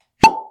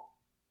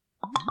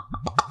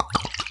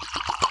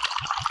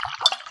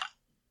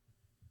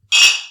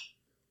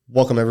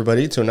Welcome,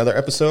 everybody, to another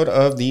episode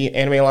of the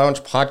Anime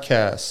Lounge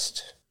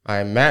podcast.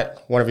 I'm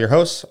Matt, one of your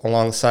hosts,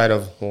 alongside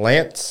of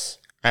Lance.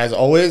 As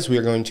always, we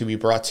are going to be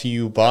brought to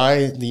you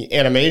by the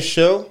Anime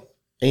Show.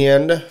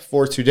 And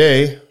for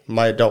today,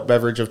 my adult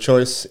beverage of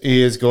choice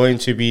is going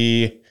to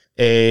be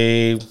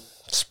a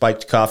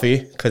spiked coffee,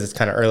 because it's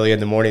kind of early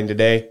in the morning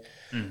today.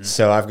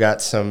 So I've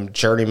got some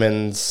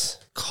Journeyman's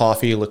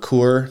coffee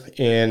liqueur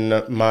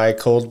in my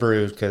cold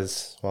brew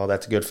because, well,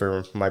 that's good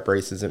for my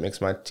braces. It makes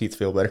my teeth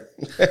feel better.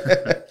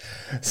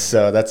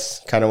 So that's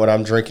kind of what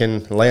I'm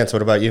drinking. Lance,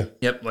 what about you?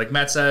 Yep, like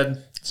Matt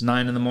said, it's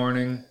 9 in the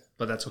morning,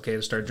 but that's okay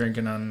to start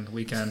drinking on the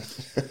weekend.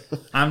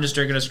 I'm just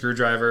drinking a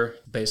screwdriver,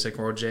 basic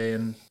OJ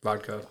and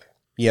vodka.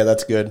 Yeah,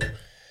 that's good.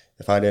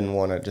 If I didn't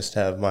want to just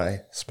have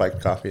my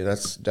spiked coffee,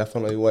 that's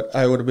definitely what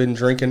I would have been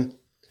drinking.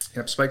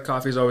 Yep, spiked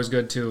coffee is always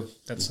good too.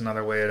 That's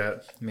another way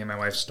that me and my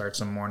wife start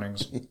some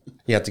mornings.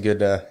 Yeah, it's a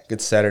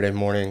good Saturday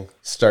morning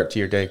start to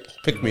your day.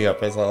 Pick me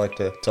up, as I like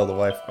to tell the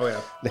wife. Oh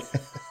yeah.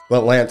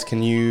 Well, Lance,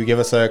 can you give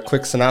us a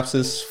quick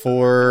synopsis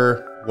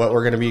for what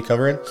we're going to be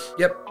covering?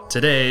 Yep.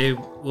 Today,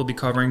 we'll be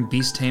covering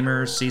Beast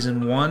Tamer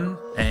Season 1,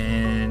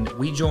 and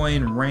we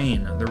join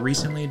Rain, the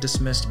recently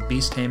dismissed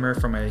Beast Tamer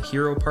from a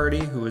hero party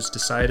who has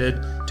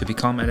decided to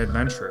become an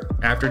adventurer.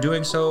 After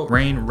doing so,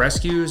 Rain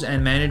rescues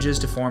and manages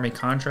to form a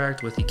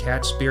contract with the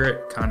cat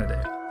spirit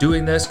Kanade.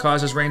 Doing this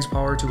causes Rain's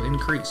power to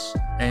increase,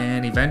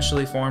 and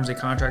eventually forms a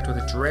contract with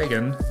a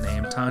dragon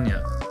named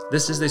Tanya.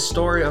 This is the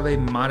story of a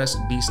modest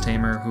beast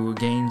tamer who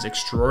gains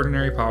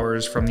extraordinary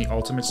powers from the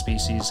ultimate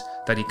species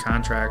that he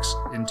contracts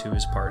into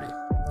his party.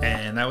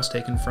 And that was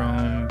taken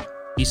from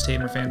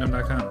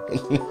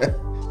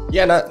beasttamerfandom.com.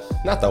 Yeah,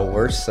 not the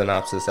worst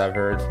synopsis I've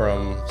heard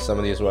from some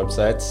of these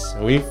websites.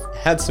 We've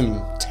had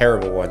some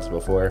terrible ones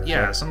before.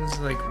 Yeah, someone's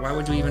like, why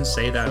would you even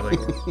say that?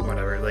 Like,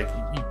 whatever. Like,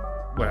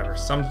 whatever.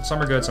 Some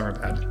are good, some are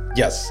bad.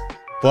 Yes.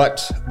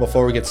 But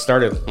before we get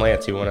started,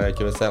 Lance, you want to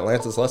give us that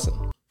Lance's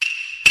lesson?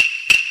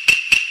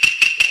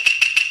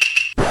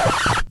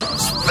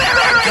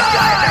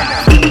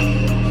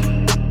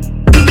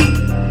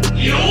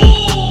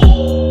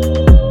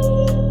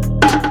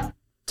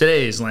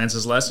 Today's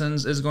Lance's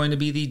Lessons is going to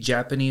be the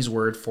Japanese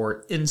word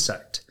for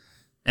insect,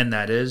 and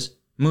that is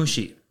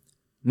mushi.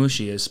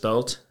 Mushi is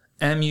spelled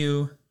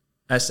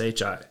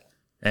M-U-S-H-I.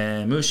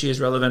 And mushi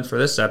is relevant for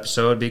this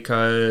episode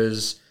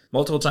because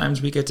multiple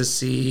times we get to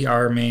see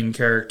our main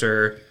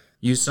character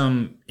use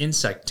some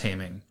insect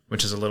taming,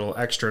 which is a little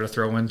extra to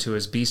throw into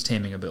his beast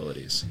taming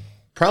abilities.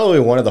 Probably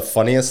one of the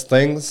funniest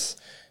things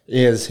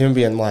is him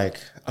being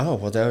like, oh,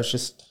 well, that was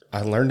just,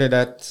 I learned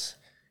it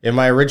in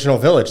my original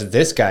village.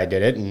 This guy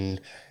did it, and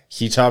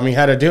he taught me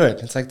how to do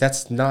it. It's like,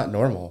 that's not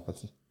normal.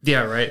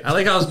 Yeah, right. I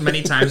like how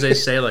many times they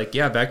say, like,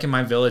 yeah, back in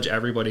my village,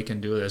 everybody can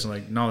do this. I'm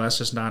like, no, that's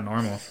just not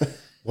normal.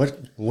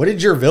 What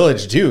did your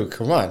village do?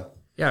 Come on.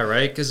 Yeah,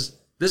 right? Because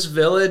this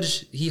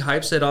village, he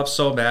hypes it up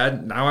so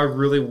bad. Now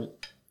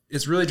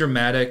it's really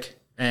dramatic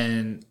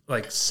and,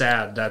 like,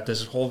 sad that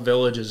this whole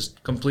village is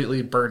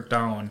completely burnt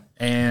down.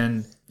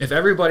 And if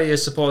everybody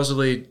is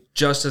supposedly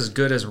just as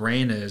good as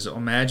Rain is,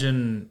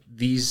 imagine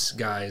these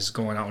guys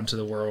going out into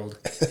the world.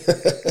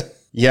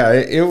 Yeah,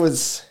 it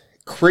was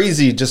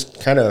crazy.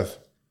 Just kind of,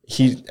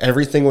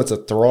 everything was a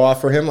throw off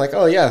for him. Like,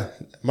 oh yeah,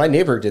 my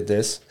neighbor did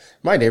this.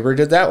 My neighbor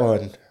did that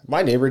one.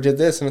 My neighbor did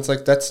this. And it's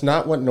like, that's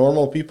not what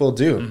normal people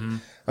do. Mm-hmm.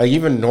 Like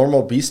even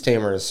normal beast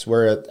tamers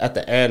were at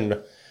the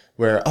end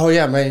where, oh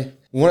yeah,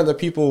 one of the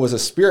people was a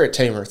spirit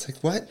tamer. It's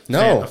like, what?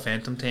 No. A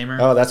phantom tamer?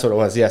 Oh, that's what it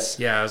was. Yes.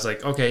 Yeah, I was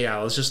like, okay, yeah,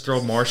 let's just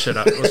throw more shit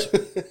out. Let's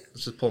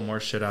just pull more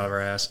shit out of our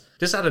ass.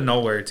 Just out of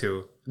nowhere,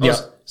 too. Yeah.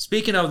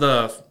 Speaking of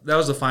that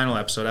was the final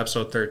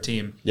episode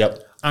 13.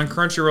 Yep. On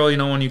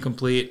Crunchyroll, when you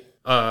complete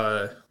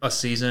a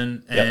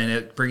season and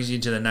it brings you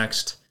to the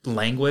next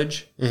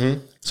language.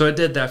 Mm-hmm. So it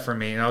did that for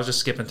me. And I was just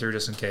skipping through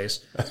just in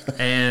case.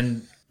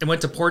 And it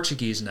went to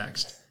Portuguese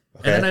next.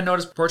 Okay. And then I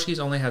noticed Portuguese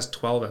only has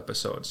 12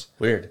 episodes.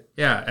 Weird.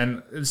 Yeah,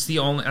 and it's the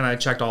only, and I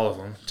checked all of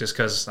them just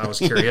because I was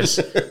curious.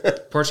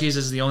 Portuguese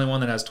is the only one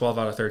that has 12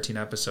 out of 13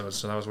 episodes,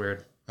 so that was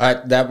weird.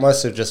 That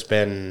must have just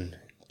been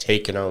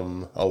taking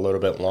them a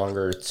little bit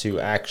longer to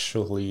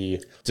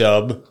actually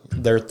dub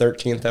their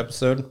 13th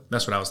episode.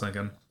 That's what I was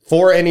thinking.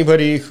 For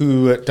anybody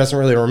who doesn't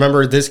really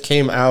remember, this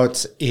came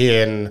out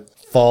in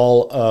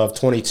fall of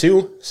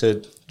 22,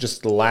 so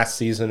just the last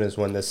season is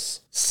when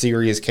this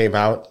series came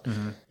out.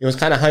 Mm-hmm. It was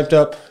kind of hyped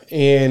up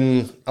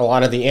in a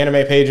lot of the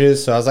anime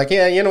pages, so I was like,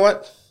 yeah, you know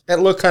what? It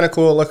looked kind of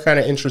cool. It looked kind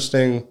of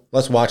interesting.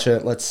 Let's watch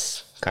it.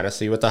 Let's kind of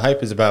see what the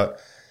hype is about.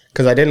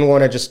 Because I didn't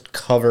want to just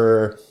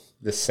cover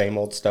the same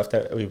old stuff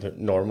that we've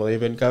normally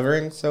been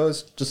covering, so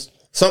it's just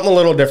something a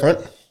little different.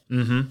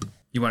 Mm-hmm.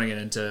 You want to get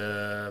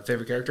into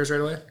favorite characters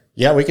right away?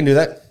 Yeah, we can do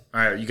that.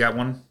 All right, you got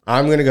one?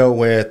 I'm going to go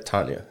with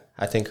Tanya.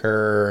 I think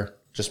her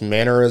just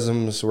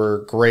mannerisms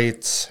were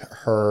great.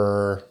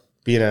 Her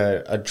being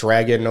a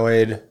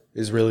dragonoid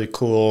is really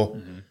cool.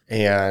 Mm-hmm.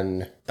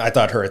 And I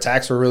thought her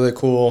attacks were really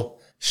cool.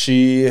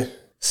 She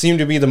seemed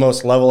to be the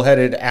most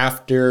level-headed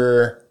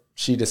after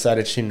she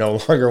decided she no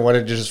longer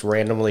wanted to just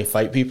randomly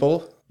fight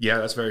people. Yeah,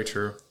 that's very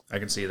true. I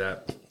can see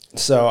that.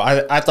 So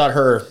I thought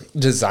her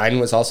design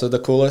was also the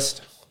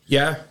coolest.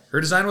 Yeah,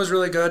 her design was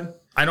really good.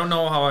 I don't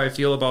know how I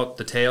feel about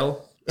the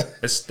tail.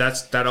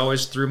 That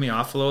always threw me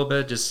off a little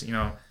bit. Just,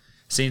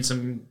 seeing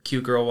some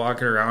cute girl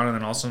walking around and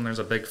then all of a sudden there's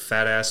a big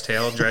fat ass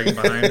tail dragging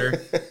behind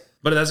her.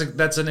 But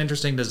that's an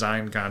interesting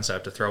design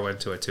concept to throw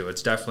into it too.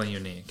 It's definitely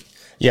unique.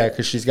 Yeah,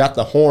 because she's got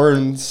the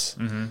horns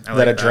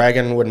that a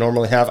dragon would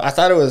normally have. I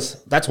thought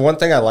that's one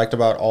thing I liked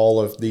about all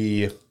of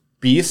the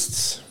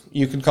beasts,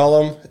 you could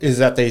call them, is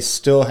that they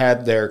still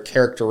had their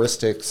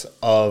characteristics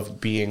of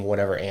being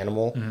whatever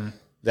animal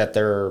that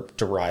they're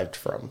derived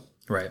from.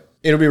 Right.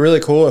 It'll be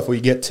really cool if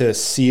we get to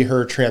see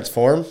her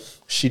transform.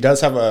 She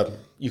does have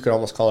you could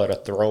almost call it a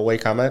throwaway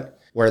comment,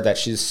 where that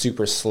she's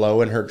super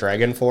slow in her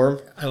dragon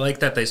form. I like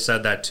that they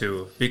said that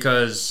too,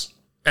 because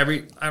I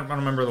don't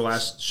remember the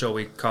last show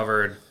we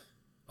covered.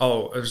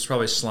 Oh, it was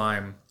probably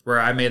Slime, where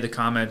I made the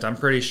comment, I'm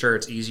pretty sure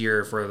it's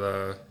easier for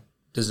the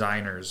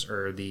designers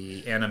or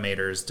the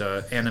animators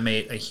to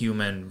animate a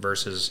human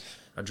versus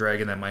a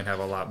dragon that might have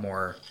a lot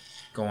more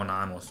going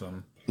on with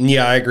them.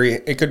 Yeah, I agree.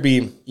 It could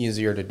be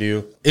easier to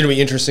do. It'll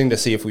be interesting to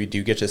see if we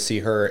do get to see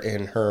her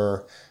in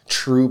her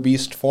true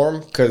beast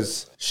form,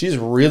 because she's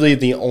really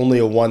the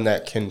only one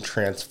that can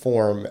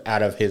transform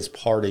out of his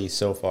party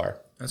so far.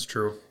 That's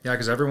true. Yeah,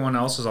 because everyone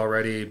else is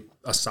already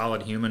a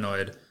solid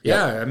humanoid.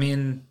 Yeah. Yeah, I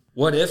mean,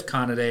 what if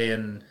Kanade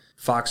and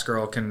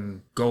Foxgirl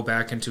can go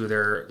back into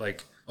their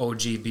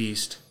OG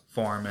beast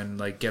form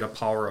and get a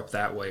power up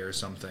that way or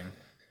something?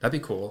 That'd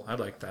be cool. I'd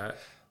like that.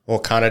 Well,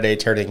 Kanade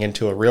turning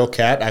into a real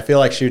cat, I feel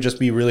like she would just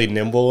be really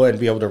nimble and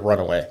be able to run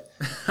away.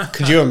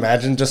 Could you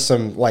imagine just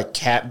some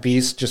cat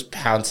beast just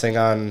pouncing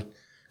on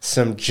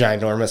some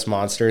ginormous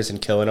monsters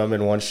and killing them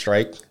in one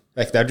strike?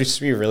 That'd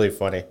just be really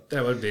funny.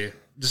 That would be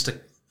just a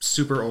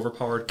super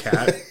overpowered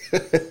cat.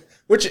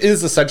 Which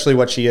is essentially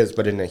what she is,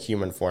 but in a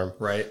human form.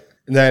 Right.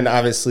 And then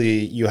obviously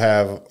you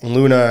have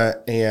Luna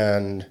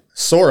and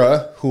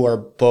Sora, who are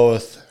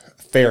both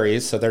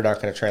fairies, so they're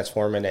not going to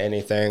transform into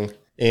anything.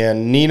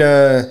 And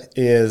Nina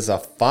is a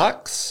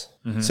fox,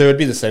 so it would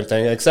be the same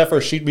thing, except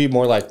for she'd be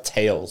more like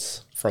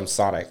Tails from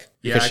Sonic,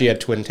 because she had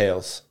twin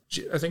tails.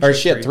 I think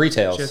she had three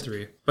tails. She had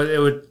three. But it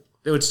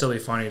would still be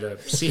funny to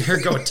see her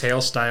go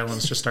tail style and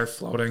just start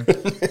floating.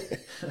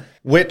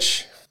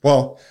 Which,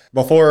 well,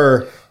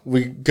 before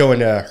we go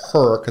into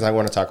her, because I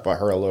want to talk about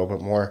her a little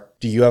bit more,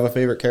 do you have a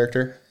favorite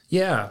character?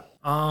 Yeah.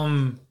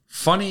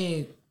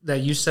 Funny that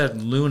you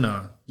said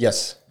Luna.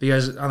 Yes.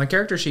 Because on the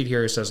character sheet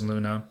here it says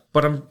Luna,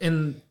 but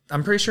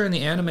I'm pretty sure in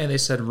the anime they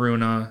said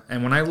Runa,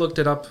 and when I looked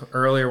it up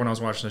earlier when I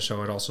was watching the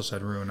show, it also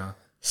said Runa.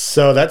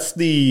 So that's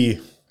the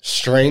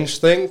strange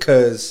thing,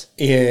 because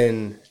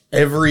in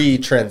every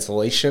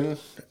translation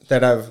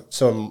that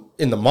so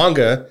in the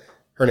manga,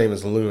 her name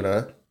is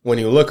Luna. When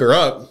you look her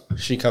up,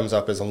 she comes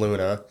up as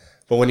Luna.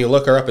 But when you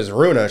look her up as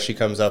Runa, she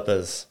comes up,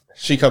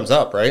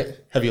 right?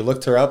 Have you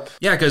looked her up?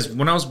 Yeah, because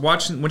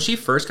when she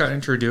first got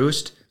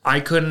introduced,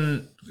 I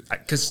couldn't,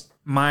 because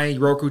my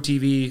Roku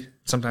TV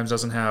sometimes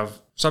doesn't have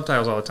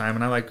subtitles all the time,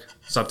 and I like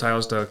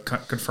subtitles to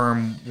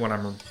confirm what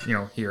I'm,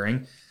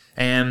 hearing.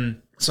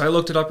 And so I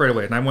looked it up right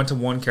away, and I went to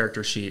one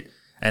character sheet,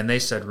 and they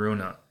said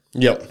Runa.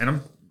 Yep.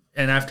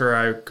 And after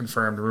I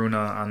confirmed Runa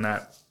on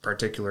that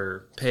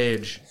particular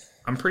page,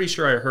 I'm pretty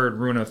sure I heard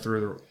Runa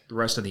through the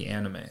rest of the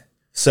anime.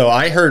 So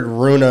I heard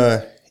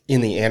Runa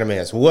in the anime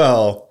as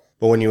well,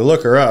 but when you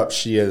look her up,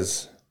 she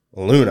is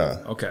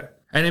Luna. Okay.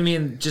 And I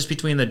mean, just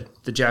between the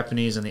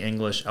Japanese and the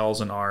English L's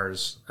and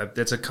R's,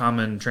 it's a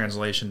common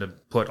translation to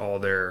put all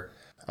their...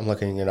 I'm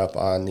looking it up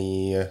on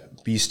the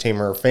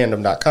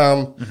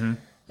beasttamerfandom.com,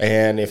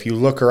 and if you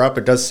look her up,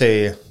 it does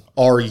say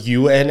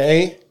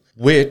Runa,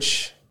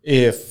 which,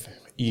 if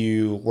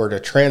you were to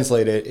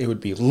translate it, it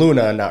would be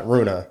Luna, not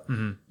Runa.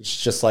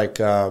 It's just like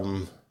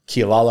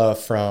Kilala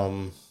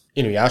from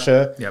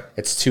Inuyasha. Yep.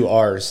 It's two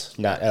R's,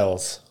 not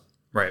L's.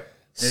 Right.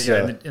 So,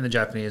 yeah, in the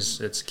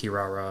Japanese, it's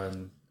Kirara,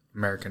 and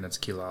American, it's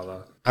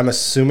Kilala. I'm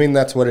assuming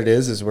that's what it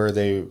is where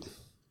they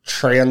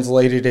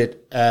translated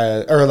it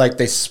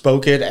they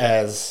spoke it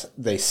as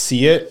they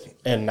see it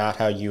and not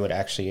how you would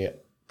actually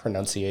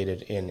pronunciate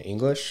it in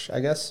English, I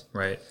guess.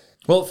 Right.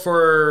 Well,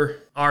 for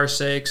our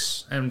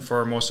sakes and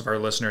for most of our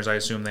listeners, I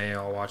assume they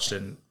all watched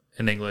it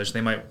in English.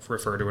 They might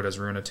refer to it as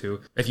Runa too.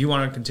 If you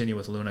want to continue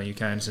with Luna, you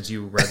can, since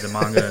you read the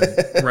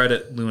manga and read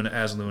it Luna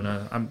as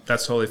Luna.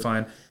 That's totally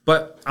fine.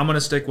 But I'm going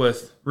to stick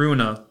with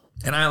Runa.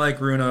 And I like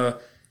Runa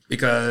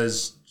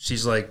because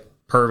she's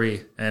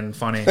pervy and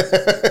funny.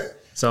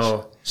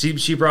 So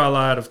she brought a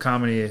lot of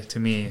comedy to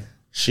me.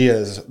 She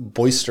is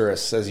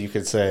boisterous, as you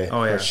could say.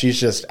 Oh, yeah. She's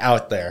just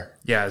out there.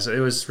 Yeah, it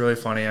was really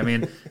funny. I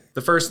mean,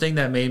 the first thing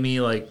that made me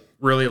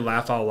really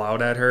laugh out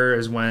loud at her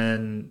is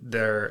when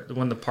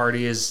the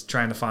party is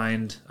trying to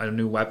find a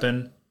new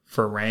weapon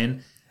for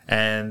Rain,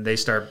 and they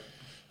start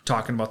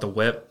talking about the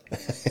whip.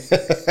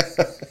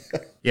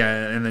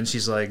 Yeah, and then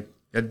she's like,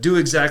 "Do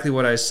exactly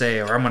what I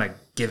say, or I'm gonna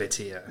give it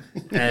to you."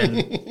 And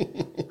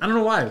I don't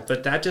know why,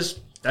 but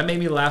that made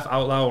me laugh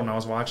out loud when I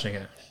was watching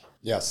it.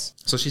 Yes.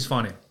 So she's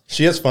funny.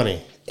 She is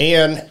funny.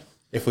 And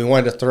if we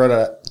wanted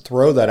to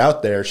throw that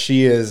out there,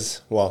 she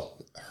is, well,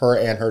 her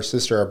and her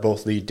sister are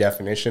both the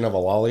definition of a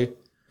lolly.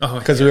 Oh,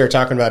 because we were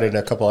talking about it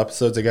a couple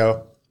episodes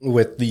ago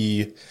with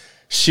the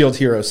Shield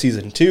Hero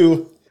Season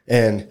 2.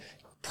 And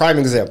prime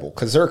example,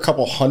 because they're a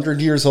couple 100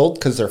 years old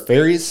because they're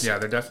fairies. Yeah,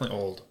 they're definitely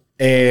old.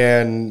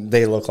 And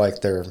they look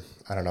like they're,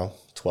 I don't know,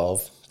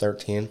 12,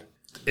 13.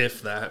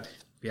 If that.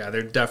 Yeah,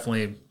 they're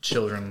definitely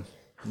children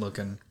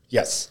looking.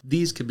 Yes.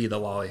 These could be the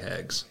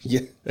lollyhags.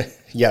 Yeah.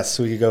 Yes,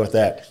 we could go with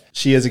that.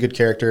 She is a good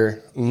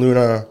character.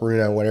 Luna,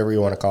 Runa, whatever you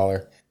want to call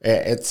her.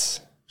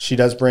 She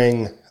does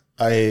bring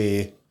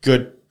a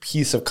good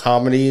piece of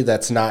comedy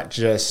that's not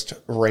just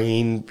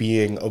Rain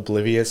being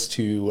oblivious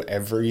to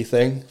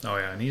everything. Oh,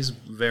 yeah, and he's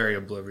very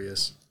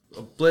oblivious.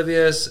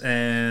 Oblivious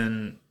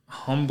and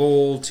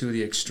humble to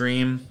the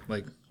extreme,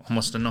 like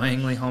almost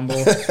annoyingly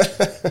humble.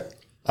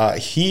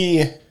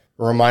 He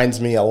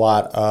reminds me a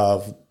lot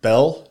of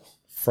Belle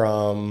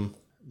from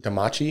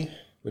Damachi,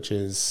 which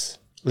is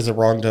it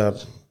wrong to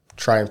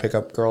try and pick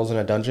up girls in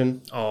a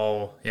dungeon?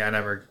 Oh, yeah, I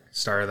never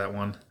started that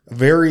one.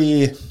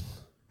 Very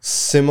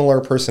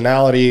similar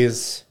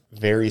personalities,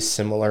 very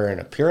similar in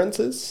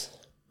appearances.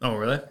 Oh,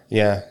 really?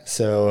 Yeah,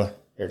 so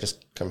here,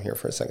 just come here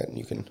for a second.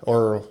 You can,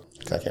 or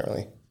I can't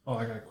really. Oh,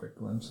 I got a quick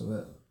glimpse of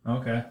it.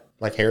 Okay.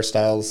 Like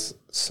hairstyles,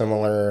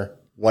 similar,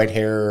 white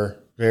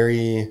hair,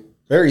 very,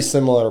 very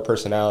similar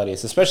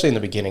personalities, especially in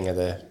the beginning of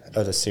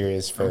the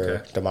series for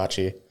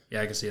Damachi.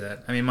 Yeah, I can see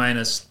that. I mean,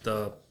 minus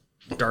the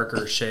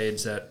darker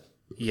shades that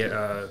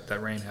that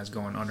Rain has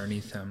going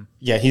underneath him.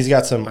 Yeah, he's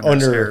got some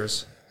hair.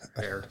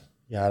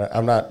 Yeah,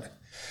 I'm not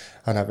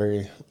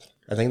very.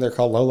 I think they're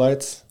called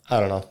lowlights. I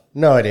don't know.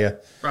 No idea.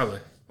 Probably.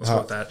 Let's go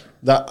with that.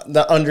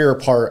 The under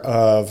part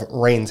of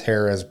Rain's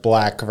hair is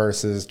black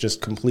versus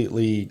just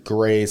completely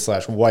gray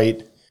 /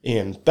 white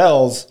in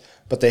Belle's,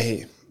 but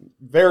they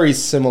very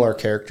similar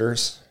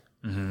characters,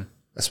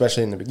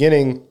 especially in the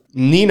beginning.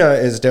 Nina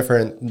is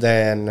different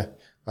than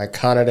like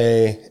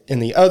Kanade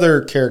and the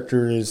other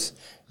characters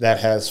that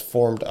has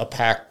formed a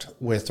pact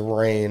with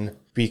Rain,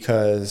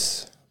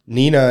 because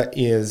Nina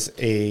is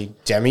a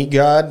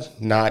demigod,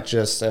 not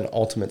just an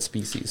ultimate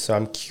species. So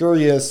I'm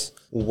curious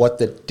what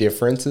the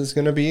difference is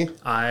going to be.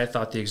 I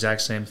thought the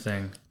exact same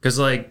thing. Because,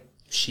 like,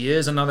 she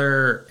is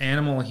another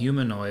animal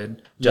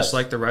humanoid, just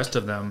like the rest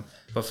of them.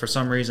 But for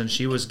some reason,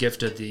 she was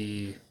gifted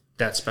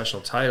that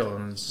special title.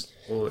 And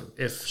well,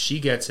 if she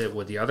gets it,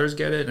 would the others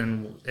get it?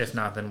 And if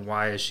not, then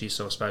why is she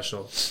so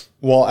special?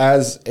 Well,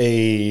 as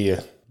a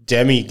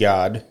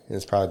demigod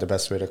is probably the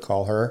best way to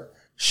call her,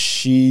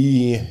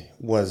 she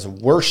was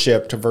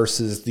worshipped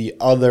versus the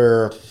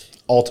other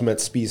ultimate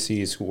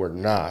species who were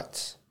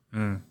not.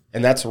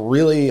 And that's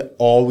really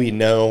all we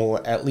know,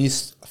 at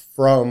least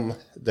from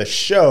the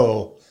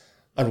show,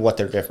 on what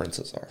their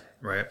differences are.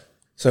 Right.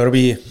 So it'll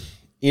be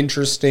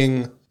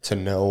interesting to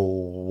know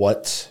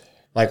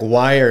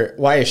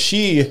why is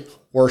she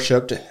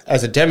worshipped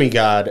as a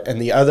demigod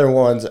and the other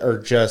ones are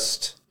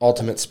just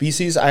ultimate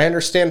species. I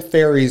understand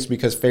fairies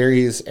because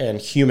fairies and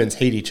humans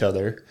hate each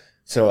other.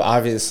 So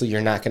obviously you're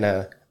not going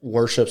to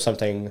worship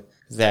something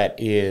that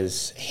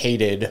is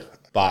hated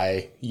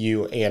by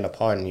you and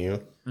upon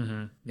you.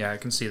 Mm-hmm. Yeah, I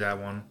can see that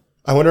one.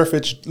 I wonder if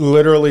it's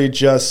literally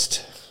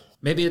just...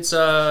 Maybe it's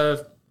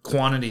a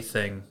quantity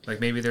thing. Like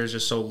maybe there's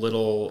just so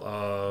little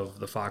of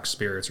the fox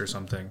spirits or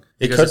something.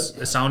 Because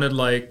it sounded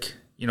like,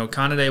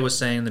 Kanade was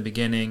saying in the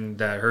beginning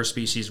that her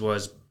species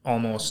was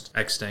almost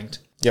extinct.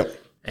 Yep.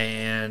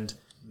 And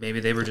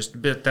maybe they were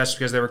that's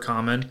because they were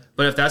common.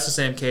 But if that's the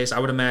same case, I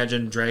would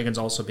imagine dragons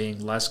also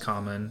being less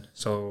common.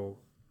 So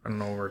I don't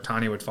know where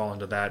Tanya would fall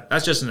into that.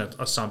 That's just an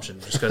assumption.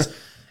 Just because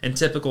in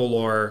typical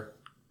lore,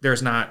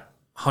 there's not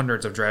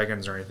hundreds of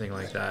dragons or anything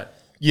like that.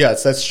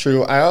 Yes, that's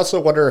true. I also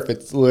wonder if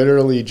it's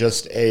literally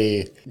just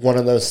one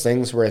of those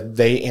things where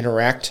they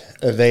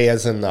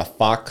as in the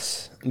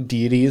fox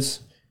deities,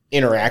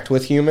 interact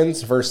with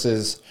humans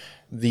versus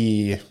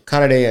the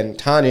Kanade and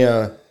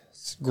Tanya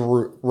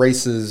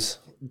races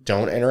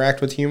don't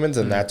interact with humans,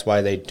 and that's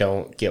why they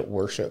don't get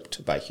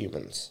worshipped by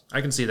humans.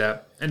 I can see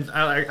that. And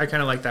I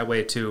kind of like that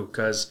way, too,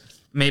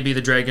 because maybe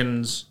the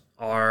dragons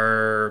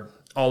are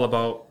all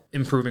about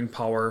improving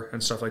power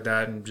and stuff like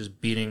that and just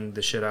beating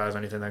the shit out of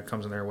anything that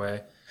comes in their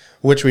way.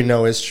 Which we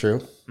know is true.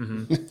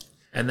 Mm-hmm.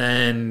 And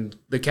then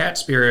the cat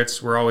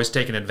spirits were always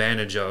taken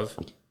advantage of.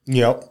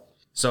 Yep.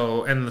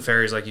 So, and the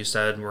fairies, like you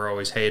said, were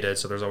always hated.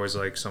 So there's always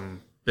like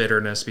some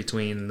bitterness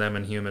between them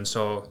and humans.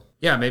 So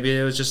yeah, maybe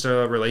it was just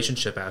a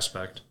relationship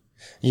aspect.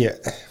 Yeah,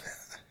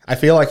 I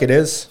feel like it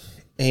is.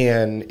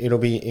 And it'll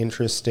be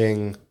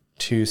interesting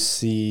to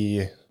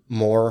see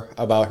more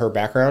about her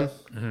background.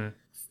 Mm-hmm.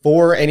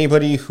 For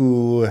anybody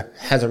who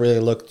hasn't really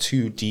looked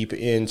too deep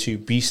into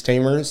Beast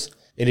Tamers,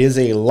 it is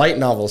a light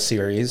novel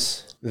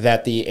series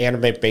that the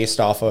anime based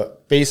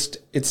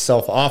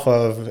itself off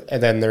of,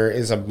 and then there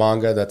is a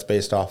manga that's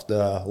based off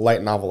the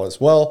light novel as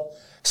well.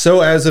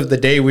 So as of the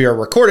day we are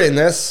recording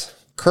this,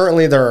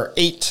 currently there are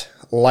 8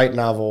 light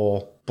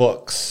novel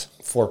books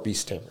for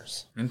Beast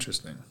Tamers.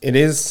 Interesting. It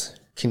is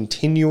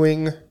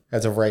continuing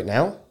as of right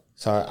now.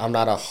 So I'm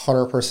not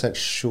 100%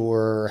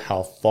 sure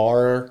how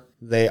far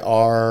they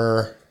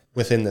are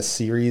within the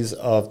series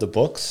of the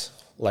books.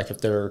 Like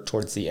if they're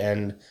towards the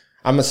end.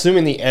 I'm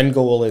assuming the end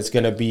goal is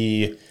going to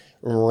be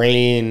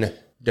Rain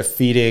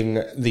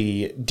defeating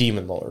the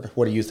Demon Lord.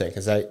 What do you think?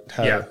 Is that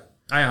how? Yeah,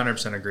 I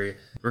 100% agree.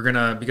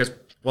 Because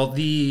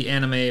the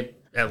anime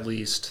at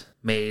least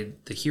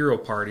made the hero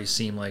party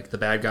seem like the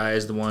bad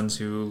guys, the ones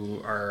who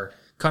are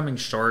coming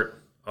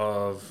short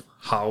of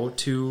how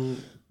to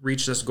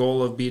reach this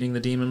goal of beating the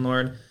Demon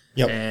Lord.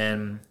 Yep.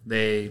 And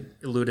they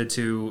alluded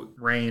to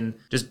Rain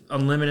just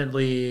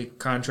unlimitedly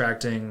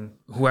contracting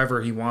whoever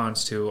he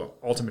wants to,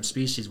 ultimate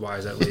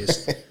species-wise at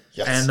least.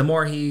 Yes. And the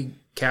more he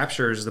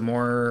captures, the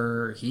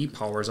more he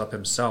powers up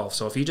himself.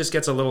 So if he just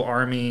gets a little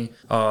army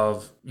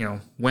of,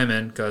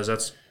 women, because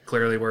that's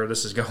clearly where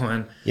this is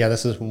going. Yeah,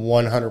 this is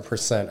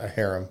 100% a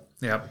harem.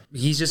 Yeah.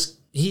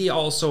 He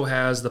also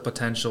has the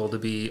potential to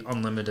be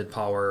unlimited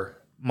power,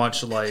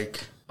 much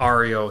like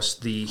Arios,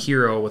 the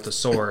hero with the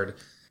sword,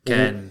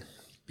 can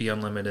be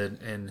unlimited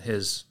in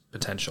his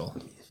potential.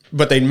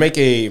 But they make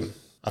a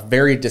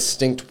very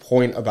distinct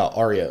point about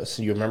Arios.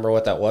 You remember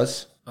what that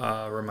was?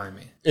 Remind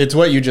me. It's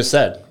what you just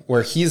said,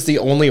 where he's the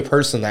only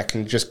person that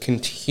can just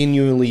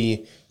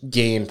continually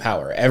gain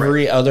power.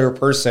 Every other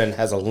person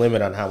has a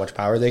limit on how much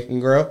power they can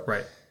grow.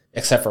 Right.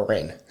 Except for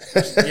Rain.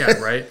 Yeah,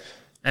 right.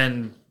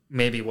 And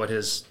maybe what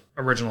his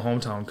original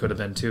hometown could have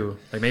been too.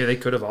 Like maybe they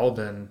could have all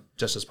been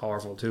just as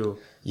powerful too.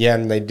 Yeah,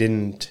 and they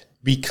didn't.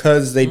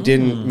 Because they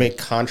didn't make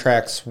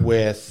contracts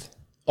with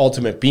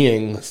ultimate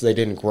beings, they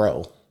didn't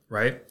grow.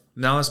 Right.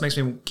 Now this makes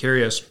me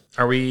curious.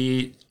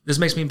 This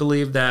makes me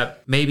believe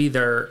that maybe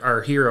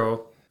our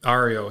hero,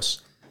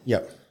 Arios.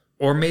 Yep.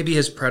 Or maybe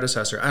his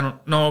predecessor. I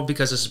don't know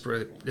because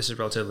this is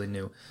relatively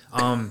new.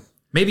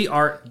 Maybe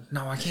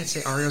no, I can't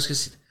say Arios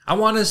because I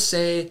want to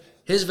say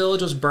his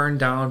village was burned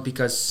down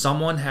because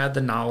someone had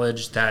the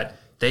knowledge that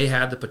they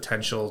had the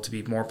potential to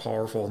be more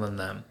powerful than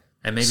them.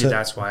 And maybe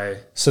that's why.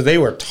 So they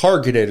were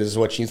targeted is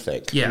what you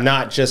think. Yeah.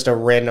 Not just a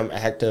random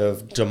act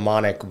of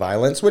demonic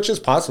violence, which is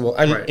possible.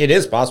 I mean, It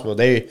is possible.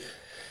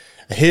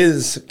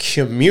 His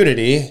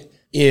community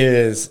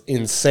is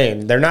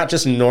insane. They're not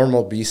just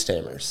normal beast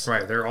tamers.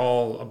 Right. They're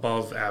all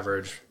above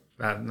average.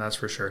 That's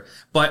for sure.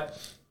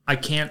 But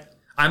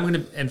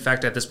in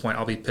fact, at this point,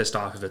 I'll be pissed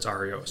off if it's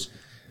Arios.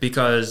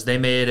 Because they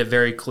made it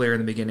very clear in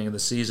the beginning of the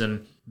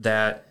season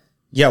that...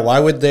 Yeah, why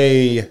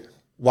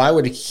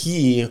would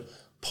he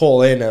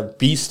pull in a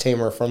beast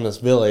tamer from this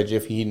village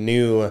if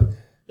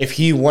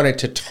he wanted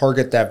to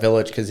target that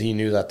village because he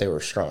knew that they were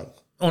strong?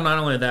 Oh, not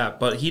only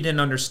that, but he didn't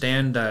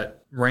understand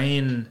that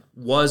Rain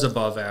was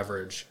above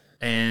average.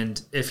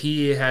 And if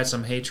he had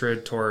some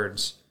hatred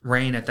towards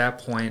Rain at that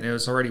point, it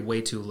was already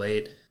way too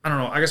late. I don't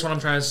know. I guess what I'm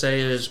trying to say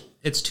is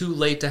it's too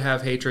late to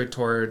have hatred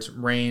towards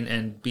Rain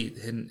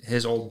and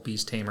his old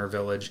beast tamer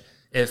village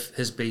if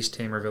his beast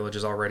tamer village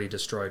is already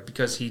destroyed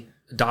because he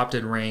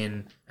adopted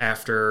Rain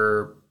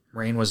after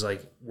Rain was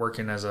like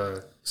working as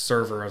a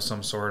server of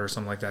some sort or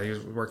something like that. He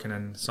was working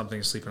in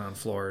something, sleeping on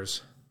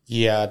floors.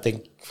 Yeah, I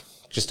think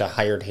just a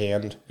hired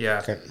hand. Yeah.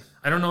 Okay.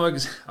 I don't know.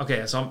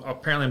 Okay, so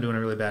apparently I'm doing a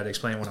really bad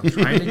explaining what I'm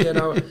trying to get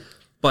out.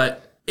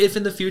 But if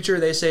in the future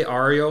they say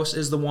Arios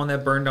is the one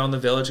that burned down the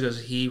village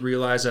because he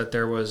realized that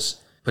there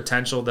was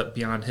potential that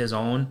beyond his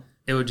own,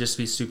 it would just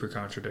be super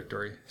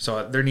contradictory.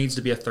 So there needs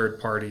to be a third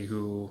party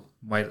who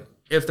might,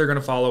 if they're going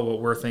to follow what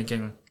we're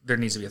thinking, there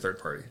needs to be a third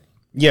party.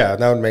 Yeah,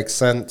 that would make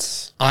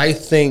sense. I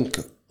think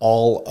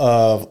all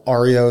of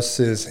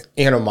Arios's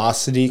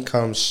animosity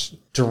comes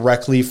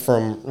directly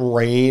from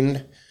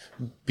Rain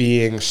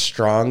being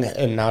strong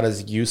and not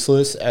as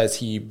useless as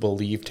he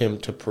believed him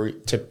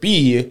to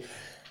be.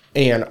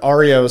 And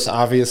Arios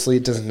obviously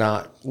does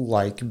not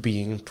like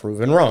being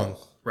proven wrong.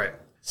 Right.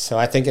 So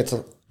I think it's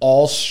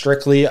all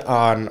strictly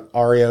on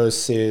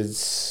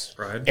Arios's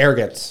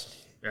arrogance.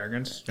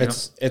 Arrogance? Yeah.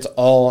 It's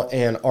all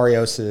in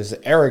Arios's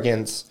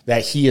arrogance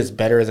that he is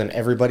better than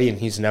everybody and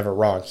he's never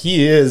wrong.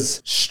 He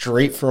is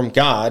straight from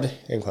God,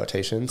 in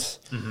quotations.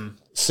 Mm-hmm.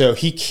 So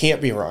he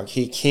can't be wrong.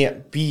 He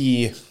can't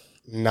be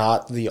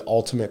not the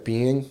ultimate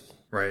being.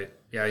 Right.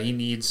 Yeah, he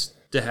needs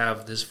to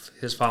have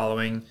his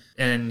following.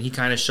 And he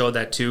kind of showed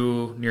that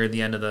too near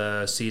the end of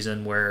the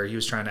season where he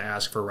was trying to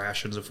ask for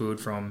rations of food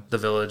from the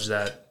village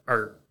that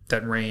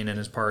Rain and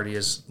his party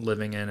is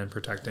living in and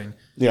protecting.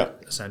 Yeah.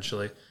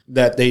 Essentially.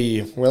 That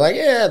they were like,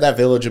 yeah, that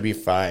village would be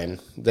fine.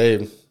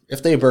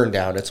 If they burn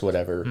down, it's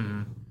whatever.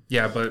 Mm-hmm.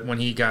 Yeah, but when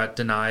he got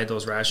denied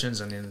those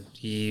rations and then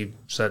he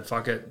said,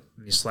 fuck it,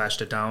 and he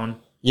slashed it down.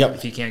 Yep.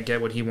 If he can't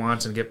get what he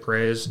wants and get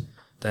praise,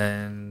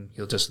 then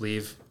he'll just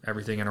leave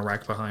everything in a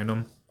wreck behind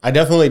him. I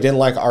definitely didn't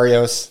like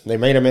Arios. They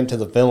made him into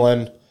the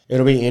villain.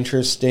 It'll be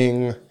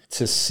interesting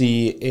to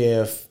see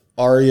if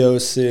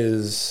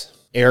Arios's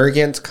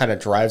arrogance kind of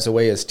drives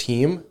away his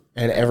team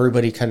and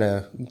everybody kind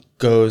of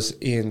goes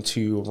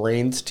into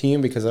Rain's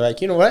team because they're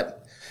like, you know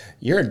what?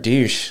 You're a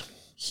douche.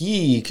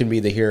 He can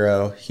be the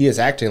hero. He is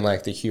acting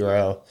like the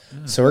hero.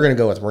 So we're going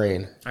to go with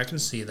Rain. I can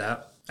see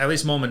that. At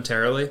least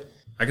momentarily.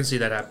 I can see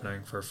that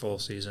happening for a full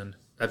season.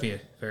 That'd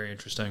be very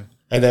interesting.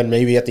 And then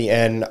maybe at the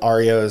end,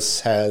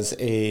 Arios has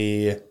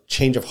a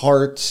change of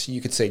heart,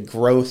 you could say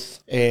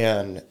growth,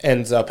 and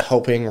ends up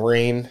helping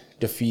Rain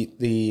defeat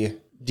the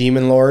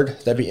Demon Lord.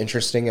 That'd be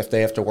interesting if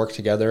they have to work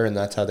together and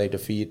that's how they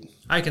defeat.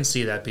 I can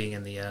see that being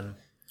in the end,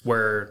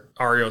 where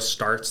Arios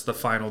starts the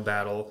final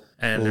battle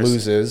and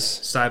loses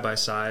side by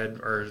side,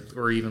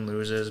 or even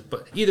loses.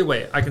 But either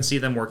way, I can see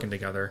them working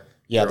together.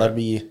 Yeah, that'd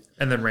be...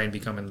 And then Rain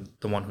becoming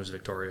the one who's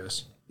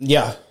victorious.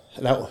 Yeah,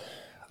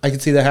 I can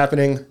see that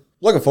happening.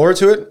 Looking forward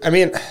to it. I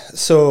mean,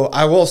 so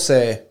I will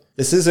say,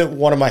 this isn't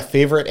one of my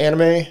favorite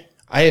anime.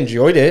 I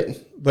enjoyed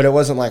it, but it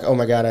wasn't like, oh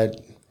my God,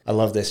 I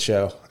love this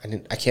show.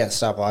 I can't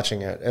stop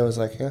watching it. It was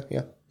like,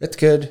 yeah, it's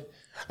good.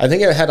 I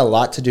think it had a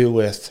lot to do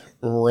with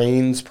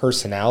Rain's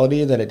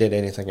personality than it did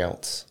anything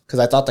else. Because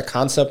I thought the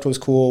concept was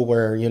cool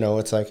where,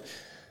 it's like,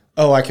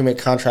 oh, I can make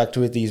contract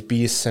with these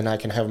beasts and I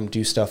can have them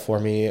do stuff for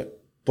me,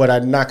 but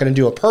I'm not going to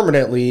do it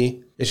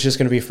permanently. It's just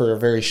going to be for a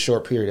very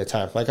short period of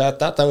time. Like, I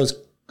thought that was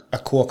a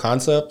cool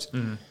concept.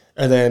 Mm-hmm.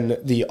 And then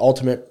the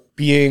ultimate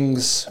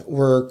beings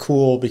were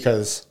cool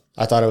because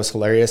I thought it was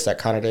hilarious that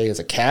Kanade is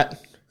a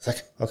cat. It's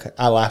like, okay,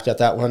 I laughed at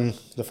that one.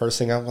 The first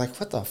thing I'm like,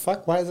 what the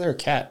fuck? Why is there a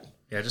cat?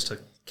 Yeah, just a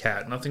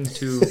cat. Nothing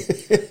too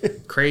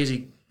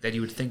crazy that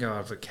you would think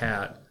of a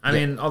cat. I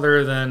mean,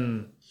 other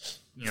than,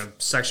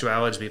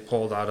 sexuality to be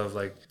pulled out of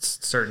like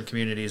certain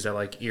communities that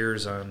like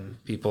ears on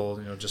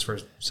people, just for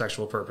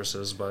sexual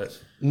purposes. But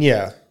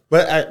yeah,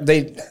 but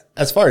they,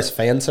 as far as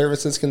fan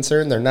service is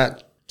concerned, they're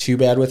not too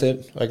bad with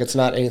it. Like, it's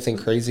not anything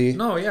crazy.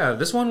 No, yeah,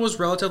 this one was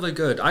relatively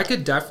good. I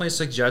could definitely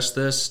suggest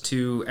this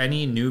to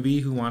any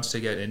newbie who wants to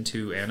get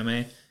into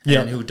anime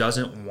and who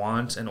doesn't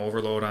want an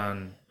overload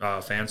on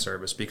fan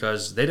service,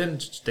 because they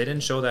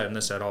didn't show that in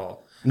this at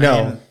all. No,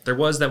 I mean, there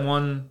was that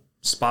one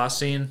spa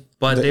scene,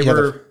 but they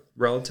were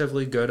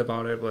relatively good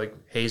about it, like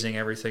hazing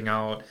everything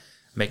out,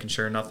 making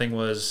sure nothing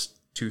was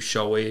too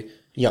showy.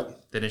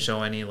 Yep, they didn't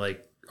show any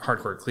like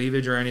hardcore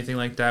cleavage or anything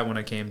like that when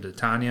it came to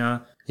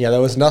Tanya. Yeah,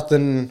 there was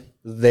nothing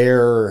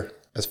there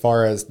as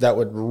far as that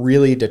would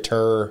really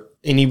deter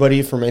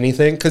anybody from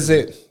anything, because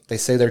they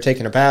say they're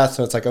taking a bath,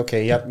 so it's like,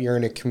 okay, yep, you're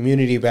in a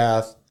community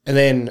bath, and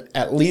then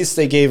at least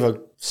they gave a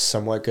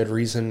somewhat good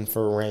reason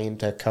for Rain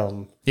to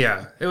come.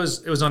 Yeah, it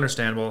was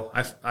understandable.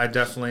 I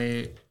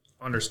definitely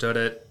understood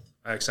it.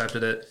 I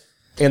accepted it.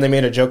 And they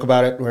made a joke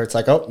about it where it's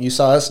like, oh, you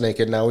saw us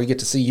naked, now we get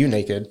to see you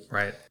naked.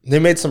 Right. They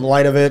made some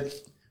light of it.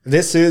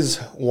 This is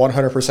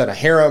 100% a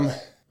harem,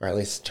 or at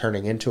least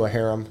turning into a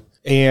harem.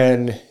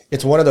 And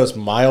it's one of those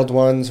mild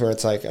ones where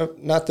it's like, oh,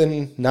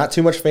 nothing, not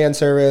too much fan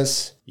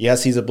service.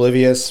 Yes, he's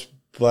oblivious,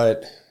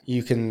 but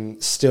you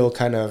can still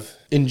kind of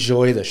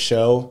enjoy the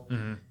show,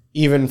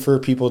 even for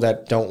people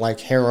that don't like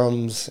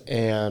harems,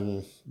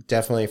 and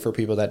definitely for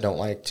people that don't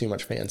like too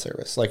much fan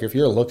service. Like, if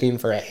you're looking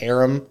for a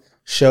harem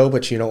show,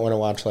 but you don't want to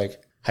watch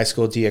like High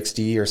School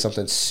DxD or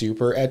something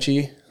super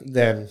ecchi,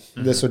 then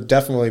this would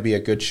definitely be a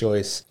good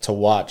choice to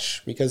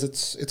watch, because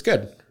it's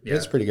good. Yeah.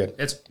 It's pretty good.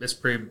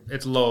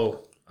 It's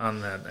low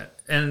on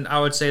that. And I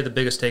would say the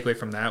biggest takeaway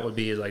from that would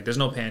be like, there's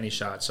no panty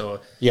shot, so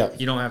you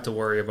don't have to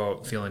worry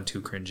about feeling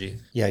too cringy.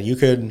 Yeah, you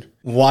could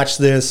watch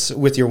this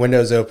with your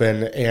windows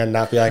open and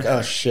not be like,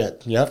 oh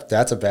shit, yep,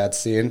 that's a bad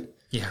scene.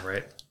 Yeah,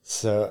 right.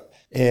 So,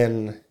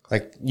 and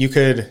like, you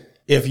could,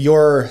 if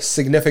your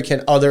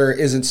significant other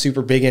isn't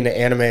super big into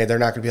anime, they're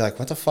not going to be like,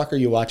 what the fuck are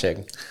you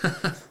watching?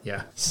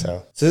 Yeah.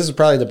 So this is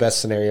probably the best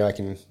scenario I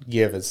can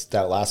give, is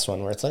that last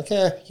one where it's like,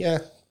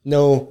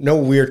 no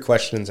weird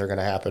questions are going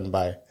to happen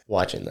by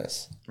watching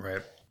this.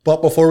 Right.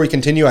 But before we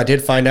continue, I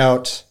did find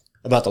out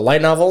about the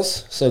light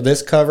novels. So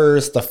this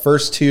covers the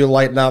first two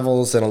light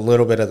novels and a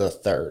little bit of the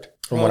third,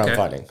 from what I'm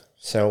finding.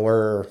 So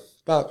we're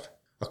about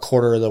a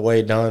quarter of the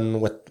way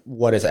done with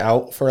what is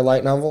out for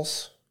light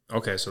novels.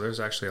 Okay, so there's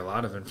actually a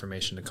lot of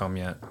information to come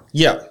yet.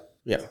 Yeah,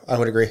 I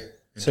would agree.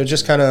 So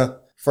just kind of,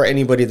 for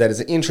anybody that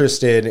is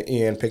interested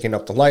in picking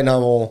up the light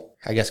novel,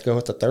 I guess go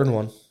with the third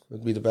one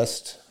would be the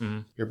best,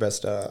 your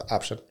best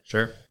option.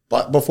 Sure.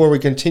 But before we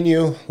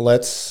continue,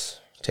 let's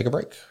take a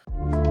break.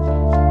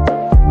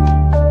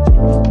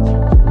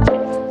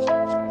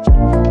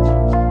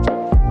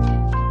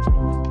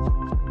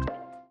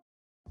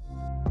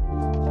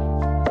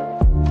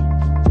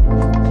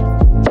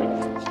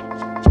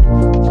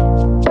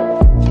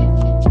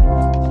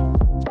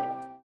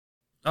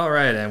 All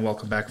right, and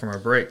welcome back from our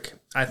break.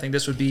 I think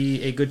this would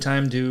be a good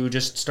time to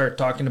just start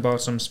talking about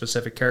some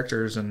specific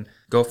characters and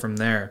go from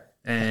there.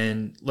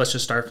 And let's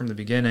just start from the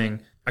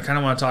beginning. I kind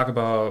of want to talk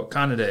about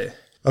Kanade.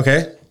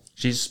 Okay.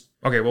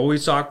 Well, we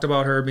talked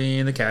about her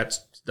being the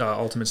cat's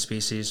ultimate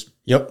species.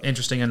 Yep.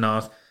 Interesting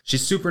enough.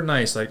 She's super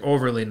nice, like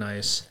overly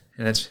nice.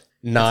 And it's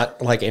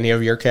not like any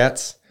of your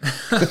cats.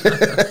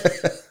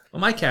 Well,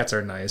 my cats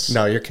are nice.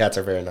 No, your cats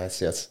are very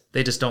nice, yes.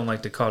 They just don't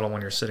like to cuddle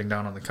when you're sitting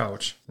down on the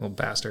couch. Little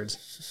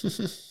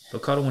bastards.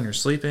 They'll cuddle when you're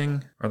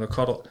sleeping, or they'll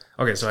cuddle.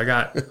 Okay, so I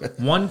got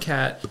one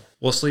cat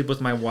will sleep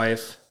with my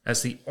wife.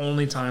 That's the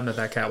only time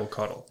that cat will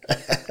cuddle.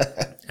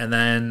 And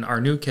then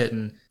our new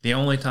kitten, the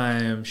only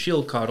time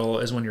she'll cuddle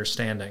is when you're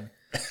standing.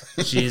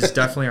 She's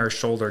definitely our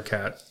shoulder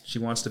cat. She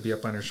wants to be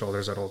up on her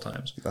shoulders at all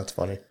times. That's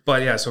funny.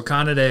 But yeah, so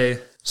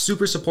Kanade,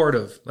 super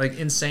supportive, like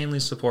insanely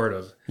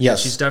supportive.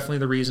 Yes. She's definitely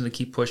the reason to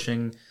keep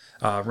pushing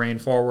Rain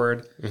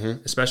forward,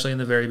 especially in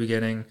the very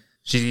beginning.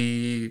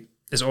 She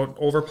is an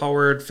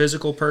overpowered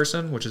physical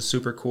person, which is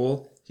super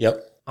cool.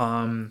 Yep.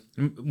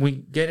 We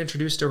get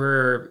introduced to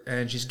her,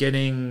 and she's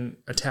getting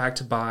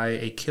attacked by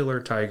a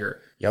killer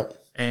tiger. Yep.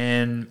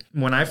 And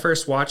when I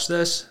first watched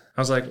this,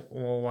 I was like,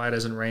 well, why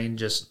doesn't Rain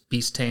just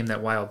beast tame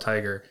that wild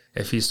tiger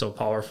if he's so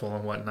powerful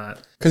and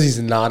whatnot? Because he's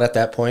not at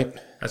that point.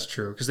 That's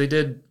true. Because they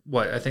did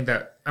what? I think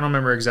that, I don't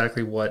remember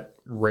exactly what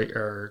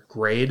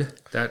grade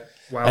that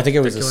wild I think it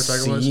was killer a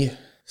tiger was.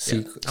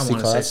 C I want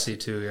to class, say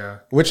C2, yeah.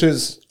 which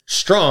is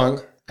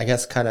strong. I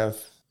guess kind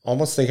of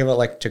almost think of it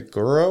like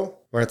Toguro,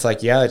 where it's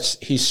like, yeah,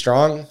 he's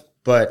strong,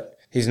 but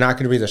he's not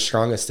going to be the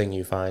strongest thing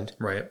you find.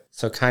 Right.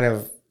 So kind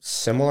of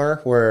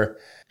similar, where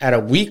at a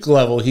weak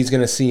level, he's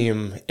going to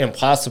seem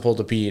impossible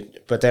to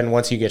beat. But then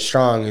once you get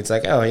strong, it's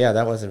like, oh, yeah,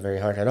 that wasn't very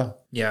hard at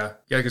all. Yeah.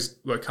 Yeah, because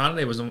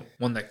Kanade was the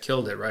one that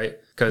killed it, right?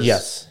 Because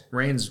Yes.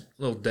 Rain's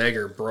little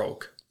dagger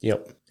broke.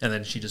 Yep. And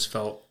then she just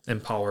felt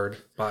empowered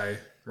by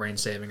Rain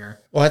saving her.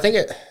 Well, I think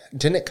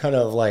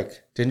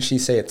didn't she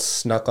say it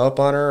snuck up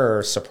on her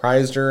or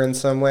surprised her in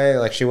some way?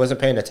 Like she wasn't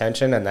paying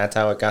attention and that's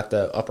how it got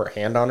the upper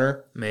hand on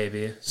her?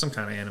 Maybe. Some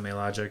kind of anime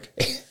logic.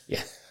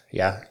 Yeah.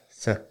 Yeah.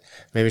 So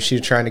maybe she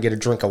was trying to get a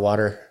drink of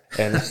water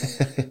and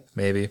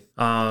Maybe.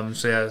 So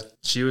yeah,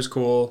 she was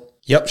cool.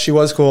 Yep, she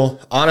was cool.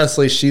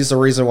 Honestly, she's the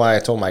reason why I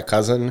told my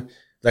cousin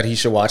that he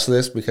should watch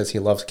this because he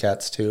loves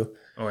cats too.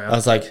 Oh yeah. I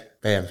was like,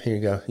 bam, here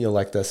you go. You'll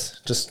like this.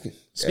 Just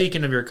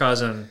Speaking of your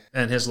cousin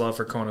and his love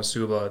for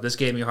Konosuba, this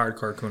gave me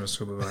hardcore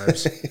Konosuba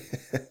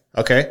vibes.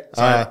 okay.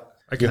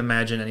 I can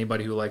imagine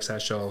anybody who likes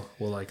that show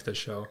will like this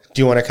show.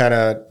 Do you want to kind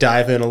of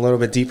dive in a little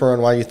bit deeper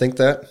on why you think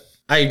that?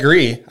 I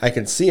agree. I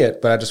can see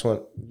it, but I just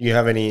want you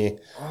have any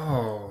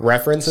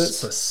references?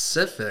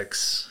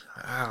 Specifics.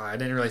 Wow, I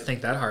didn't really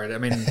think that hard. I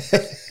mean,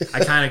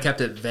 I kind of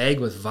kept it vague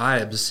with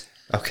vibes.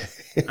 Okay.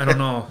 I don't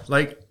know.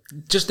 Like,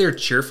 just their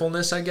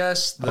cheerfulness, I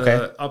guess.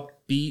 The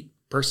upbeat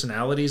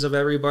personalities of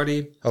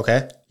everybody.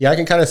 Okay. Yeah, I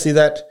can kind of see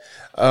that.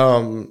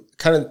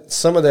 Kind of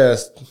some of the,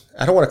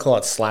 I don't want to call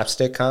it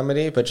slapstick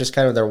comedy, but just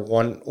kind of their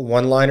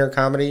one-liner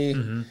comedy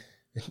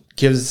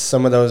gives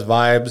some of those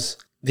vibes.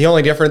 The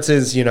only difference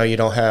is, you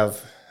don't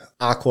have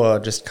Aqua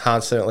just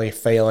constantly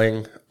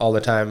failing all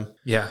the time.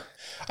 Yeah.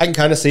 I can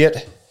kind of see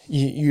it.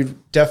 You're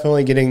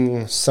definitely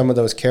getting some of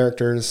those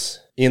characters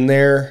in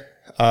there.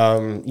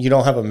 You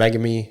don't have a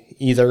Megami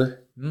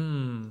either.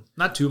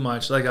 Not too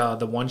much. Like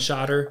the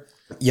one-shotter.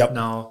 Yep.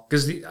 No,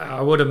 because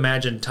I would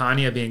imagine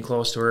Tanya being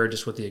close to her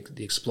just with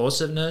the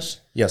explosiveness.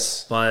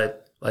 Yes.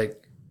 But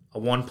like a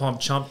one-pump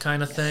chump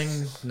kind of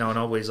thing, no,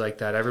 nobody's like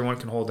that. Everyone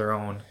can hold their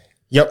own.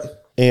 Yep.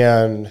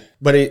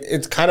 But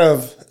it's kind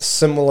of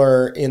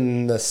similar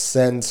in the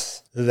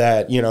sense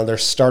that, they're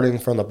starting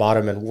from the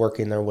bottom and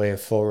working their way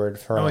forward.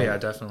 Oh yeah,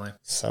 definitely.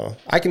 So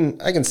I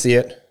can see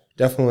it.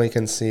 Definitely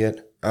can see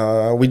it.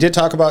 We did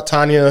talk about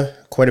Tanya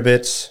quite a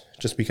bit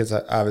just because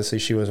obviously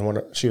she was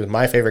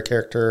my favorite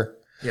character.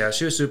 Yeah,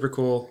 she was super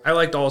cool. I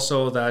liked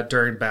also that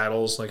during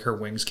battles, like her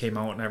wings came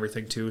out and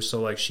everything too.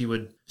 So like she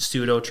would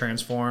pseudo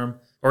transform,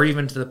 or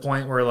even to the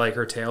point where like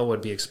her tail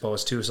would be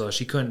exposed too, so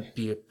she couldn't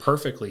be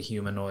perfectly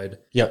humanoid.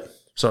 Yep.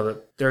 So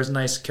that there's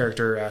nice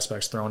character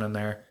aspects thrown in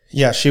there.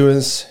 Yeah, she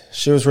was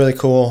really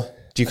cool.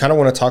 Do you kind of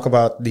want to talk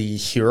about the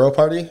hero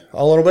party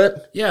a little bit?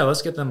 Yeah,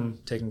 let's get them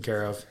taken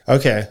care of.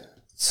 Okay.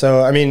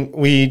 So, I mean,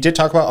 we did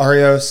talk about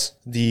Arios,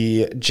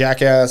 the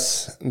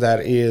jackass that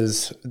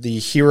is the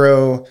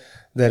hero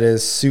that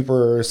is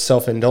super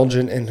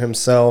self-indulgent in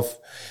himself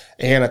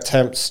and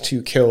attempts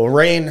to kill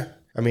Rain.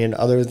 I mean,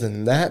 other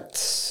than that,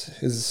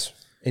 is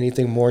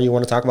anything more you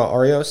want to talk about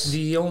Arios?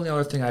 The only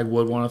other thing I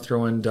would want to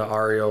throw into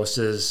Arios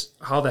is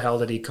how the hell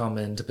did he come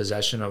into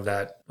possession of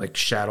that, like,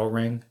 shadow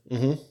ring?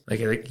 Mm-hmm.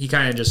 Like he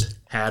kind of just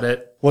had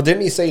it. Well,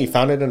 didn't he say he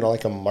found it in,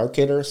 like, a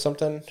market or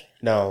something?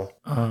 No.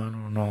 I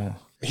don't know.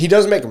 He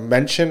does make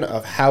mention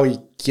of how he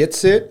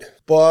gets it,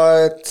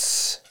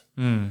 but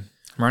I'm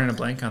running a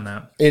blank on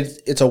that.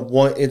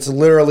 It's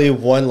literally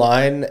one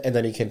line, and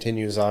then he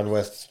continues on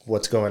with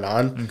what's going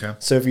on. Okay.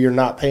 So if you're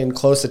not paying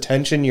close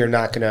attention, you're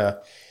not gonna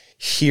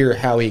hear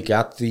how he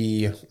got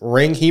the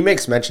ring. He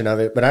makes mention of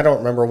it, but I don't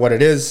remember what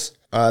it is.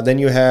 Then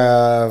you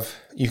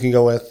can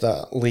go with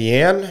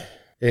Leanne,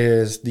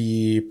 is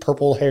the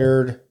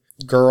purple-haired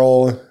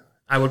girl.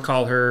 I would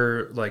call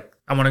her, like,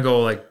 I want to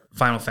go like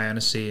Final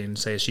Fantasy and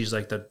say she's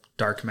like the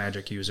dark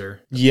magic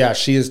user. Yeah,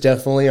 she is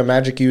definitely a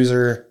magic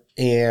user,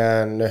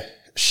 and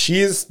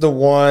she's the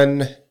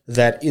one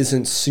that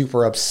isn't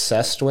super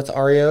obsessed with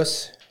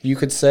Arios, you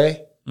could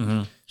say.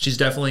 Mm-hmm. She's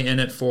definitely in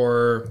it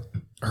for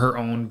her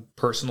own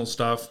personal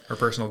stuff, her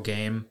personal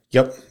game.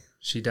 Yep.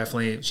 She's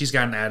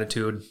got an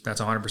attitude. That's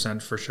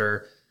 100% for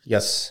sure.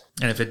 Yes.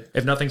 And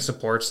if nothing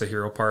supports the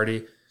hero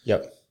party,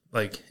 yep,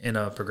 like in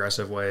a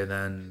progressive way,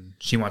 then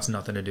she wants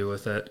nothing to do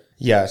with it.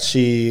 Yeah,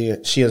 she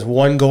has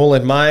one goal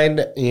in mind,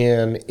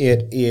 and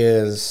it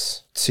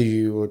is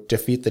to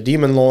defeat the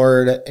Demon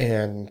Lord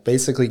and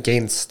basically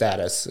gain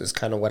status is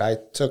kind of what I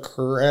took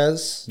her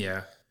as.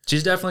 Yeah.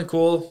 She's definitely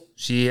cool.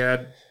 She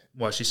had,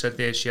 she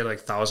said she had like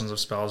thousands of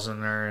spells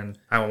in there, and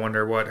I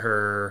wonder what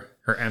her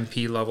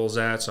MP level's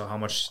at, so how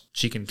much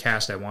she can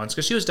cast at once.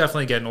 Because she was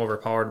definitely getting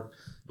overpowered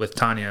with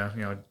Tanya,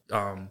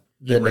 The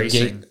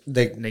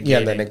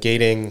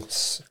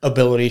negating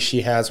ability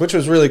she has, which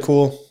was really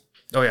cool.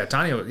 Oh, yeah,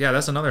 Tanya. Yeah,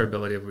 that's another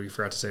ability we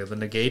forgot to say. The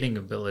negating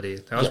ability.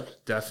 That was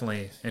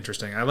definitely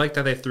interesting. I like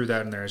that they threw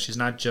that in there. She's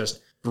not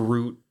just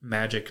brute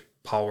magic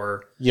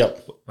power,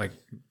 like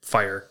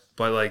fire,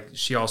 but like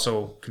she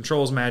also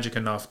controls magic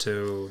enough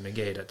to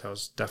negate it. That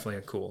was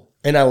definitely cool.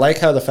 And I like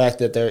how the fact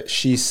that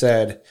she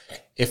said,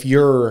 if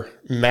your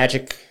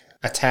magic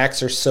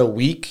attacks are so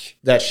weak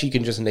that she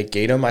can just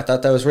negate them. I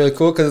thought that was really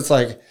cool because it's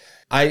like,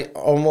 I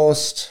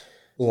almost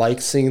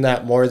like seeing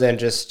that more than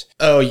just,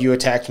 oh, you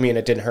attacked me and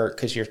it didn't hurt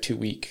because you're too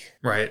weak.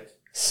 Right.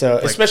 So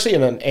especially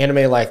in an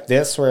anime like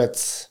this where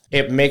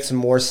it makes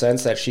more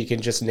sense that she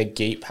can just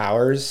negate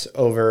powers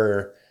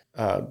over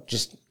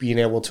just being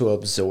able to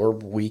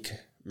absorb weak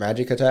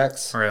magic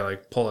attacks. Or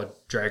like pull a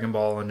Dragon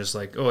Ball and just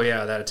like, oh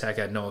yeah, that attack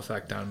had no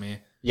effect on me.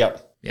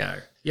 Yep. Yeah.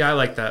 Yeah, I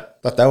like that.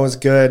 But that was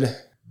good.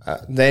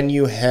 Then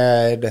you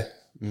had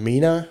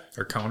Mina.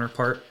 Her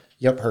counterpart.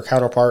 Yep, her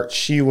counterpart.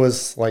 She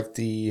was like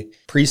the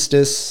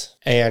priestess,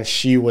 and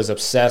she was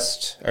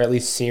obsessed, or at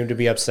least seemed to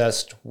be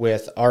obsessed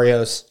with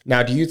Arios.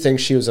 Now, do you think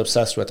she was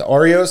obsessed with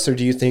Arios, or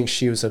do you think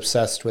she was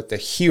obsessed with the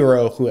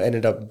hero who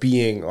ended up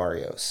being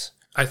Arios?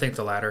 I think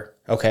the latter.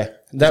 Okay,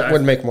 that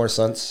would make more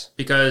sense.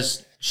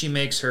 Because she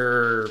makes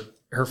her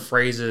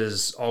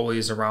phrases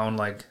always around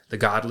like the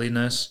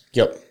godliness.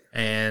 Yep.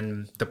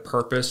 And the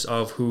purpose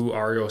of who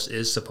Arios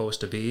is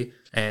supposed to be.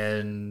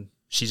 And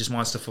she just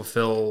wants to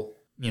fulfill,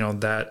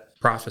 that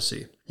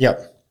prophecy. Yep.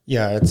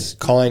 Yeah, it's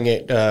calling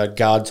it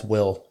God's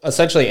will.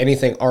 Essentially,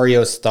 anything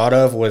Arios thought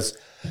of was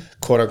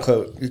quote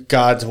unquote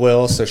God's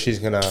will, so she's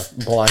going to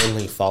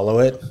blindly follow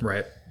it.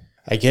 Right.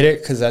 I get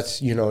it because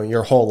that's,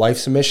 your whole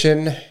life's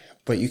mission,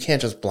 but you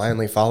can't just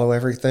blindly follow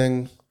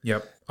everything.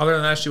 Yep. Other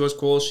than that, she was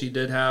cool. She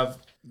did have,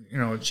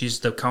 she's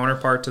the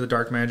counterpart to the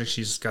dark magic.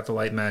 She's got the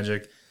light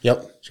magic.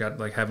 Yep. She got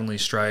like heavenly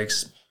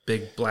strikes,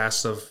 big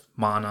blasts of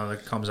mana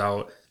that comes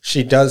out.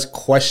 She does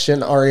question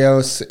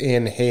Arios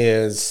in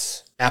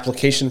his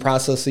application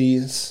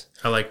processes.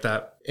 I like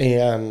that.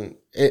 And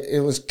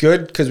it was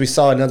good because we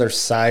saw another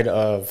side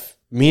of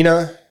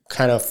Mina,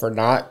 kind of for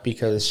naught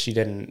because she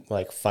didn't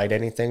like fight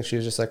anything. She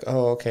was just like,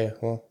 oh, okay,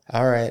 well,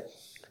 all right.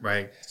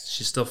 Right.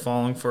 She's still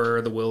falling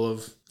for the will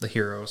of the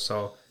hero.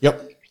 So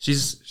yep.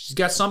 She's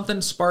got something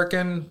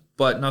sparking,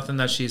 but nothing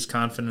that she's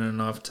confident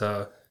enough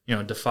to,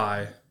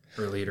 defy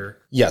her leader.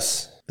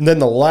 Yes. And then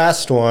the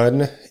last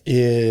one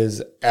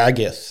is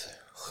Agath,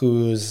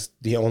 who's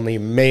the only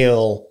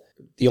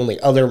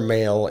other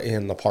male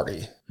in the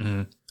party.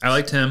 Mm-hmm. I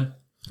liked him.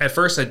 At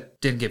first, I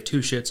didn't give two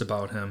shits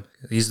about him.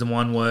 He's the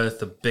one with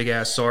the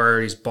big-ass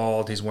sword. He's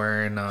bald. He's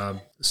wearing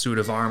a suit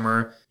of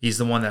armor. He's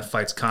the one that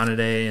fights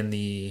Kanade in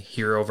the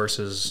hero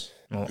versus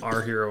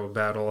our hero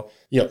battle.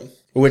 Yep.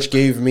 Which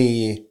gave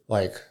me,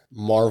 like,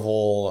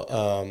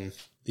 Marvel,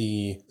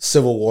 the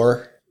Civil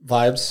War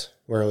vibes,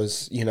 where it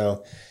was,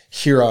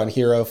 hero on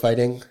hero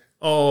fighting.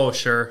 Oh,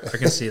 sure. I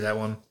can see that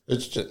one.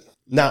 It's just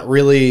not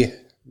really,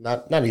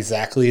 not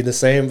exactly the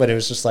same, but it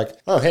was just like,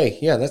 oh, hey,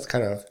 yeah, that's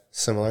kind of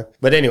similar.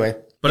 But anyway,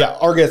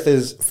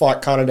 Agath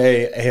fought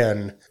Kanade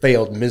and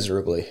failed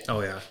miserably.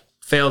 Oh, yeah.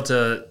 Failed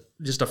to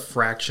just a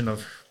fraction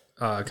of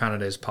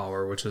Kanade's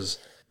power, which is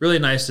really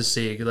nice to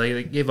see. Like,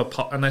 they gave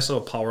a nice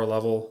little power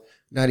level.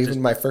 Not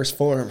even my first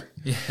form.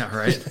 Yeah,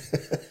 right.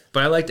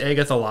 But I liked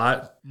Agath a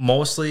lot,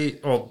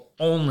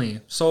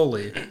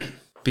 solely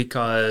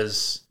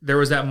because there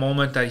was that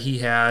moment that he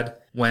had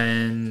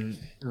when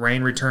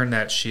Rain returned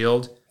that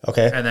shield.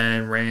 Okay. And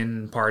then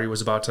Rain party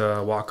was about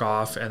to walk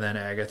off, and then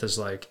Agath is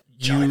like,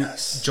 Join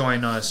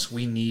us.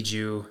 We need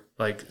you,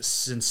 like,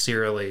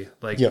 sincerely.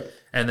 Like, yep.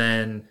 And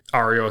then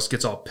Arios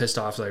gets all pissed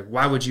off, like,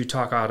 why would you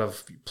talk out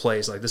of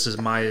place? Like, this is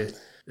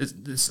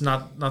it's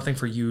nothing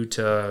for you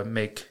to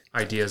make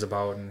ideas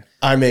about. And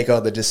I make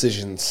all the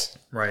decisions.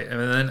 Right. And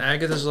then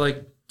Agath is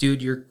like,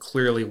 dude, you're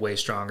clearly way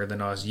stronger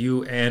than us.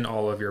 You and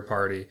all of your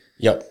party.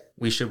 Yep.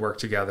 We should work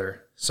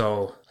together.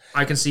 So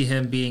I can see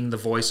him being the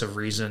voice of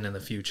reason in the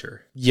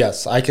future.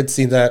 Yes, I could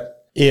see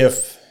that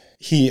if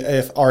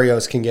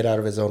Arios can get out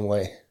of his own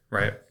way.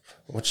 Right.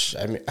 Which,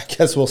 I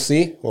guess we'll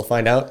see. We'll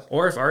find out.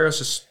 Or if Arios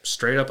just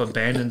straight up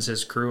abandons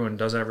his crew and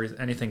does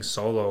anything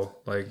solo,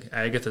 like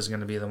Agath is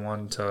going to be the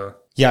one to...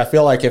 Yeah, I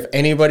feel like if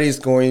anybody's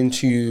going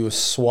to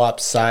swap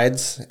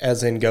sides,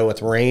 as in go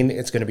with Rain,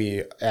 it's going to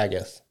be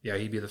Agath. Yeah,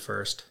 he'd be the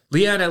first.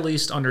 Liat at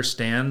least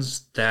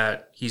understands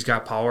that he's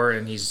got power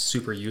and he's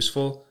super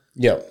useful.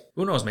 Yep.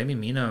 Who knows? Maybe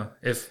Mina.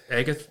 If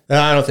Agath...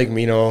 I don't think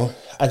Mina...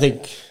 I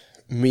think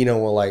Mina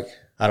will,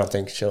 I don't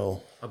think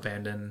she'll...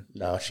 Abandon...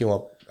 No, she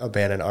won't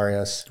abandon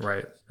Arios.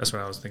 Right. That's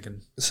what I was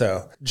thinking.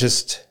 So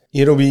just,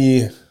 it'll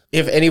be,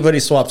 if anybody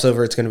swaps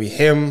over, it's going to be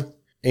him.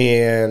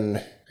 And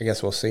I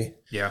guess we'll see.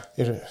 Yeah.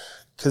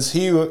 Because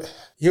he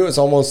was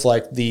almost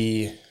like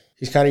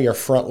he's kind of your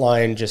front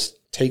line, just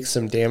take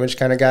some damage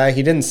kind of guy.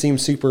 He didn't seem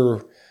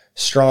super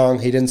strong.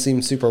 He didn't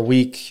seem super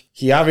weak.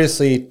 He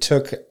obviously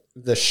took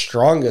the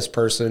strongest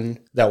person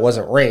that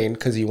wasn't Rain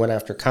because he went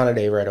after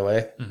Kanade right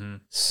away. Mm-hmm.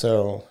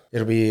 So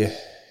it'll be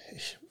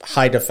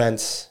high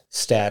defense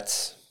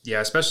stats.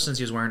 Yeah, especially since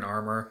he was wearing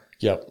armor.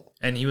 Yep.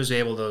 And he was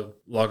able to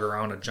lug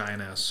around a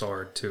giant ass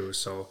sword too.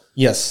 So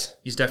yes,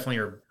 he's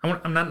definitely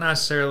I'm not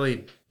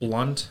necessarily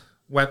blunt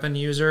weapon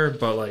user,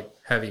 but like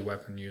heavy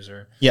weapon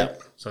user. Yeah.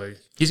 So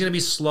he's gonna be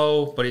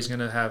slow, but he's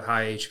gonna have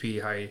high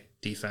HP, high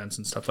defense,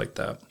 and stuff like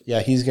that.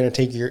 Yeah, he's gonna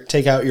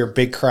take out your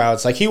big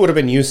crowds. Like he would have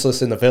been useless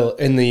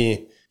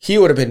he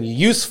would have been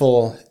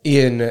useful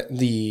in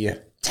the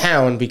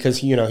town because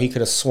he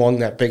could have swung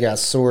that big ass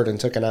sword and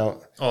taken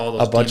out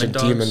a bunch of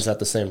demons at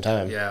the same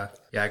time. Yeah,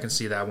 I can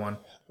see that one.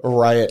 A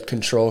riot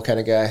control kind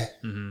of guy.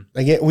 Mm-hmm.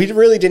 Again, we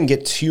really didn't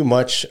get too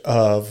much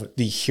of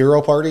the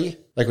hero party.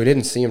 Like we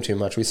didn't see him too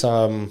much. We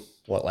saw him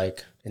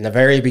in the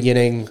very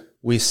beginning.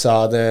 We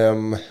saw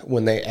them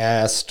when they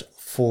asked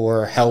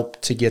for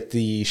help to get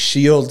the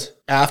shield,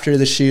 after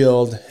the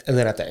shield, and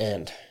then at the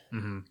end.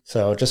 Mm-hmm.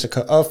 So just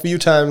a few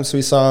times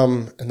we saw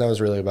him, and that was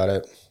really about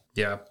it.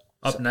 Yeah.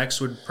 Up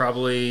next would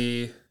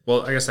probably...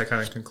 Well, I guess that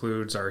kind of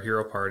concludes our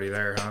hero party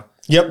there, huh?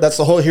 Yep, that's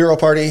the whole hero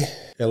party.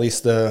 At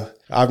least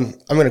I'm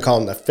going to call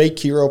him the fake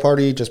hero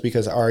party just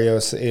because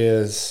Arios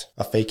is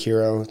a fake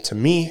hero to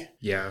me.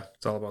 Yeah,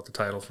 it's all about the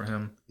title for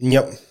him.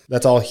 Yep,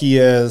 that's all he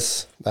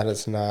is. That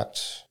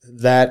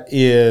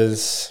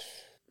is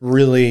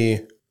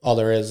really all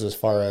there is as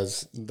far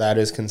as that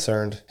is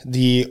concerned.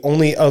 The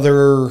only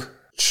other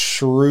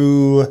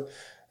true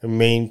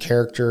main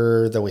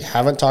character that we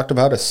haven't talked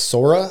about is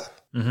Sora.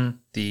 Mm-hmm.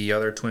 The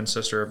other twin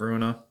sister of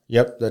Runa.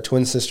 Yep, the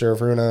twin sister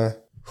of Runa,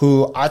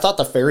 who I thought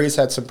the fairies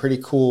had some pretty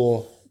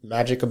cool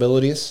magic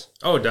abilities.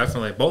 Oh,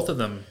 definitely. Both of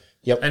them.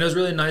 Yep. And it was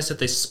really nice that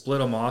they split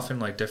them off in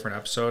like different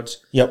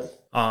episodes. Yep.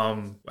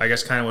 I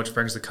guess kind of which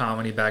brings the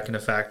comedy back into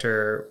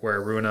factor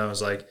where Runa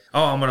was like,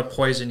 oh, I'm going to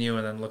poison you.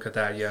 And then look at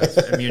that. You have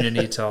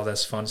immunity to all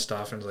this fun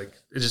stuff. And like,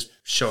 it just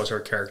shows her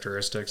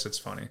characteristics. It's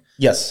funny.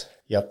 Yes.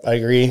 Yep. I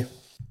agree.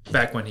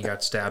 Back when he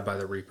got stabbed by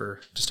the Reaper,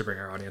 just to bring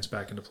our audience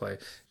back into play.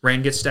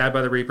 Rain gets stabbed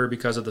by the Reaper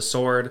because of the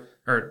sword,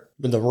 or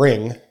the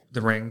ring.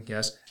 The ring,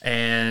 yes.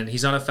 And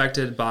he's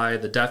unaffected by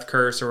the death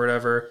curse or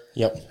whatever.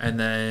 Yep. And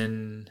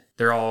then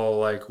they're all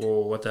like,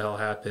 well, what the hell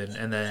happened?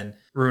 And then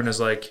Runa's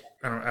like,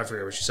 I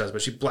forget what she says,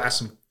 but she blasts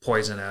some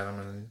poison at him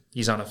and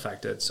he's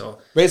unaffected. So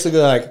basically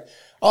like,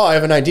 oh, I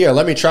have an idea.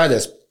 Let me try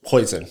this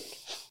poison.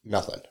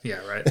 Nothing.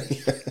 Yeah, right.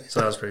 So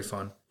that was pretty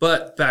fun.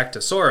 But back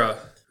to Sora,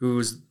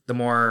 who's the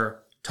more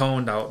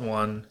toned out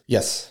one.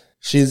 Yes.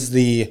 She's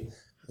I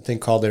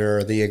think called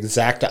her the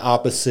exact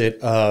opposite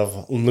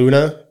of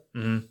Luna.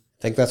 Mm-hmm.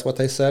 I think that's what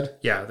they said.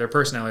 Yeah, their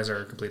personalities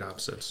are complete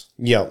opposites.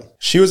 Yeah.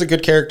 She was a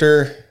good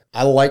character.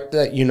 I liked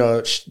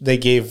that, they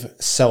gave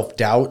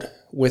self-doubt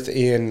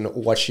within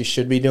what she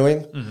should be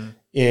doing. Mm-hmm.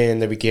 In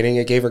the beginning,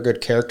 it gave her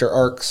good character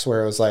arcs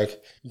where it was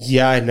like,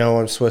 yeah, I know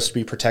I'm supposed to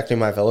be protecting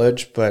my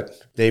village, but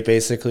they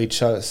basically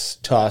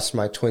just tossed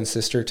my twin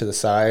sister to the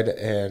side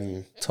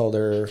and told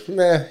her,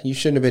 you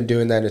shouldn't have been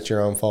doing that. It's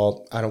your own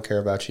fault. I don't care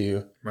about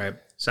you. Right.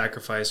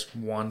 Sacrifice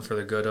one for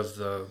the good of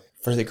the...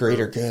 For the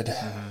greater good.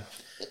 Mm-hmm.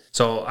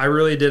 So I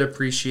really did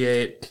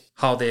appreciate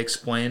how they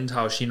explained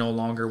how she no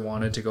longer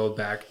wanted to go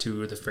back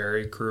to the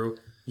fairy crew.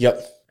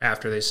 Yep.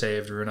 After they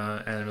saved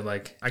Runa, and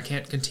like, I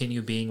can't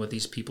continue being with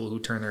these people who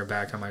turn their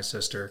back on my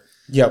sister.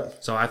 Yep.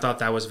 So I thought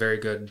that was a very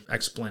good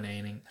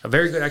explanation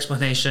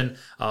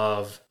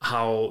of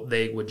how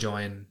they would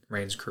join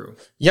Rain's crew.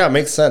 Yeah, it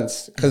makes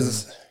sense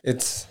because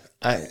it's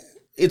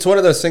one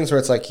of those things where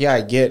it's like, yeah,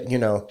 I get,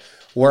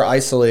 we're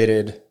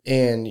isolated,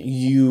 and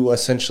you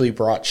essentially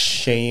brought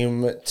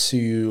shame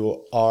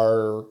to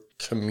our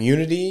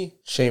community.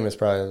 Shame is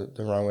probably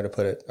the wrong way to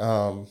put it.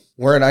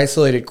 We're an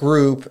isolated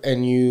group,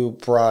 and you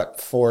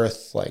brought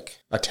forth like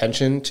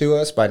attention to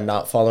us by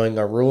not following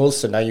our rules.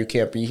 So now you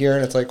can't be here,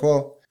 and it's like,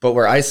 well, but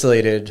we're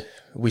isolated.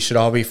 We should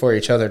all be for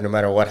each other, no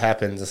matter what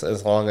happens,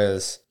 as long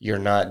as you're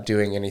not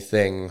doing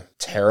anything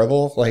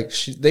terrible. Like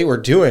they were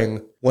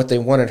doing what they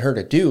wanted her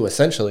to do,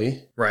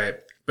 essentially. Right.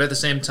 But at the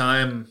same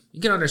time,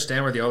 you can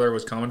understand where the other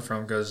was coming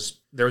from because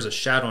there was a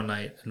Shadow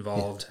Knight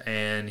involved,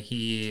 and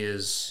he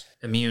is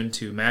immune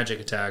to magic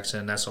attacks,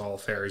 and that's all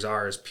fairies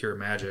are, is pure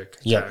magic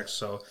attacks. Yep.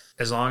 So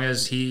as long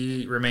as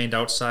he remained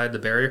outside the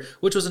barrier,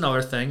 which was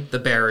another thing, the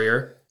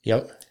barrier.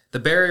 Yep. The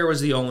barrier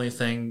was the only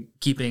thing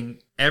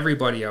keeping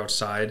everybody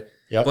outside.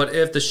 Yep. But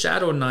if the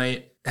Shadow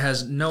Knight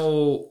has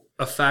no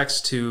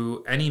effects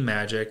to any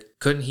magic,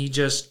 couldn't he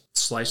just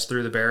slice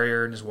through the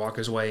barrier and just walk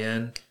his way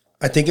in?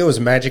 I think it was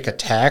magic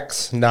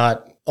attacks,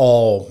 not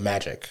all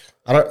magic.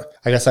 I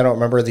guess I don't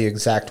remember the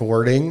exact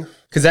wording,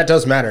 because that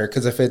does matter.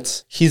 Because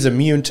if he's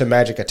immune to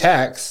magic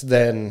attacks,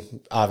 then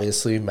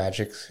obviously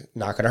magic's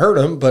not going to hurt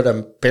him, but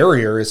a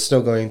barrier is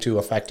still going to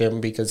affect him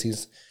because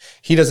he's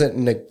he doesn't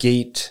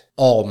negate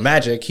all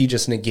magic. He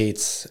just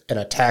negates an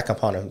attack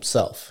upon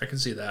himself. I can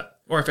see that.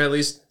 Or if at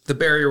least the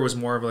barrier was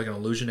more of like an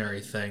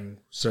illusionary thing,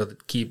 so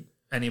that keep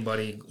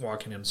anybody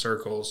walking in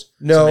circles.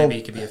 No. So maybe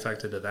he could be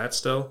affected to that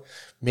still.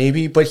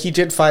 Maybe, but he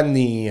did find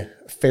the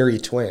fairy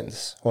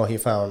twins. Well, he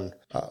found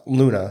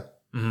Luna.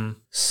 Mm-hmm.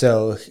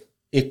 So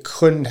it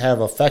couldn't have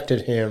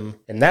affected him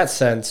in that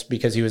sense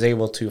because he was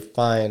able to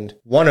find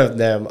one of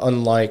them,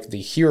 unlike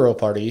the hero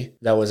party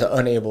that was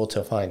unable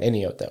to find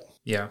any of them.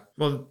 Yeah.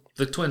 Well,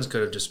 the twins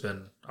could have just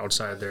been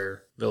outside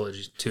their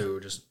village too,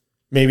 just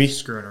Maybe.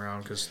 screwing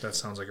around, because that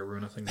sounds like a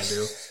Runa thing to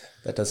do.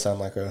 That does sound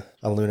like a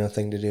Luna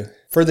thing to do.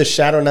 For the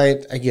Shadow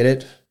Knight, I get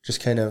it.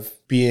 Just kind of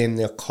being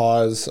the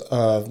cause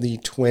of the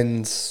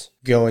twins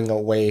going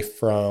away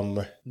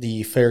from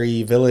the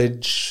fairy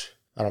village.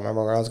 I don't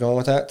remember where I was going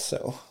with that,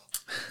 so...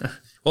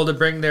 Well, to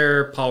bring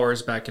their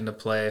powers back into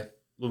play,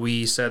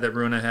 we said that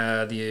Runa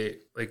had the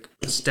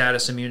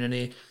status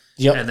immunity.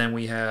 Yep. And then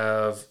we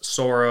have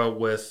Sora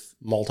with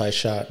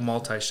multi-shot.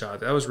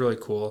 That was really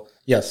cool.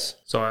 Yes.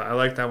 So I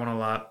like that one a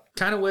lot. I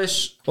kind of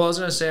wish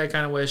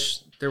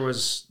there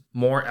was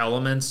more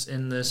elements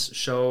in this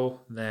show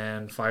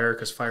than fire,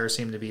 because fire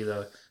seemed to be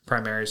the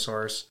primary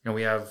source.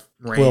 We have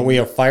rain. Well, we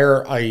have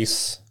fire,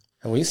 ice.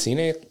 Have we seen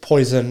it?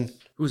 Poison.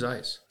 Who's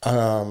ice?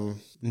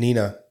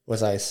 Nina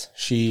was ice.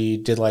 She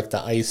did like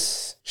the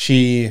ice.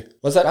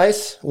 Was that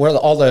ice? Where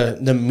all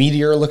the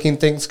meteor looking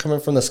things coming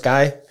from the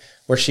sky,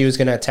 where she was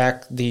going to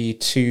attack the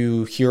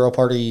two hero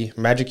party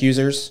magic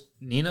users.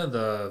 Nina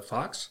the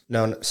fox?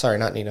 No, sorry,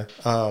 not Nina.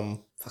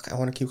 I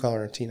want to keep calling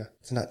her Tina.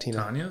 It's not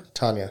Tina.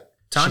 Tanya.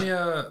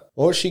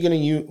 What was she going to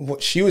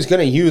use? She was going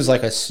to use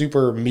like a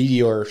super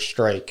meteor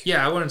strike.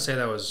 Yeah, I wouldn't say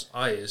that was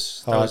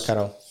ice.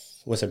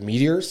 Was it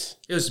meteors?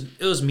 It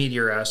was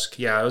meteor-esque.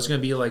 Yeah, it was going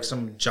to be like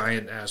some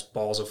giant-ass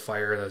balls of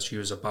fire that she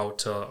was about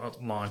to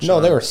launch. No,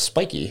 they were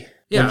spiky.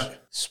 Yeah.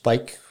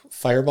 Spike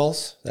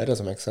fireballs? That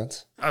doesn't make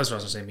sense. I was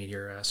supposed to say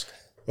meteor-esque.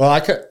 Well,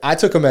 I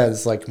took them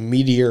as like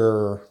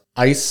meteor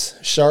ice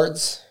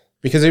shards,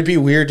 because it'd be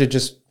weird to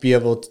just be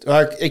able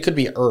to... it could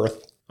be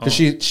earth. Because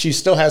she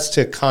still has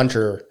to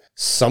conjure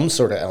some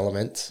sort of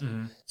element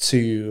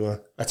to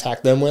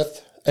attack them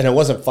with. And it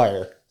wasn't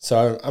fire.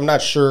 So I'm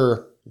not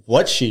sure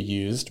what she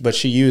used, but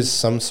she used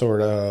some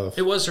sort of...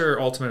 It was her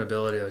ultimate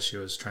ability that she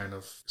was trying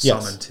to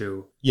summon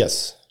to.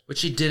 Yes. Which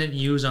she didn't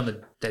use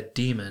on that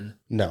demon.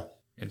 No.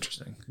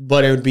 Interesting.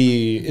 But it would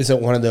be... Is it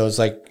one of those,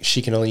 like,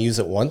 she can only use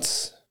it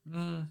once?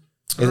 I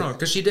don't know,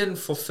 because she didn't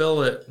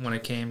fulfill it when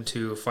it came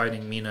to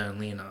fighting Mina and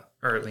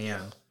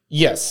Leanne.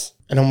 Yes.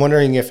 And I'm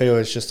wondering if it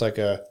was just like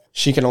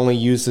she can only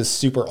use this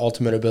super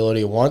ultimate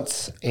ability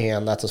once,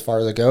 and that's as far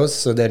as it goes,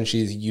 so then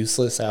she's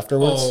useless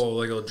afterwards. Oh,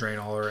 like it'll drain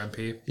all her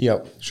MP?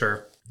 Yep.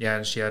 Sure. Yeah,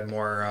 and she had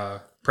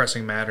more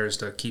pressing matters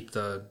to keep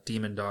the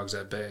demon dogs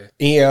at bay.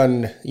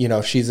 And,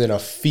 she's in a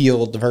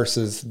field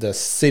versus the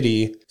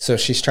city, so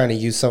she's trying to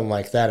use something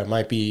like that.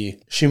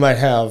 She might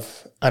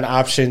have an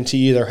option to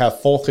either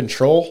have full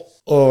control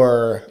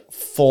or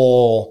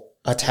full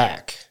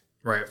attack.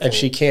 Right. And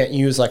she can't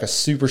use like a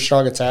super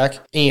strong attack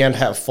and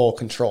have full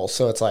control.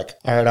 So it's like,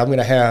 all right, I'm going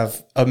to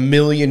have a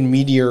million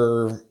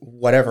meteor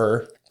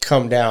whatever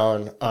come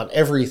down on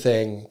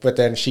everything, but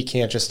then she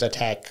can't just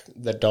attack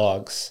the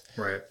dogs.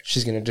 Right.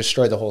 She's going to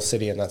destroy the whole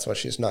city, and that's what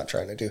she's not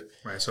trying to do.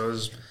 Right. So it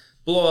was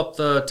blow up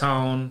the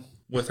town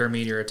with her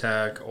meteor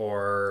attack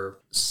or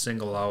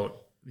single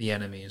out the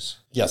enemies.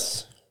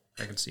 Yes.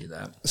 I can see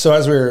that. So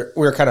as we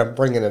were kind of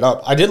bringing it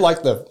up, I did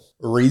like the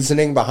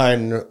reasoning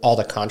behind all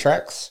the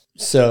contracts.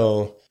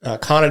 So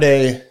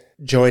Kanade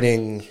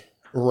joining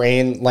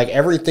Rain, like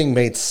everything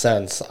made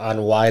sense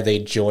on why they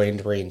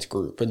joined Rain's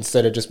group,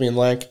 instead of just being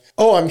like,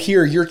 oh, I'm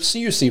here, you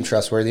seem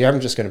trustworthy, I'm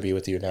just going to be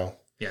with you now.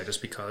 Yeah,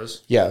 just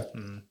because. Yeah.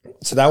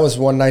 So that was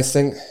one nice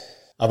thing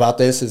about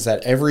this, is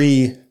that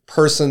every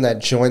person that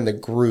joined the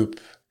group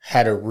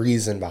had a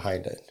reason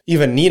behind it.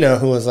 Even Nina,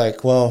 who was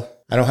like, well,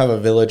 I don't have a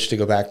village to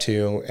go back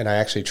to, and I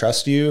actually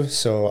trust you,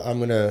 so I'm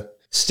going to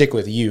stick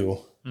with you.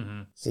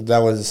 So that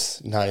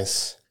was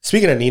nice.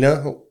 Speaking of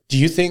Nina, do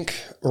you think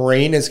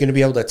Rain is going to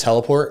be able to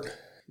teleport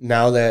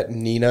now that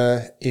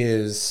Nina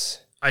is...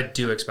 I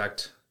do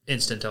expect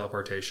instant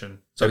teleportation.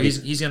 So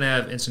he's going to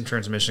have instant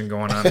transmission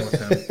going on with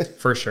him,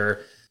 for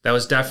sure. That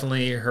was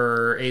definitely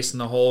her ace in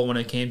the hole when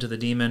it came to the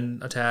demon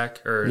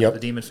attack, or the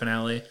demon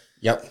finale.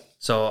 Yep.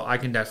 So I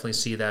can definitely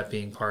see that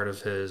being part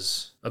of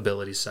his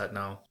ability set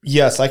now.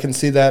 Yes, I can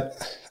see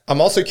that. I'm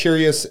also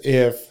curious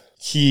if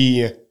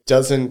he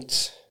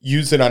doesn't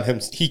use it on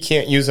him. He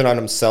can't use it on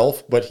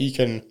himself, but he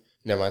can...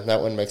 Never mind, that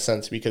wouldn't make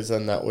sense, because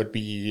then that would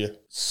be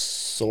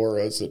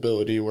Sora's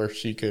ability where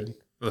she could...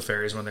 The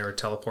fairies, when they were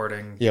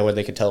teleporting... Yeah, when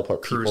they could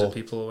teleport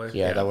people away.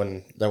 Yeah, that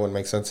wouldn't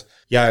make sense.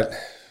 Yeah,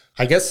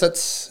 I guess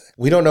that's...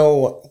 We don't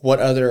know what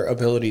other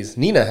abilities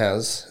Nina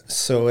has,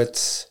 so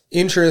it's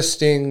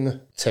interesting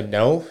to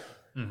know.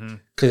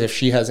 Because if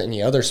she has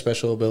any other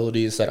special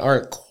abilities that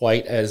aren't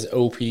quite as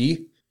OP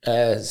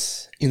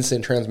as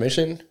instant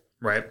transmission.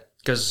 Right,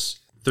 because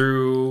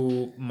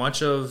through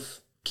much of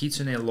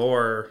Kitsune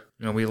lore,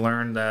 we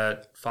learned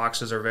that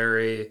foxes are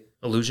very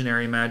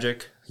illusionary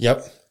magic.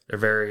 Yep.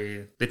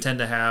 They tend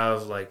to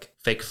have like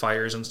fake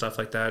fires and stuff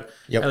like that.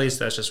 Yep. At least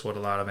that's just what a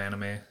lot of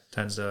anime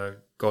tends to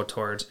go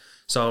towards.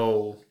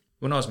 So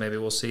who knows? Maybe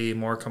we'll see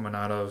more coming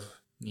out of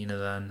Nina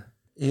then.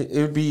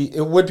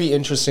 It would be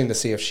interesting to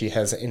see if she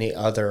has any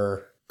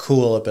other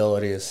cool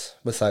abilities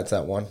besides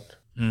that one.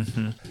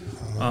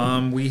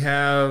 Mm-hmm. We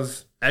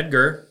have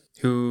Edgar,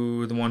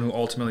 the one who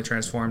ultimately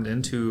transformed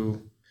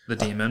into the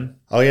demon.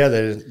 Oh yeah,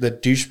 the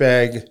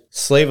douchebag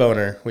slave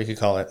owner, we could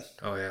call it.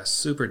 Oh yeah,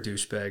 super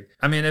douchebag.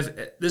 I mean,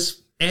 if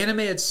this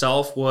anime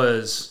itself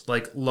was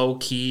like low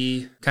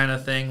key kind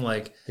of thing,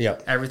 like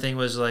everything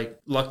was like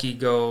happy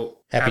go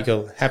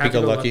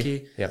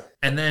lucky. Yeah.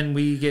 And then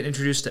we get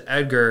introduced to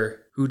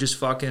Edgar, who just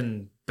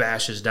fucking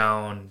bashes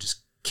down,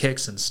 just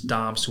kicks and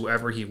stomps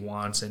whoever he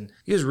wants, and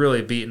he was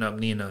really beating up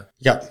Nina.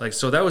 Yeah. Like,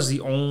 so that was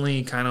the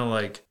only kind of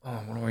like,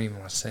 what do I even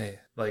want to say?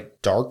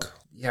 Like dark.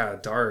 Yeah,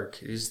 dark.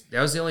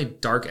 That was the only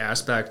dark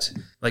aspect,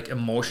 like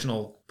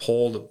emotional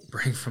pull to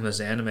bring from this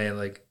anime.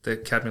 Like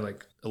that kept me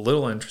like a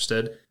little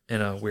interested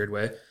in a weird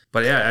way.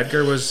 But yeah,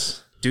 Edgar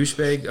was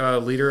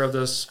douchebag leader of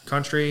this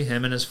country.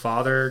 Him and his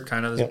father,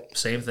 kind of the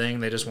same thing.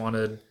 They just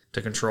wanted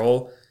to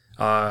control.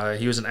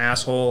 He was an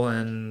asshole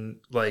and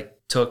like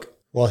took.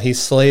 Well, he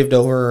slaved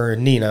over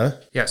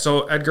Nina. Yeah,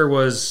 so Edgar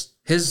was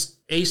his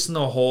ace in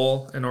the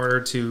hole in order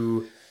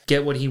to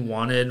get what he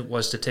wanted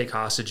was to take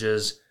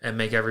hostages and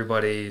make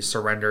everybody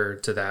surrender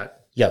to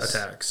that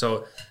attack.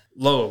 So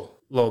low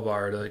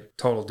bar, like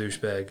total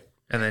douchebag.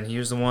 And then he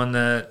was the one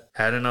that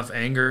had enough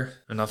anger,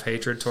 enough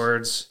hatred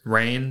towards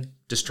Rain,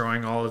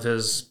 destroying all of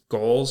his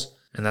goals.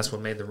 And that's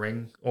what made the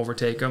ring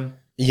overtake him.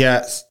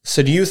 Yes.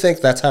 So do you think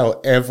that's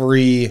how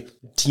every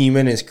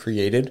demon is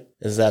created?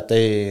 Is that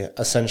they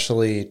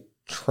essentially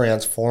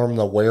transform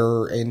the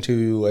wearer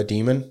into a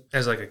demon?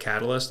 As like a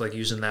catalyst, like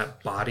using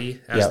that body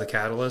as the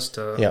catalyst.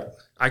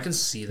 I can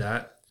see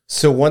that.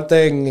 So one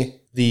thing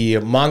the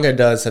manga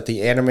does that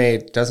the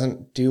anime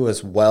doesn't do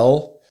as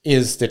well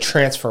is the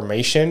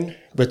transformation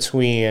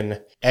between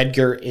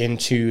Edgar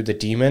into the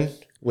demon,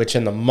 which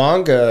in the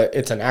manga,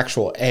 it's an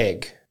actual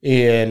egg.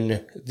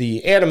 In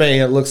the anime,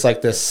 it looks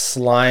like this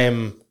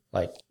slime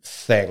like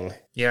thing.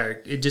 Yeah,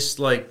 it just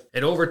like,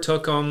 it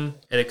overtook him,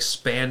 it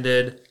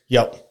expanded.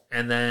 Yep.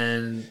 And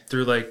then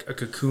through like a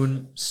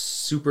cocoon,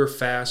 super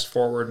fast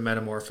forward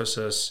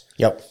metamorphosis.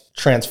 Yep.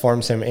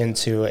 Transforms him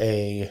into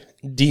a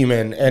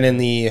demon. And in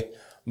the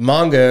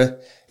manga,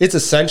 it's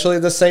essentially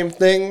the same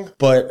thing,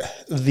 but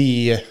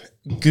the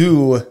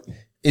goo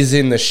is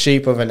in the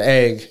shape of an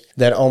egg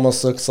that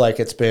almost looks like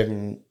it's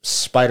been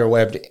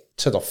spiderwebbed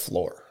to the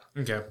floor.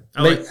 Okay.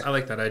 I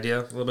like that idea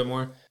a little bit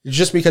more.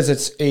 Just because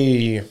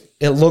it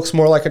looks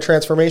more like a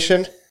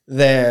transformation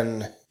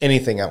than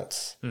anything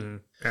else. Mm-hmm.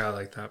 Yeah, I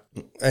like that.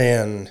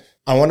 And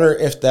I wonder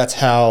if that's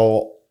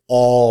how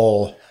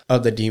all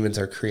of the demons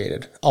are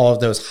created. All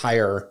of those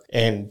higher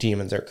end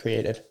demons are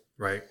created.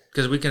 Right.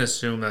 Because we can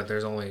assume that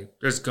there's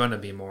going to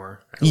be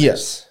more.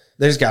 Yes.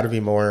 There's got to be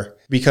more.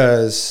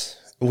 Because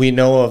we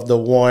know of the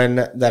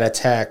one that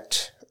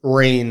attacked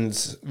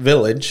Rain's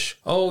village.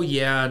 Oh,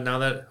 yeah.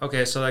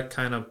 So that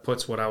kind of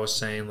puts what I was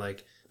saying,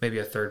 like maybe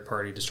a third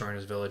party destroying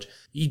his village.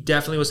 He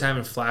definitely was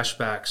having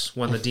flashbacks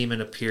when the demon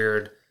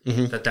appeared.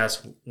 Mm-hmm.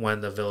 That's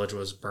when the village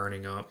was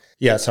burning up.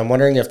 Yeah, so I'm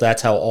wondering if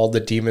that's how all the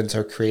demons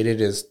are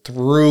created, is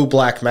through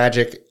black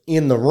magic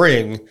in the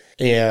ring,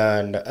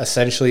 and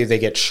essentially they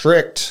get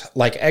tricked,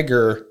 like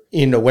Edgar,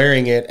 into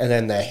wearing it, and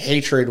then the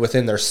hatred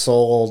within their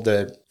soul,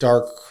 the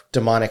dark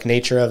demonic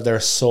nature of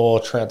their soul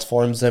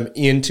transforms them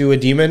into a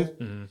demon.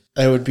 Mm-hmm.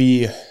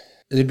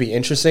 It'd be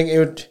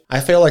interesting.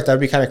 I feel like that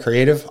would be kind of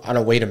creative on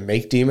a way to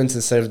make demons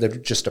instead of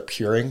them just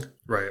appearing.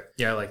 Right.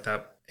 Yeah, I like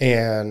that.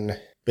 And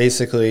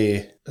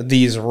basically,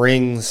 these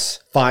rings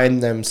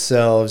find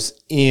themselves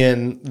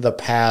in the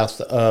path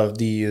of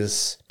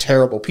these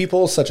terrible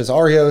people, such as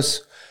Arios,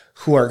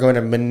 who are going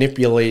to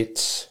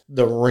manipulate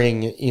the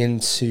ring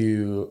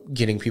into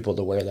getting people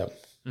to wear them.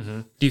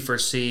 Mm-hmm. Do you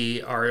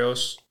foresee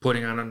Arios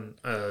putting on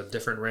a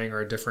different ring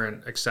or a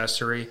different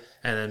accessory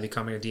and then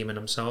becoming a demon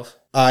himself?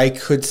 I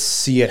could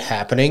see it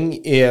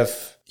happening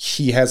if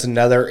he has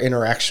another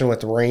interaction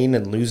with Rain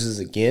and loses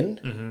again.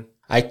 Mm-hmm.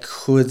 I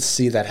could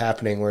see that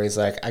happening where he's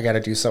like, I got to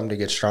do something to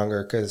get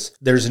stronger because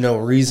there's no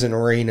reason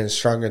Rain is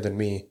stronger than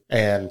me,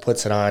 and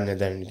puts it on and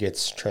then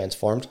gets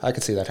transformed. I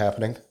could see that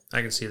happening.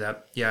 I can see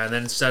that. Yeah, and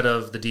then instead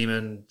of the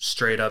demon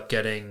straight up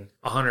getting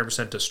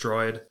 100%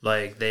 destroyed,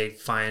 like they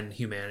find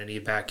humanity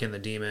back in the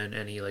demon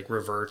and he like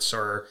reverts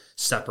or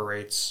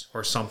separates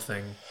or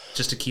something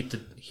just to keep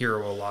the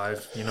hero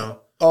alive, you know?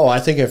 Oh, I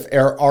think if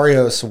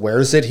Arios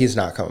wears it, he's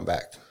not coming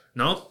back.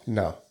 No?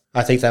 No.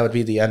 I think that would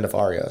be the end of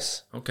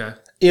Arios. Okay.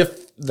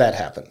 If that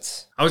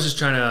happens. I was just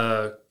trying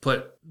to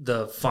put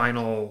the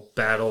final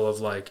battle of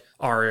like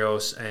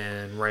Arios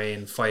and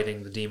Rain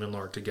fighting the Demon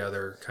Lord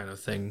together kind of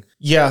thing.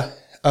 Yeah,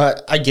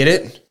 I get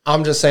it.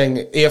 I'm just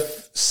saying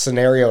if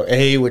scenario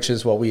A, which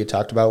is what we had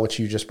talked about, which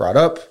you just brought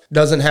up,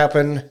 doesn't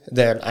happen,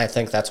 then I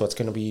think that's what's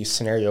going to be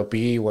scenario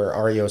B, where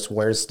Arios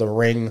wears the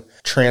ring,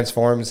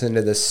 transforms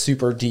into this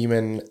super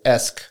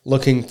demon-esque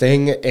looking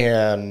thing,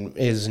 and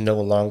is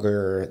no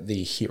longer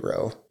the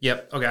hero.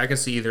 Yep. Okay, I can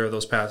see either of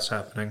those paths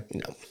happening.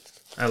 No.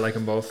 I like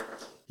them both.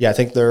 Yeah, I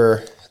think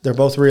they're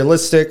both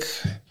realistic.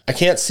 I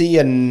can't see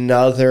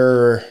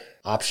another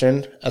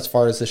option as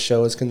far as the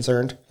show is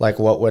concerned. Like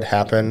what would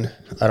happen?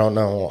 I don't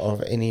know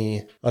of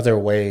any other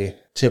way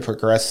to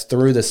progress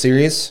through the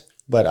series,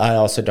 but I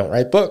also don't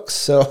write books,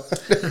 so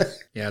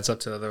yeah, it's up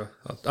to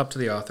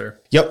the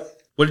author. Yep.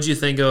 What did you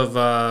think of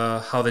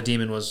how the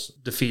demon was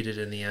defeated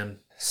in the end?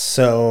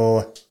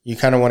 So you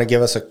kind of want to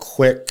give us a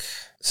quick.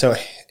 So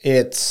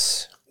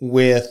it's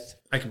with.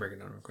 I can break it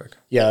down real quick.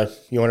 Yeah,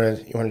 you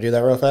want to do that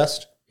real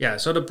fast? Yeah.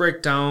 So to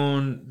break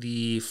down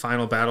the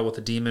final battle with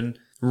the demon,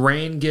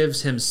 Rain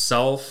gives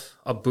himself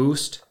a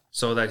boost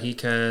so that he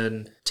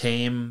can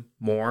tame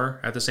more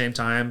at the same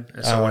time.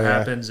 And so what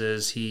happens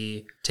is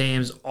he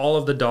tames all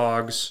of the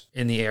dogs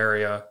in the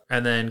area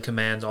and then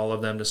commands all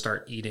of them to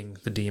start eating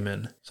the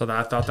demon. So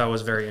I thought that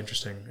was very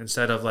interesting.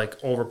 Instead of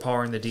like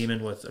overpowering the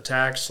demon with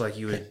attacks like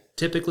you would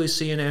typically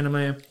see in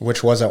anime.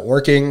 Which wasn't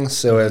working,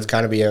 so it's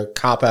kind of be a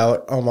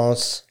cop-out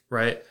almost.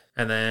 Right.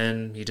 And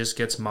then he just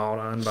gets mauled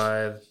on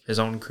by his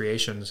own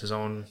creations, his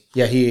own...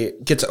 Yeah, he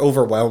gets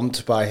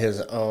overwhelmed by his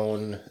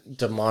own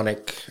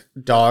demonic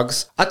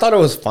dogs. I thought it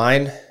was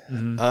fine,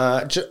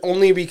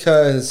 only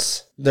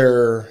because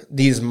they're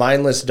these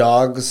mindless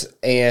dogs,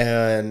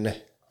 and,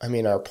 I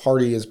mean, our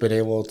party has been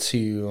able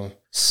to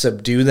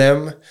subdue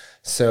them.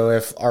 So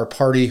if our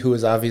party, who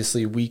is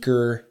obviously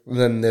weaker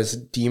than this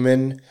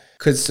demon,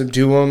 could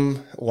subdue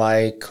him,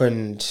 why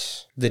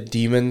couldn't the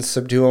demons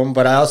subdue him?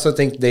 But I also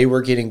think they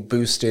were getting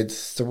boosted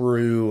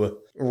through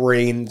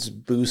Rain's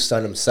boost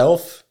on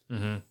himself.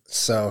 Mm-hmm.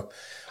 So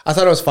I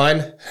thought it was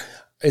fine.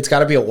 It's got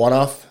to be a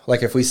one-off.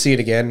 Like, if we see it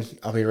again,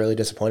 I'll be really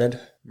disappointed.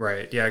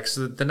 Right, yeah, because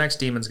the next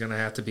demon's going to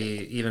have to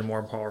be even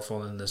more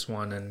powerful than this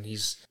one, and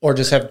he's... Or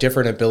just have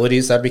different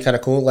abilities. That'd be kind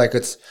of cool. Like,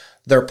 it's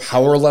their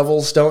power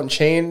levels don't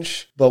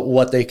change, but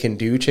what they can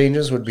do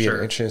changes would be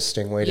an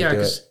interesting way to do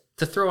it.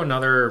 To throw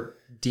another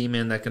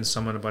demon that can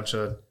summon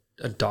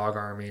a dog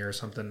army or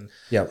something.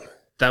 Yep.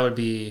 That would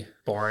be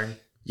boring.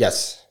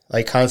 Yes.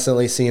 Like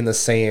constantly seeing the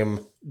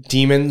same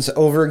demons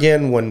over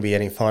again wouldn't be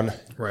any fun.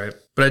 Right.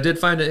 But I did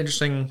find it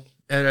interesting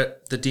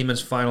at the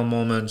demon's final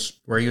moments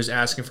where he was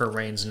asking for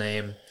Rain's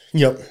name.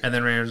 Yep. And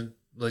then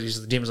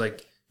the demon's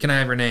like, "Can I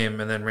have your name?"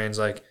 And then Rain's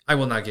like, "I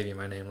will not give you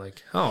my name."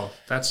 Like, oh,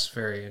 that's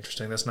very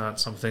interesting. That's not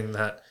something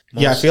that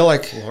I feel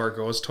like lore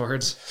goes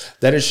towards.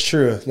 That is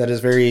true. That is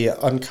very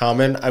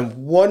uncommon. I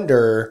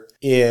wonder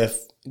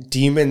if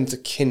demons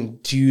can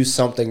do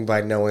something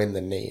by knowing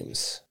the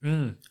names.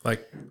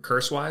 Like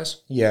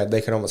curse-wise? Yeah, they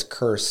can almost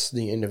curse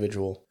the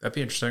individual. That'd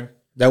be interesting.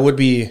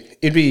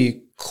 It'd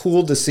be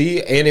cool to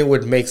see, and it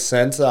would make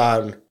sense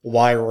on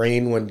why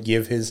Rain would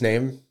give his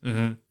name.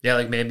 Mm-hmm. Yeah,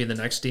 like maybe the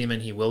next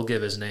demon he will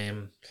give his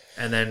name,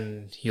 and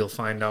then he'll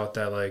find out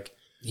that like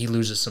he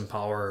loses some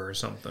power or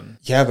something.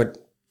 Yeah, but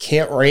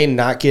can't Rain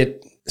not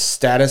get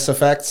status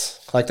effects?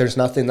 Like there's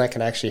nothing that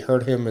can actually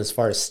hurt him as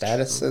far as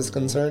status is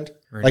concerned.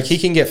 Right. Like he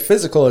can get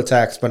physical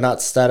attacks, but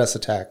not status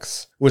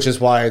attacks, which is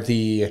why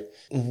the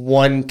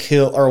one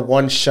kill or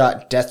one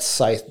shot death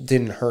scythe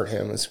didn't hurt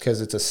him, is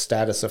because it's a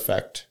status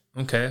effect.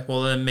 Okay,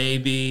 well then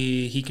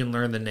maybe he can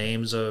learn the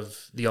names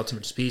of the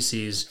ultimate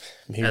species,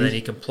 and then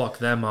he can pluck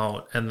them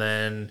out, and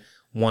then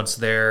once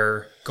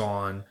they're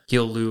gone,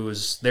 he'll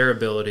lose their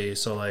ability.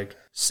 So like,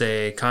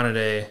 say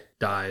Kanade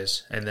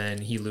dies, and then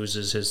he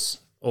loses his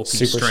OP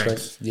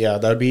strength. Yeah,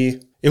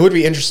 it would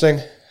be interesting.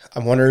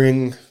 I'm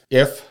wondering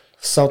if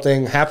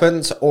something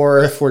happens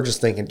or if we're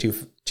just thinking too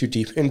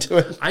deep into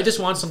it. I just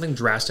want something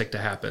drastic to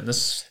happen.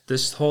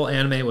 This whole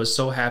anime was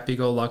so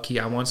happy-go-lucky.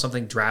 I want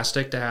something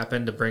drastic to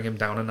happen to bring him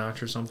down a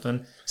notch or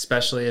something,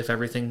 especially if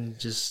everything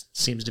just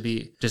seems to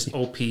be just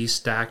OP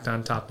stacked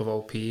on top of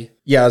OP.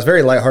 Yeah, it was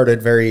very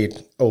lighthearted, very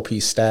OP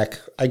stack.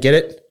 I get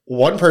it.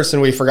 One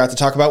person we forgot to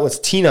talk about was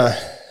Tina,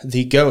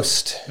 the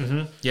ghost.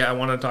 Mm-hmm. Yeah, I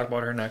want to talk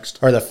about her next.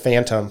 Or the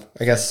Phantom,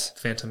 I guess.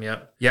 Phantom, yeah.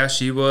 Yeah,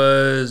 she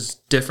was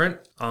different.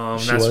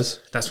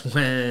 That's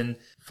when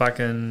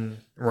fucking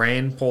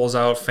Rain pulls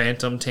out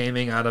Phantom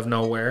taming out of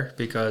nowhere,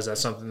 because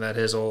that's something that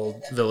his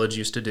old village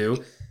used to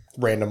do.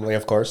 Randomly,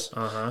 of course.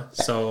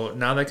 So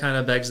now that kind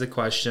of begs the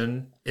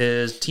question,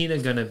 is Tina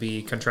going to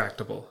be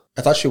contractable?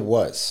 I thought she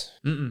was.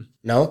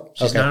 No?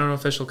 She's not an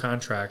official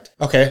contract.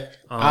 Okay.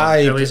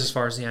 At least as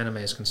far as the anime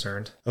is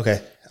concerned.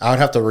 Okay. I would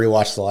have to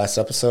rewatch the last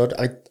episode.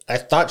 I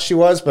thought she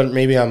was, but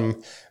maybe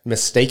I'm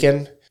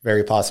mistaken.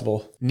 Very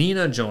possible.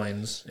 Nina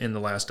joins in the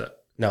last episode.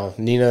 No,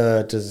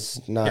 Nina does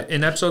not.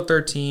 In episode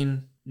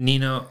 13,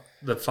 Nina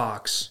the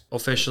fox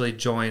officially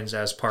joins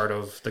as part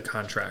of the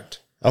contract.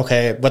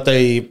 Okay, but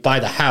they buy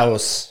the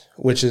house,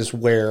 which is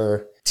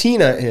where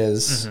Tina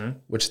is,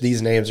 which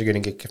these names are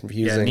going to get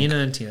confusing. Yeah, Nina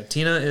and Tina.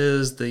 Tina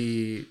is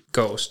the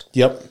ghost.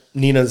 Yep.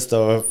 Nina's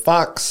the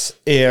fox,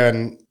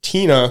 and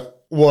Tina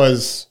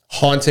was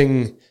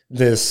haunting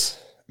this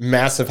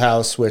massive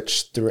house,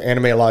 which through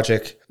anime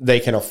logic, they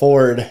can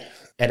afford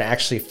and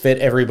actually fit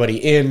everybody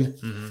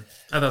in.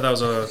 I thought that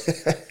was a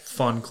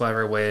fun,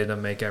 clever way to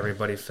make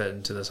everybody fit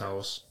into this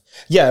house.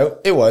 Yeah,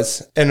 it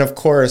was. And of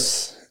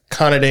course,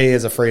 Kanade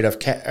is afraid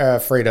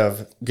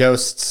of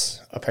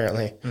ghosts,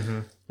 apparently.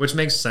 Which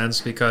makes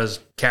sense because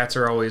cats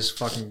are always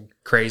fucking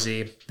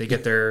crazy. They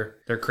get their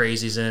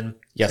crazies in.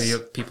 Yes. So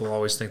people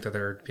always think that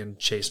they're being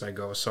chased by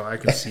ghosts. So I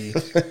can see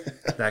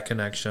that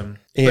connection.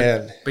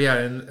 And but yeah,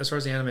 and as far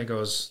as the anime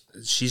goes,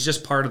 she's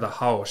just part of the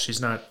house. She's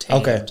not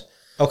tamed.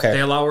 Okay. They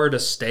allow her to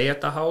stay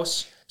at the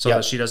house so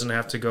that she doesn't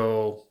have to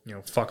go,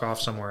 fuck off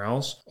somewhere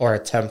else. Or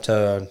attempt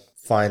to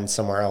find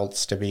somewhere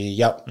else to be.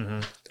 Yep.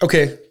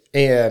 Okay.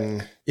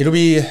 And it'll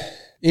be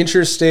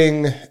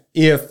interesting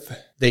if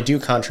they do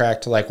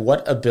contract, like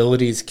what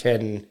abilities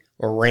can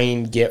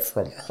Rain get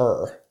from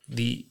her?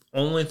 The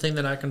only thing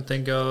that I can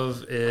think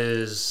of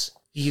is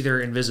either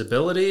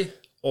invisibility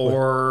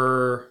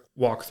or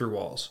walk through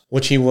walls.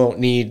 Which he won't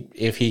need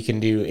if he can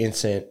do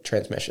instant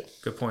transmission.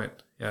 Good point.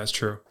 Yeah, that's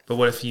true. But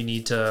what if you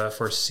need to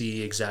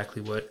foresee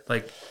exactly what,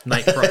 like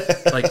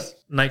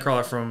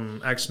Nightcrawler from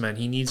X-Men,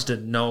 he needs to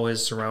know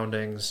his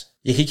surroundings.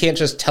 Yeah, he can't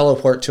just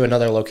teleport to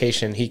another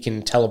location. He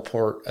can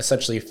teleport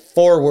essentially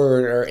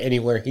forward or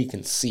anywhere he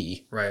can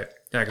see. Right.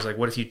 Yeah, because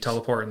what if you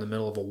teleport in the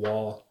middle of a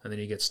wall and then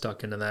you get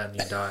stuck into that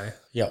and you die?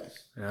 Yep.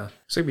 Yeah.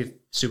 So it could be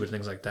stupid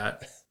things like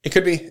that. It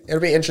could be.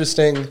 It'll be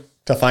interesting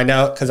to find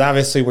out because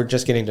obviously we're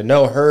just getting to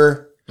know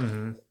her.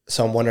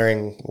 So I'm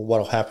wondering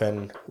what'll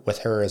happen with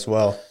her as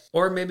well.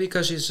 Or maybe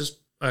because she's just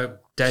a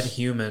dead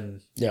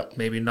human. Yeah.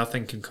 Maybe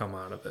nothing can come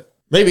out of it.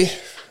 Maybe.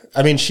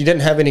 I mean, she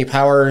didn't have any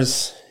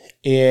powers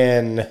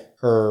in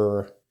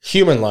her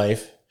human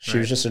life. She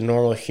was just a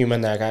normal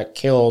human that got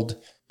killed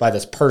by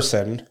this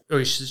person.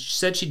 Oh, she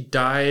said she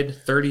died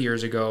 30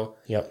 years ago.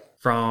 Yep.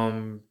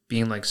 From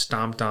being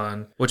stomped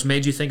on, which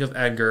made you think of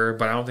Edgar,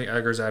 but I don't think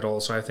Edgar's that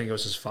old, so I think it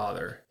was his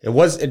father.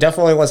 It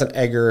definitely wasn't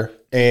Edgar,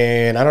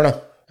 and I don't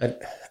know.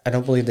 I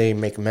don't believe they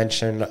make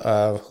mention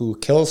of who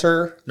kills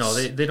her. No,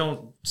 they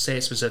don't say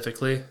it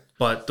specifically,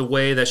 but the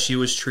way that she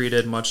was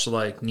treated, much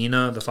like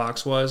Nina the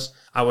fox was,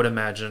 I would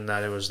imagine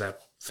that it was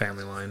that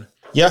family line.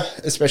 Yeah,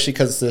 especially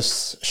because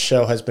this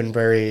show has been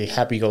very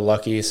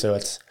happy-go-lucky, so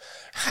it's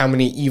how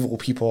many evil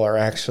people are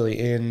actually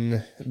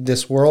in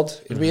this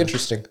world. It'd be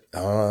interesting.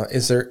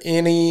 Is there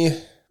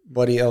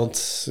anybody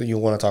else you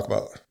want to talk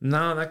about?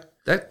 No,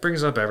 that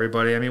brings up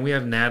everybody. I mean, we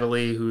have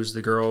Natalie, who's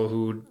the girl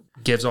who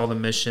gives all the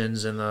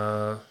missions in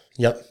the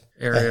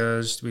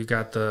areas. You've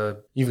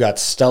got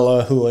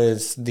Stella, who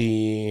is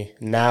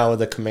now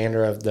the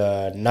commander of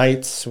the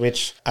Knights,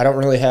 which I don't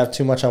really have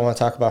too much I want to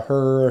talk about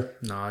her.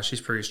 No,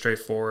 she's pretty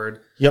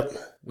straightforward. Yep.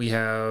 We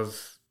have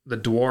the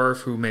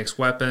dwarf who makes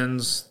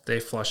weapons. They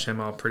flush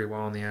him out pretty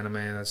well in the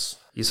anime.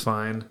 He's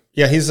fine.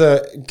 Yeah, he's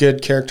a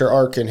good character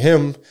arc in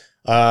him.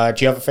 Do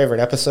you have a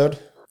favorite episode?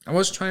 I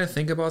was trying to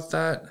think about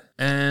that,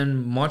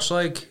 and much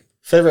like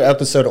favorite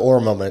episode or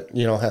moment,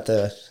 you don't have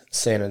to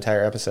say an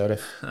entire episode.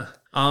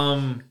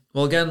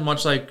 Well, again,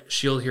 much like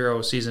Shield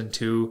Hero Season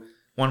 2,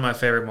 one of my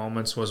favorite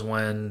moments was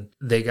when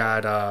they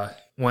got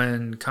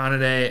when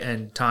Kanade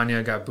and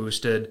Tanya got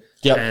boosted,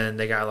 and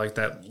they got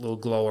that little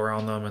glow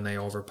around them, and they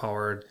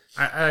overpowered.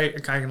 I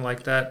kind of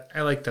like that.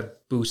 I like the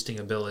boosting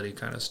ability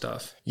kind of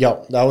stuff.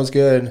 Yep, that was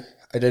good.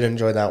 I did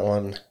enjoy that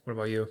one. What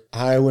about you?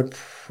 I would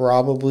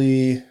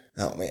probably...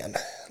 Oh, man.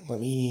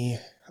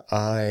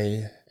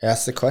 I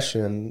asked the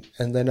question,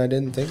 and then I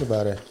didn't think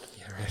about it.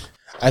 Yeah, right.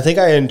 I think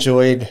I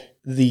enjoyed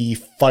the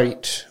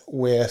fight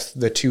with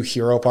the two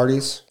hero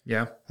parties.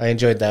 Yeah. I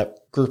enjoyed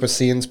that group of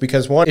scenes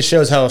because, one, it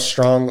shows how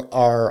strong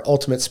our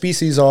ultimate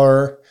species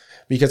are,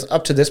 because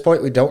up to this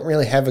point, we don't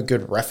really have a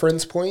good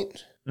reference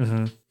point.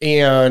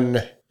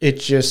 And it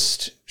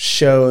just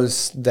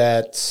shows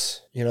that,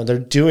 they're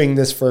doing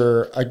this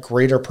for a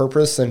greater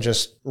purpose than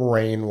just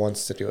Rain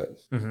wants to do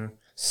it.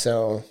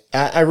 So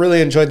I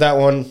really enjoyed that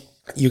one.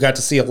 You got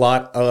to see a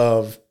lot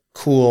of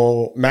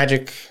cool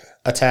magic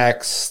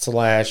attacks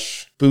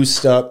 /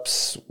 boost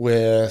ups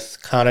with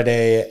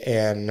Kanade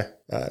and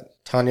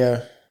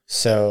Tanya.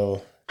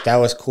 So that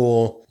was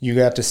cool. You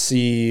got to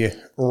see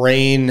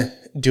Rain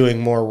doing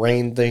more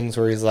Rain things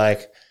where he's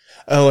like,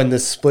 oh, in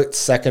this split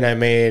second, I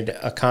made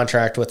a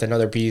contract with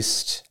another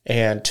beast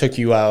and took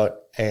you out,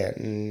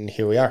 and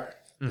here we are.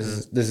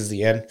 This is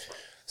the end.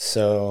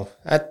 So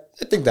I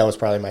think that was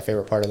probably my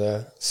favorite part of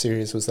the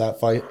series was that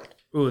fight.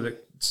 Ooh,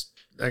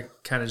 I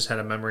kind of just had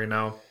a memory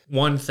now.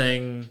 One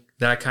thing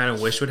that I kind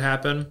of wish would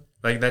happen,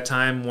 like that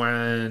time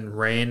when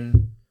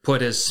Rain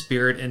put his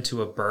spirit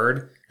into a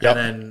bird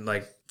and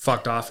then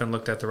fucked off and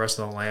looked at the rest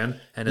of the land,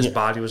 and his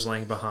body was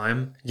laying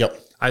behind. Yep.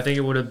 I think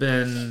it would have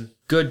been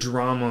good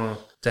drama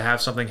to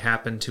have something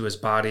happen to his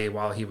body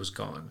while he was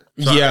gone.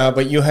 So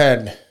but you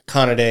had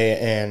Kanade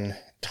and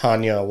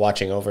Tanya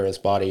watching over his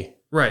body.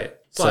 Right.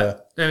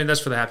 But, I mean, that's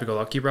for the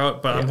happy-go-lucky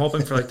route, but I'm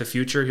hoping for, like, the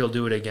future he'll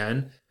do it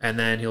again, and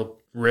then he'll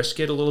risk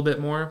it a little bit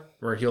more,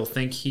 where he'll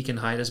think he can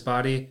hide his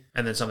body,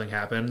 and then something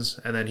happens,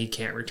 and then he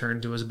can't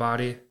return to his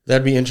body.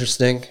 That'd be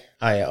interesting.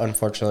 I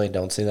unfortunately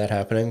don't see that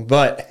happening,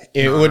 but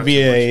it would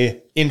be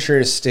a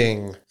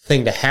interesting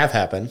thing to have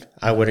happen.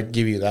 I would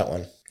give you that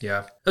one.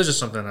 Yeah, that was just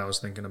something I was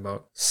thinking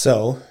about.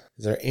 So,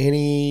 is there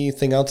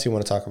anything else you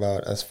want to talk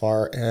about as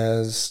far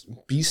as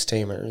Beast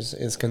Tamers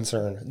is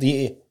concerned?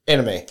 The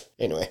anime,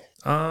 anyway.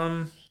 No.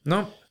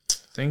 I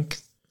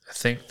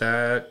think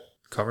that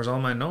covers all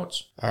my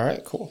notes. All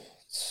right, cool.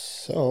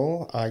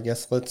 So, I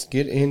guess let's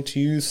get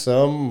into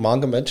some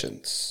manga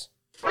mentions.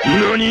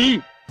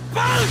 NANI?!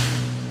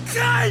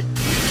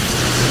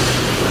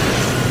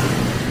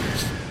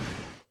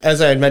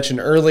 As I had mentioned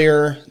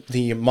earlier,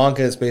 the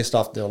manga is based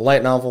off the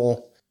light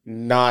novel.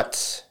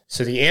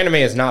 So the anime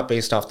is not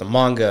based off the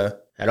manga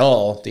at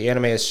all. The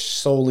anime is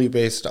solely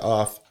based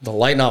off the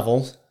light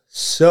novel.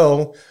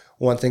 So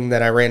one thing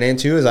that I ran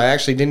into is I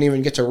actually didn't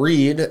even get to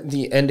read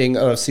the ending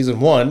of season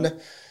 1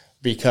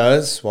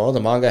 because, well, the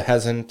manga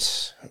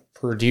hasn't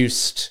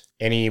produced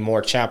any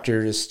more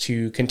chapters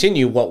to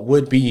continue what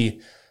would be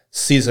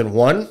season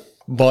 1.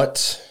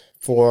 But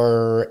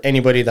for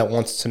anybody that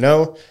wants to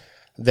know,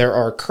 there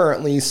are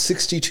currently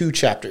 62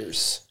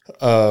 chapters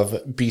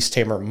of Beast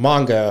Tamer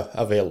manga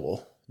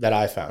available that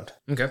I found.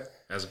 Okay,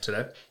 as of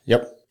today.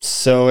 Yep.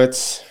 So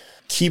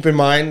keep in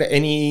mind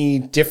any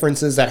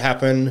differences that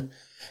happen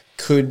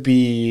could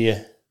be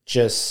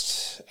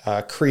just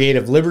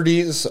creative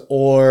liberties,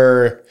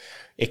 or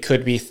it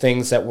could be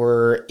things that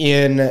were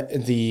in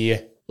the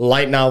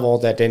light novel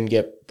that didn't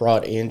get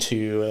brought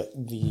into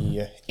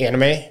the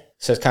anime.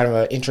 So it's kind of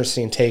an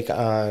interesting take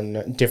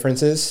on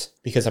differences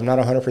because I'm not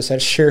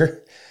 100% sure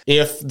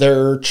if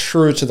they're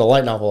true to the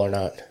light novel or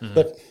not. Mm-hmm.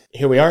 But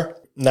here we are.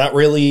 Not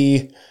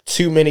really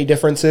too many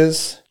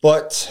differences,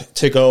 but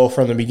to go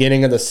from the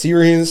beginning of the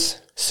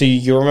series. So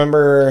you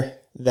remember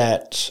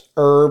that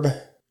herb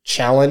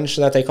challenge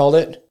that they called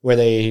it,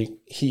 where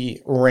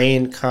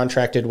Rain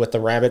contracted with the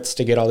rabbits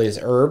to get all these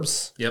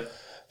herbs? Yep.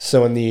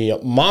 So in the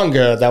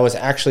manga, that was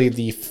actually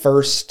the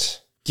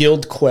first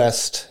guild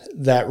quest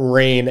that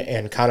Rain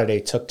and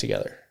Kanade took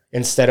together.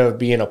 Instead of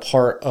being a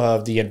part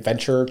of the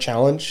adventure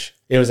challenge,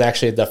 it was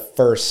actually the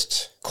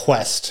first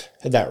quest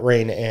that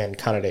Rain and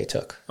Kanade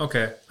took.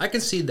 Okay. I can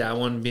see that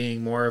one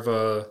being more of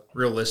a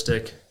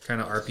realistic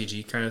kind of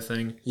RPG kind of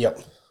thing.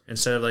 Yep.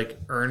 Instead of like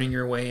earning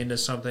your way into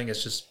something,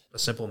 it's just a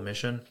simple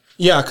mission.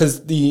 Yeah,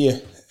 because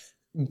the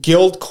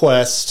guild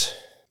quest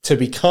to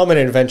become an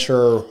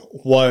adventurer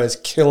was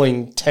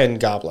killing 10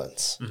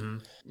 goblins. Mm-hmm.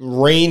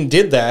 Rain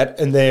did that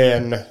and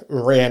then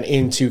ran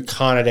into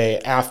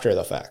Kanade after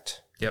the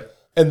fact. Yep.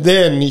 And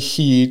then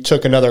he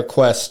took another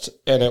quest,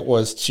 and it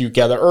was to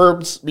gather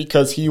herbs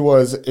because he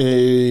was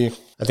I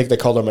think they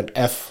called him an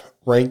F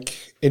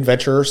rank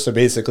adventurer, so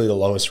basically the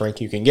lowest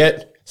rank you can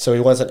get. So he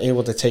wasn't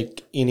able to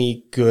take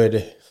any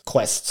good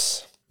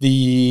quests.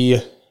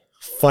 The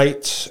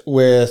fight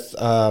with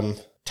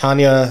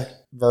Tanya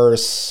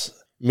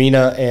versus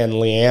Mina and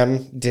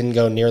Leanne didn't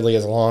go nearly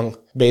as long.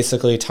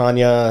 Basically,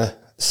 Tanya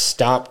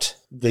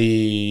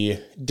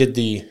did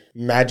the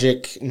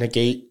magic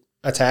negate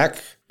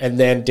attack, and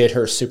then did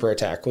her super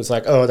attack. Was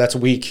like, oh, that's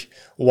weak.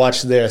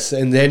 Watch this.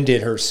 And then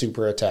did her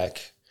super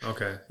attack.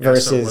 Okay. Yeah,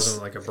 so it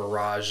wasn't like a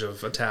barrage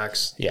of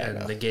attacks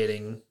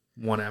negating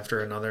one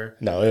after another.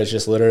 No, it was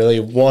just literally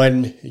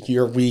one,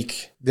 you're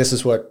weak. This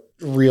is what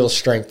real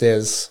strength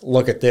is.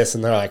 Look at this.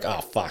 And they're like,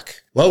 oh, fuck.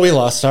 Well, we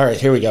lost. All right,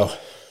 here we go.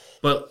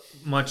 But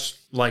much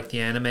like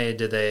the anime,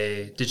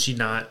 did she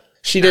not?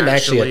 She didn't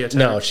actually attack?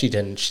 No, she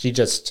didn't. She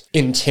just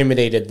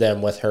intimidated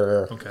them with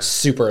her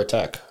super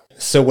attack.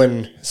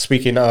 So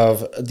speaking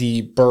of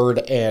the bird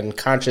and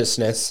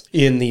consciousness,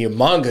 in the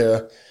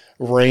manga,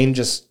 Rain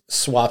just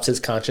swaps his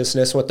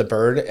consciousness with the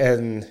bird,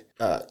 and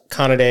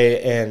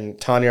Kanade and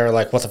Tanya are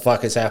like, what the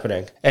fuck is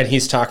happening? And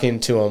he's talking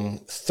to him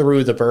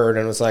through the bird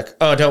and was like,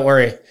 oh, don't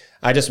worry.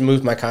 I just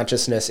moved my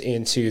consciousness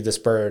into this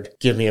bird.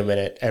 Give me a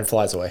minute, and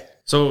flies away.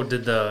 So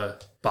did the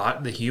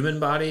human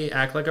body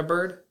act like a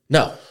bird?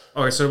 No.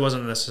 Okay, so it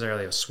wasn't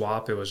necessarily a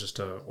swap. It was just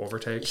an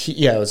overtake?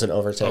 Yeah, it was an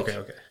overtake.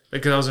 Okay.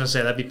 Because I was going to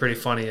say, that'd be pretty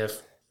funny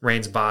if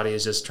Rain's body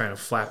is just trying to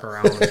flap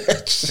around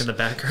in the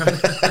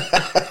background.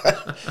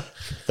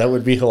 That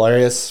would be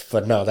hilarious,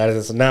 but no, that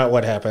is not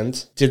what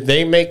happened. Did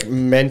they make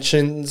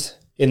mentions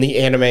in the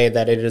anime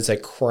that it is a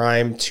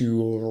crime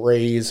to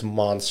raise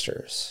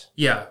monsters?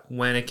 Yeah,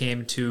 when it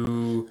came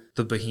to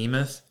the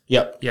behemoth.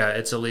 Yep. Yeah,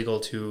 it's illegal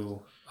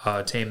to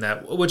tame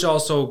that, which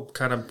also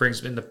kind of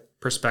brings into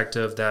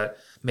perspective that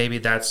maybe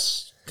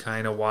that's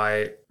kind of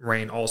why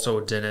Rain also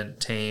didn't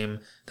tame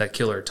that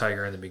killer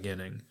tiger in the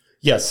beginning.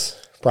 Yes,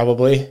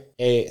 probably.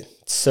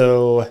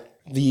 So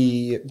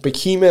the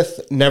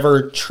behemoth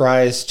never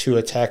tries to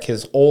attack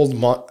his old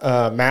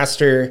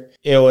master.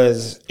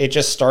 It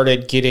just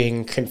started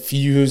getting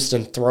confused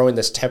and throwing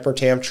this temper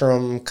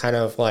tantrum kind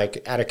of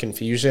like out of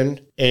confusion,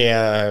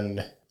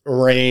 and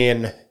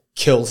Rain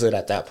kills it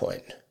at that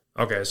point.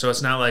 Okay, so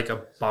it's not like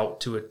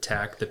about to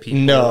attack the people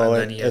No,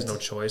 and then he has no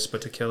choice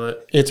but to kill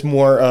it? It's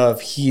more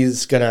of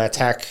he's going to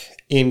attack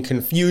in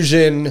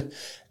confusion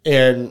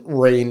and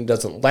Rain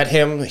doesn't let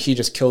him. He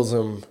just kills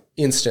him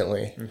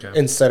instantly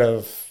instead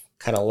of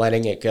kind of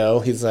letting it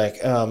go. He's like,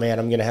 oh man,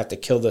 I'm going to have to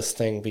kill this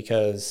thing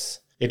because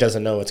it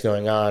doesn't know what's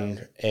going on,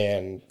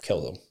 and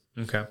kill them.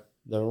 Okay.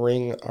 The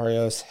ring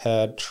Arios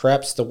had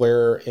traps the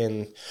wearer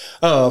in...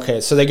 Oh,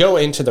 okay. So they go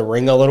into the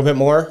ring a little bit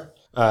more.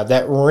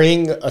 That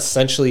ring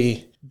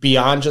essentially,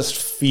 beyond just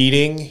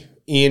feeding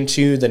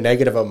into the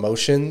negative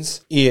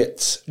emotions,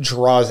 it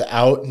draws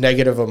out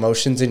negative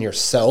emotions in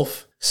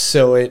yourself.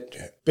 So it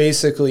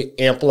basically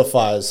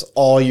amplifies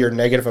all your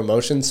negative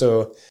emotions.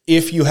 So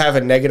if you have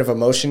a negative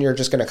emotion, you're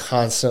just going to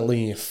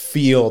constantly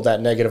feel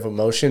that negative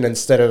emotion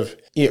instead of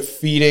it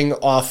feeding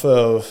off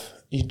of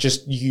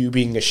just you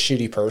being a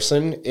shitty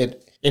person.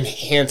 It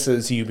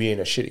enhances you being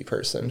a shitty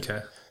person.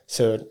 Okay.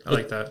 So I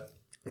like that.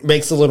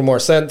 Makes a little more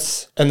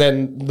sense. And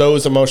then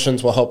those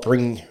emotions will help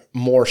bring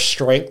more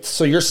strength.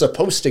 So you're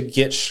supposed to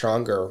get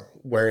stronger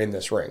wearing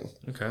this ring.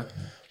 Okay.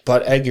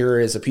 But Edgar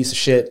is a piece of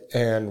shit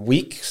and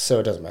weak,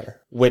 so it doesn't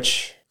matter.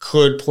 Which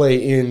could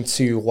play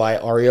into why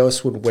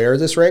Arios would wear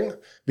this ring,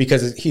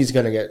 because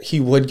he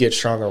would get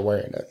stronger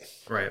wearing it.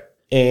 Right.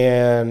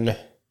 And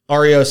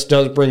Arios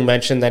does bring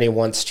mention that he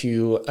wants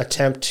to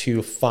attempt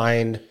to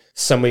find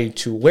somebody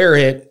to wear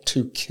it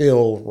to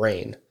kill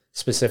Rain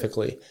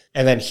specifically.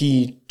 And then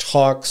he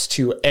talks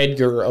to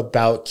Edgar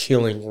about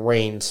killing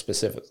Rain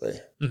specifically.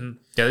 Mm-hmm.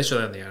 Yeah, they show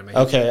that in the anime.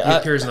 Okay. He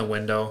appears in the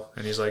window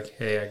and he's like,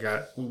 hey,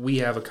 we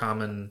have a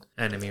common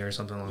enemy or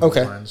something along those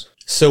lines.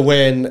 So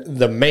when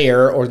the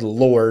mayor or the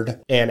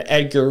lord and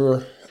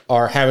Edgar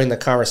are having the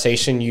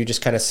conversation, you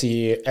just kind of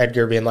see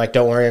Edgar being like,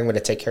 don't worry, I'm going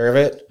to take care of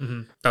it.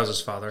 Mm-hmm. That was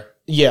his father.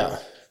 Yeah.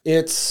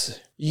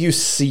 You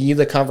see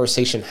the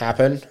conversation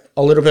happen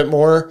a little bit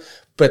more,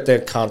 but the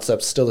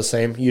concept's still the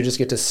same. You just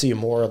get to see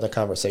more of the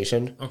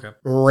conversation. Okay.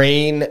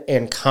 Rain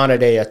and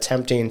Kanade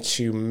attempting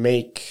to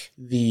make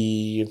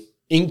the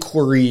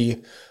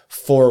inquiry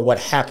for what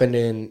happened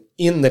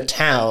in the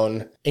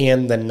town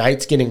and the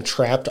knights getting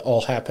trapped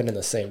all happen in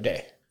the same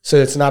day. So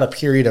it's not a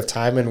period of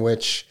time in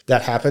which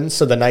that happens.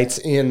 So the knights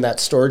in that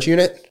storage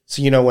unit.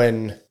 So,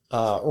 when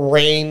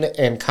Rain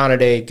and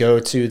Kanade go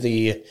to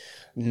the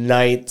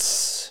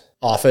knight's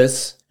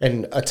office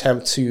and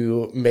attempt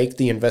to make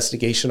the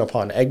investigation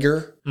upon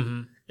Edgar,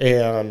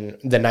 and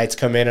the knights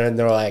come in and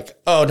they're like,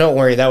 oh, don't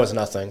worry, that was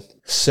nothing.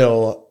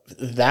 So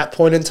that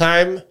point in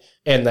time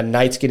and the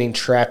knights getting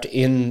trapped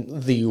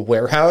in the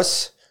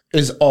warehouse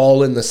is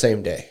all in the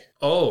same day.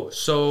 Oh,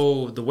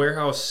 so the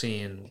warehouse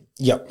scene.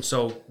 Yep.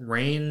 So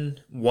Rain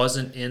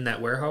wasn't in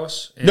that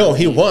warehouse? No,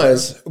 he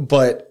was,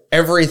 but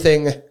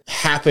everything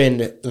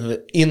happened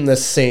in the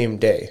same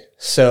day.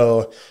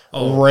 So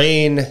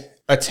Rain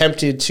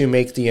attempted to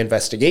make the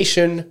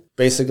investigation,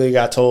 basically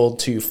got told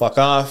to fuck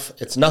off,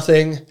 it's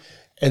nothing.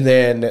 And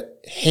then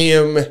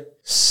him,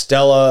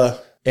 Stella,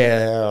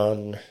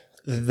 and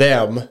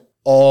them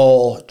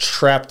all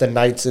trapped the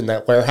knights in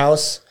that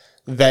warehouse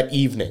that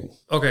evening.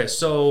 Okay,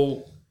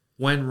 so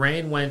when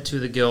Rain went to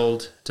the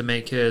guild to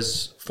make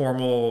his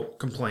formal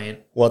complaint...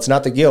 Well, it's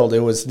not the guild,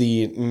 it was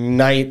the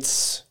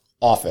knights'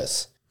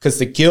 office. Because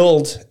the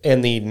guild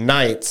and the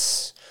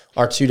knights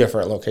are two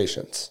different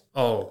locations.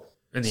 Oh,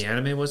 in the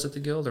anime, was it the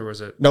guild or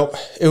was it? Nope,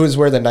 it was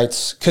where the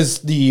knights... Because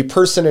the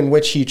person in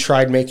which he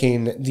tried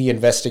making the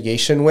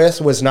investigation with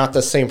was not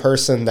the same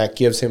person that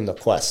gives him the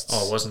quests.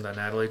 Oh, wasn't that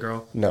Natalie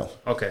girl? No.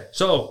 Okay,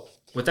 so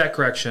with that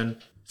correction,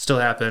 still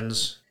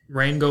happens.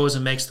 Rain goes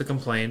and makes the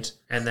complaint,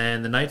 and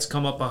then the knights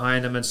come up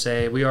behind him and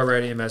say, we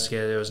already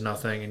investigated, it was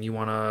nothing, and you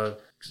want to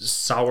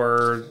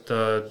sour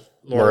the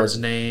Lord's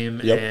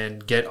name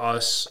and get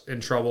us in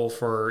trouble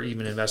for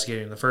even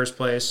investigating in the first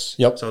place.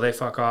 Yep. So they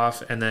fuck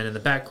off, and then in the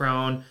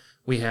background,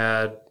 we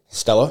had...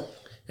 Stella?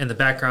 In the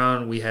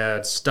background, we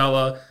had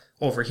Stella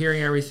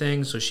overhearing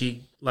everything, so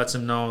she lets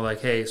him know, like,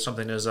 hey,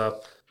 something is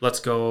up, let's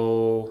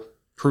go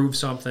prove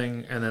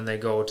something, and then they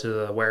go to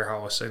the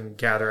warehouse and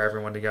gather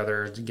everyone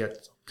together to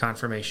get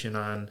confirmation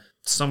on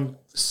some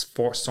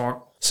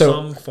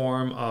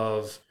form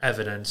of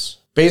evidence.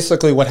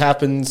 Basically what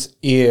happens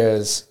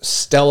is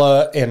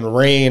Stella and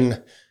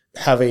Rain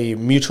have a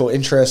mutual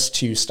interest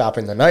to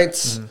stopping the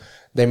knights. Mm-hmm.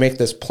 They make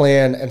this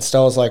plan, and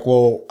Stella's like,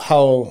 well,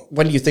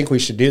 when do you think we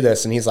should do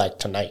this? And he's like,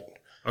 tonight.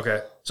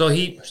 Okay. So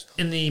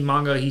in the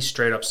manga, he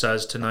straight up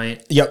says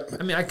tonight. Yep.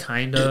 I mean, I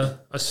kind of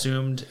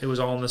assumed it was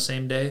all on the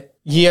same day.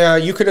 Yeah,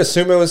 you could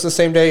assume it was the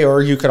same day,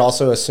 or you could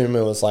also assume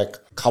it was like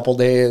a couple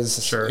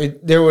days. Sure.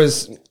 There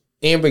was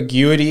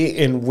ambiguity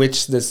in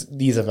which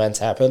these events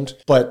happened.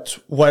 But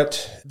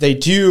what they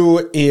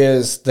do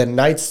is the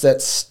knights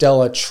that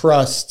Stella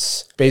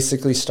trusts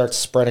basically start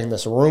spreading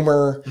this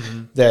rumor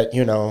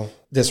that,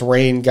 this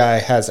Rain guy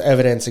has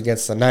evidence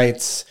against the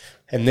knights,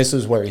 and this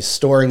is where he's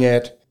storing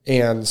it.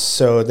 And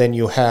so then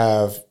you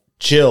have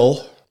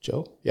Jill,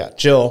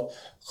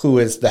 who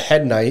is the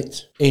head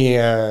knight,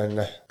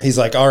 and he's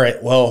like, all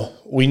right, well,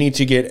 we need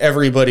to get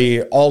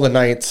everybody, all the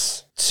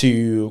knights,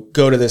 to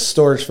go to this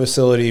storage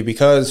facility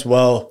because,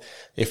 well,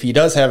 if he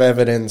does have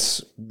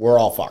evidence, we're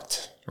all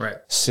fucked. Right.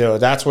 So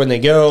that's when they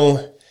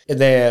go. And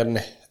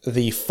then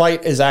the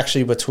fight is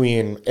actually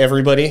between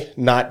everybody,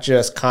 not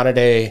just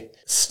Kanade,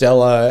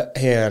 Stella,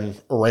 and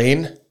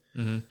Rain.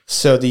 Mm-hmm.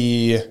 So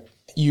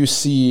you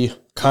see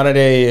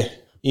Kanade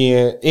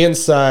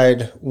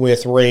inside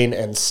with Rain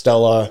and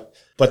Stella,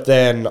 but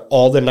then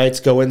all the knights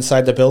go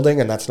inside the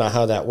building, and that's not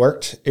how that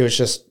worked. It was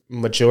just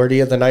majority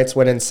of the knights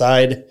went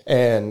inside,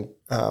 and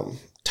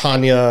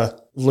Tanya,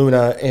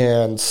 Luna,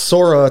 and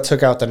Sora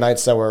took out the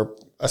knights that were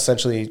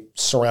essentially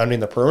surrounding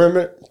the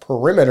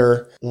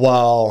perimeter,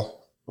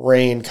 while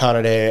Rain,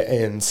 Kanade,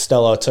 and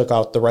Stella took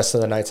out the rest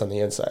of the knights on the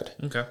inside.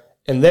 Okay.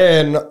 And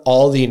then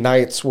all the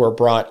knights were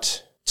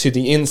brought to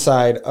the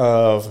inside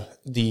of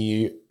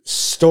the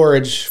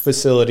storage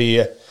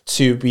facility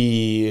to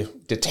be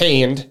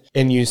detained,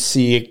 and you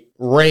see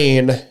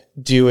Rain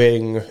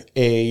doing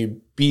a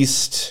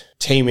beast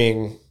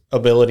taming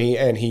ability,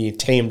 and he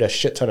tamed a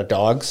shit ton of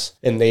dogs,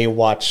 and they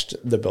watched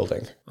the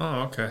building.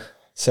 Oh, okay.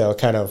 So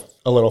kind of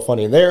a little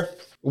funny there.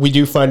 We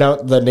do find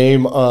out the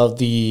name of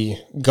the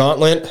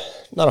gauntlet.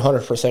 Not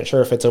 100%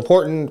 sure if it's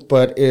important,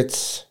 but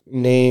its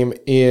name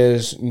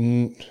is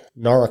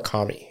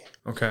Narukami.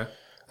 Okay.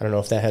 I don't know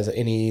if that has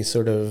any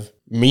sort of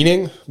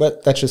meaning,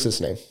 but that's just his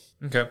name.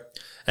 Okay.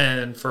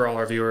 And for all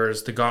our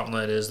viewers, the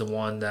gauntlet is the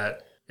one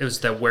that, it was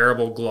that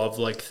wearable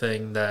glove-like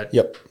thing that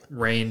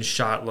Rain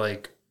shot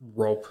like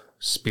rope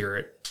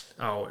spirit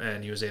out,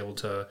 and he was able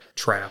to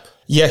trap.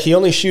 Yeah, he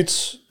only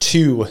shoots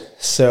 2,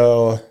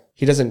 so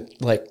he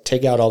doesn't like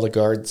take out all the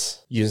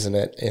guards using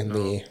it in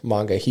the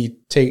manga. He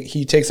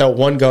takes out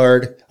 1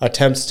 guard,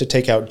 attempts to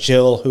take out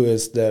Jill, who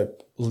is the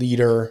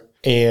leader,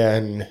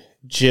 and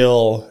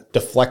Jill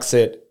deflects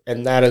it,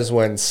 and that is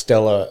when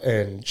Stella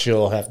and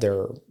Jill have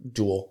their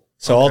duel.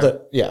 So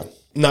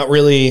not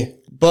really,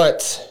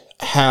 but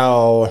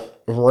how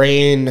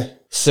Rain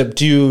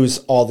subdues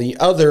all the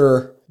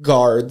other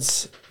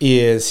guards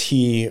is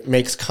he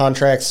makes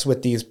contracts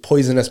with these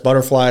poisonous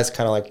butterflies,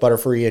 kind of like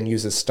Butterfree, and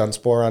uses stun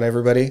spore on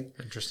everybody.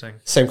 Interesting.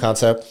 Same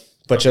concept,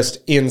 but just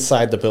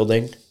inside the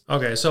building.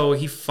 Okay, so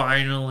he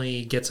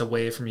finally gets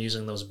away from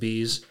using those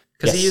bees.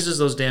 Because he uses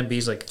those damn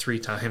bees like 3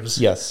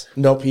 times. Yes.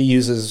 Nope, he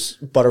uses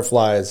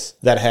butterflies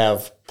that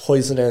have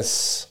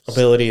poisonous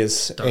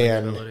abilities.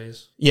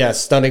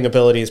 Stunning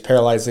abilities,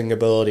 paralyzing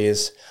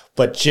abilities.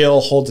 But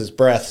Jill holds his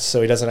breath,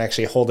 so he doesn't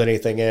actually hold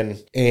anything in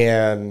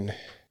and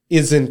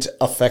isn't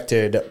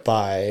affected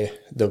by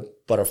the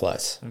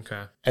butterflies.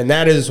 Okay. And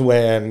that is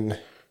when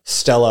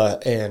Stella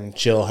and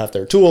Jill have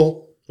their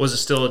duel. Was it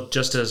still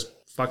just as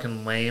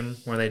fucking lame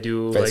where they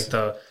do like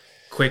the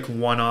quick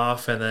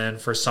one-off, and then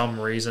for some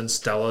reason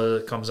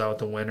Stella comes out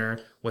the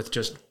winner with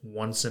just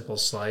 1 simple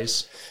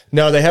slice?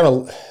 No, they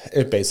have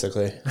it's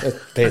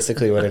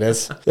basically what it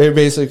is.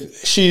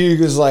 She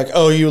was like,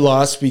 oh, you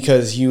lost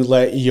because you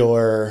let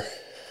your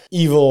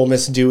evil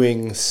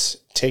misdoings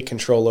take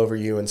control over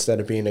you instead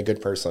of being a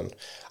good person.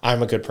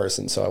 I'm a good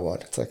person, so I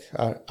won. It's like,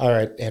 all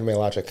right, anime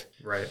logic.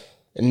 Right.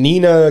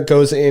 Nina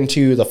goes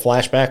into the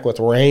flashback with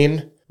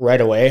Rain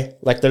right away.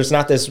 Like, there's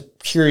not this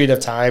period of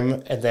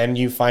time, and then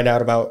you find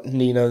out about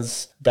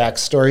Nina's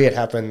backstory. It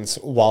happens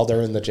while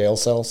they're in the jail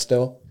cell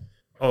still.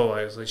 Oh,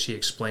 like she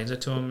explains it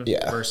to him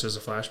versus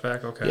a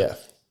flashback? Okay. Yeah.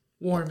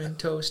 Warm and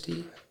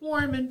toasty.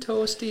 Warm and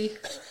toasty.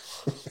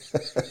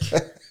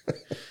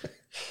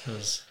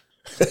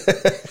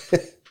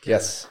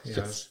 Yes.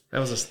 That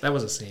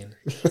was a scene.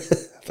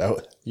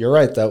 You're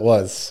right, that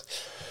was.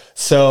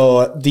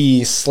 So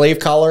the slave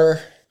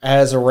collar,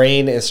 as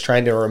Rain is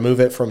trying to remove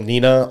it from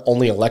Nina,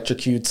 only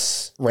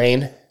electrocutes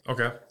Rain.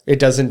 Okay. It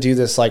doesn't do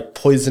this like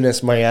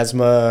poisonous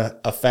miasma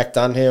effect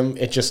on him.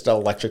 It just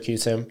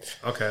electrocutes him.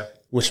 Okay.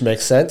 Which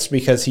makes sense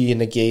because he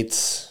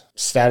negates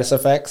status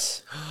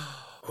effects.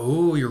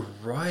 Oh, you're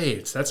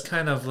right. That's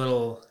kind of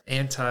little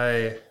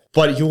anti...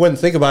 But you wouldn't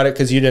think about it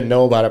because you didn't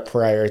know about it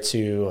prior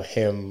to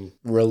him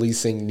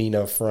releasing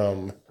Nina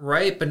from...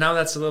 Right, but now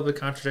that's a little bit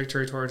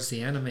contradictory towards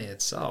the anime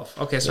itself.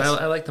 Okay, so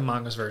I like the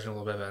manga's version a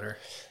little bit better.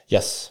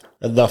 Yes.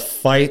 The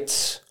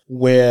fight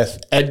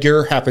with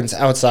Edgar happens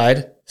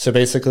outside. So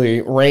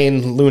basically,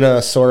 Rain,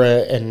 Luna,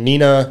 Sora, and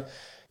Nina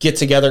get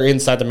together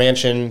inside the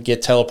mansion,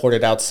 get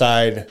teleported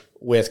outside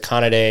with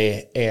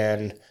Kanade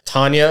and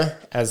Tanya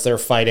as they're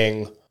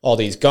fighting all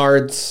these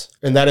guards.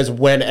 And that is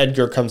when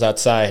Edgar comes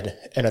outside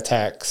and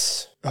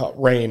attacks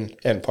Rain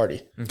and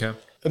party. Okay.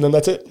 And then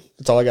that's it.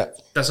 That's all I got.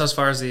 That's as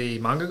far as the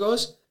manga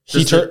goes?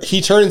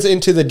 He turns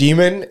into the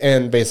demon,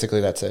 and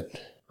basically that's it.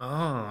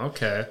 Oh,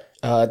 okay.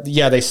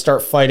 They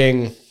start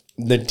fighting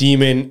the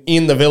demon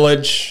in the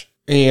village,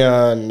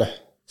 and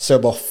so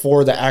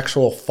before the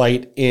actual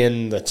fight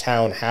in the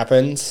town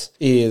happens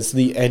is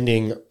the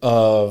ending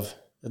of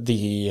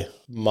the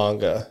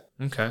manga.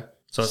 Okay.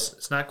 So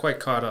it's not quite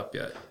caught up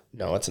yet.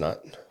 No, it's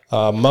not.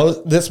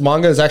 This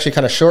manga is actually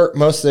kind of short.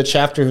 Most of the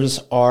chapters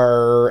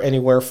are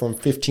anywhere from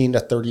 15 to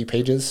 30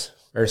 pages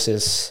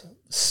versus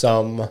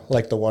some,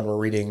 like the one we're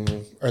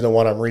reading, or the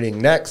one I'm reading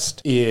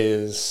next,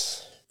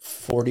 is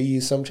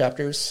 40-some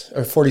chapters,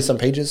 or 40-some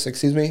pages,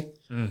 excuse me.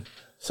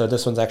 So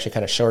this one's actually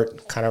kind of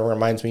short. Kind of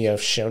reminds me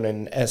of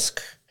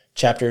shonen-esque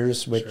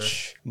chapters,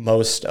 which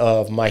most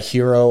of My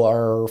Hero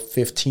are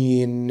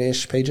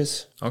 15-ish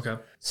pages. Okay.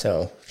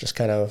 So just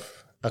kind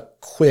of a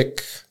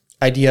quick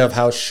idea of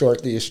how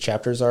short these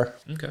chapters are.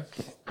 Okay.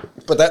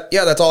 But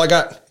that's all I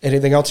got.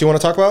 Anything else you want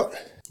to talk about?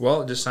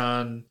 Well, just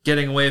on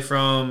getting away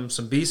from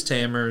some Beast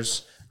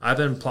Tamers, I've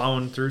been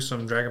plowing through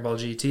some Dragon Ball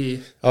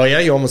GT. Oh, yeah?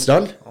 You almost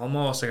done?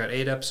 Almost. I got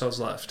 8 episodes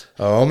left.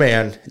 Oh,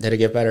 man. Did it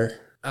get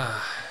better?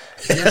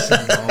 Yes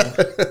and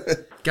no.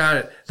 Got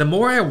it. The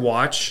more I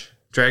watch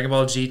Dragon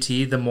Ball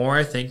GT, the more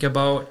I think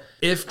about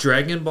if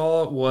Dragon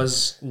Ball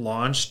was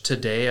launched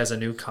today as a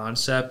new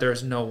concept,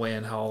 there's no way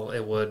in hell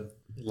it would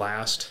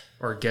last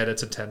or get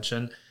its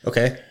attention.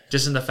 Okay.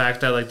 Just in the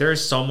fact that like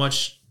there's so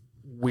much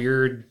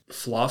weird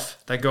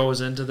fluff that goes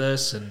into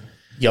this, and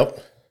Yep.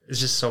 it's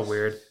just so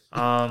weird.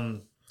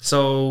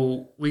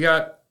 So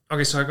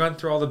I've gone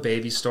through all the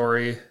baby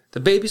story. The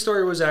baby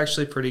story was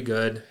actually pretty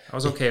good. I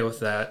was okay with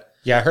that.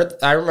 Yeah,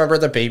 I remember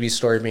the baby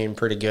story being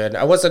pretty good.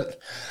 I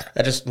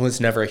just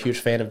was never a huge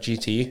fan of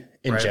GT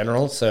in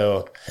general,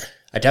 so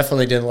I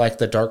definitely didn't like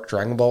the Dark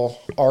Dragon Ball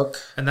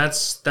arc. And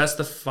that's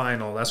the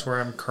final. That's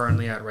where I'm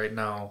currently at right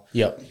now.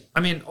 Yep.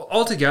 I mean,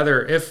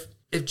 altogether, if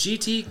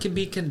GT can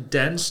be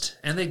condensed,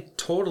 and they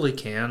totally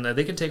can,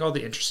 they can take all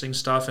the interesting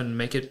stuff and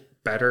make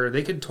it better.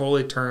 They could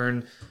totally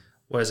turn,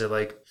 what is it,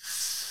 like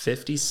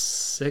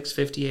 56,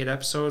 58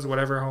 episodes,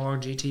 whatever how long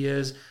GT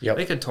is. Yep.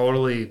 They could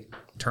totally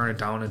turn it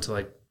down into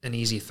like an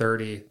easy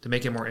 30 to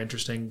make it more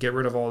interesting. Get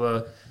rid of all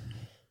the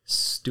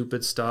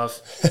stupid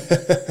stuff.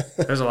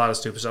 There's a lot of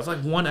stupid stuff.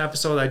 Like one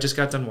episode I just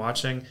got done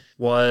watching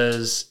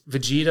was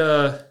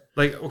Vegeta.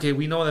 Like, okay,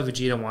 we know that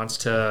Vegeta wants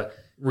to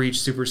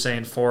reach Super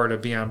Saiyan 4 to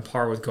be on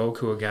par with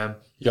Goku again.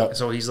 Yep.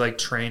 So he's like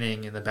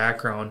training in the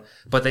background,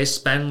 but they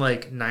spend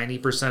like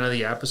 90% of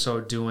the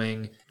episode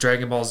doing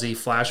Dragon Ball Z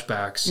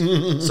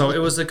flashbacks. So it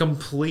was a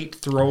complete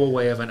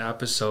throwaway of an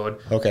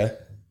episode. Okay.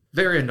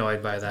 Very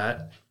annoyed by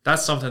that.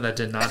 That's something that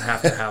did not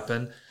have to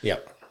happen.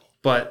 Yep.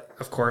 But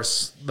of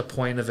course, the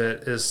point of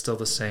it is still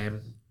the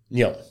same.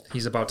 Yep.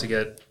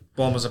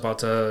 Bulma's about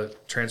to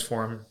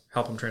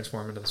help him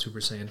transform into the Super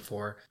Saiyan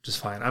 4. Just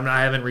fine.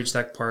 I haven't reached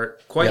that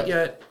part quite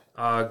yet.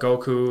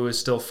 Goku is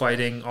still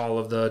fighting all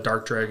of the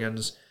Dark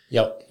Dragons.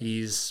 Yep.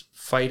 He's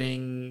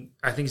fighting,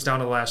 I think he's down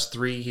to the last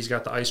 3. He's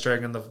got the Ice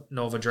Dragon, the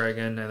Nova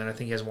Dragon, and then I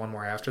think he has one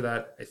more after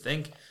that, I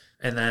think.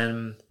 And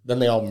then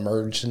they all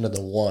merged into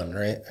the one,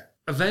 right?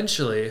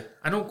 Eventually,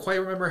 I don't quite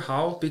remember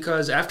how,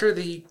 because after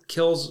he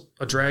kills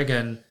a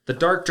dragon, the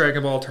Dark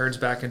Dragon Ball turns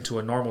back into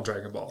a normal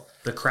Dragon Ball.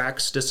 The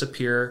cracks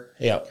disappear,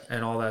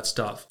 and all that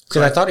stuff.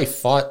 Because I thought he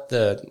fought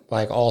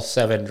all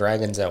 7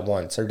 dragons at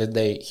once, or did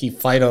he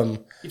fight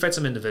them? He fights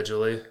them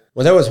individually.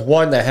 Well, there was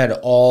one that had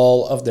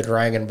all of the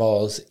Dragon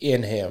Balls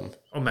in him.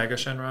 Omega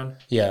Shenron?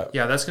 Yeah.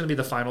 Yeah, that's going to be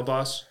the final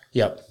boss.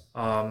 Yep.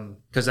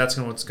 Because that's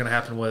what's going to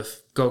happen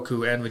with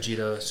Goku and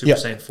Vegeta, Super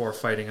Saiyan 4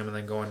 fighting him and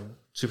then going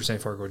Super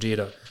Saiyan 4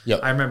 Gogeta.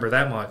 Yep. I remember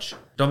that much.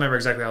 Don't remember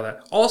exactly how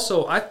that.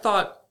 Also, I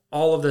thought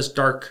all of this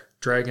Dark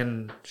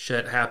Dragon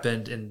shit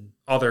happened in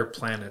other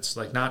planets,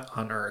 like not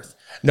on Earth.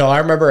 No, I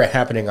remember it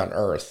happening on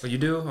Earth. Oh, you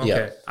do? Okay.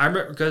 Yeah. I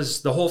remember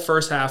because the whole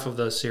first half of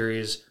the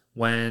series,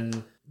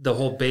 when the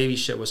whole baby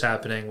shit was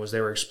happening, was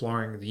they were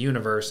exploring the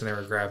universe and they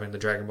were grabbing the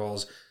Dragon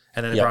Balls.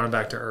 And then they brought him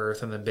back to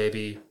Earth, and then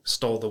Baby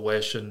stole the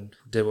wish and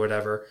did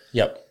whatever.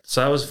 Yep.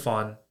 So that was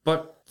fun.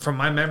 But from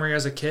my memory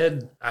as a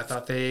kid, I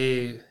thought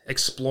they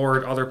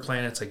explored other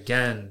planets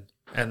again,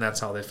 and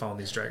that's how they found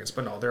these dragons.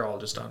 But no, they're all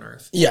just on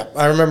Earth. Yeah,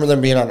 I remember them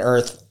being on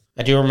Earth.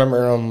 I do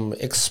remember them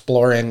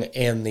exploring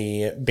in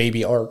the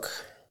Baby arc.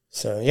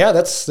 So yeah,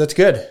 that's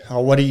good.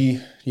 What do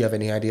you have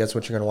any ideas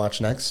what you're going to watch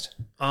next?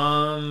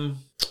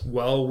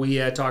 Well, we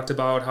had talked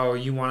about how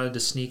you wanted me to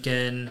sneak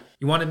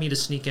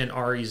in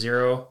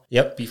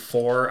RE0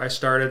 before I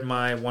started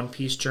my One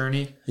Piece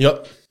journey.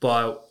 Yep.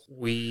 But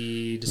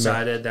we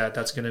decided that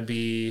that's going to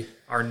be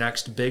our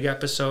next big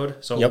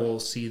episode. So we'll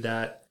see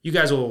that. You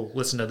guys will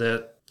listen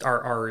to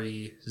our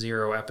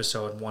RE0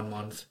 episode 1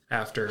 month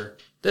after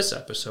this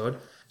episode.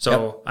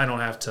 So I don't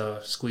have to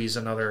squeeze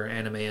another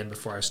anime in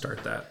before I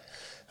start that.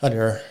 On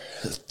your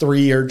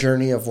 3-year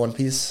journey of One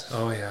Piece.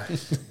 Oh yeah.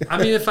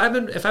 I mean, if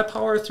I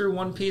power through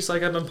One Piece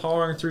like I've been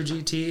powering through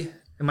GT,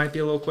 it might be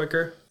a little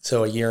quicker.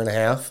 So 1.5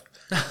 years.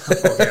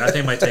 Okay, I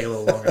think it might take a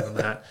little longer than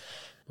that,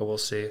 but we'll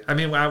see. I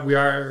mean, we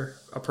are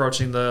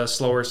approaching the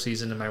slower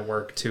season in my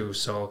work too,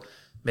 so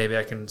maybe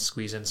I can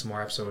squeeze in some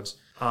more episodes.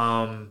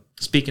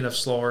 Speaking of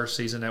slower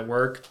season at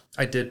work,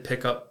 I did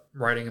pick up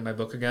writing in my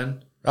book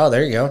again. Oh,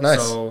 there you go.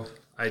 Nice. So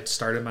I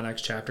started my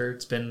next chapter.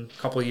 It's been a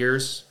couple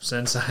years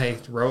since I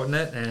wrote in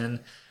it,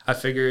 and I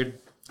figured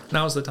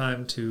now's the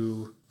time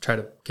to try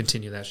to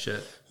continue that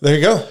shit. There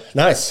you go.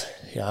 Nice.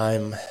 Yeah,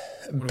 I'm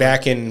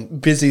back in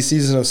busy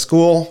season of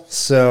school,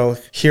 so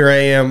here I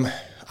am.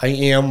 I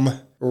am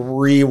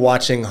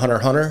re-watching Hunter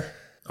x Hunter.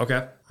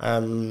 Okay.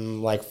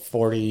 I'm like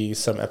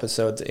 40-some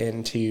episodes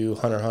into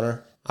Hunter x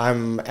Hunter.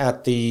 I'm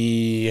at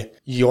the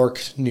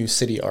York New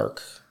City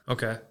arc.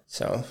 Okay.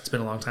 So it's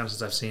been a long time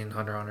since I've seen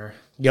Hunter x Hunter.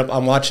 Yep,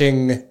 I'm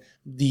watching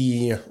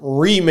the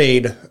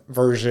remade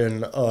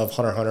version of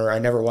Hunter x Hunter. I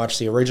never watched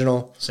the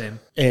original. Same.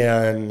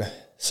 And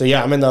so,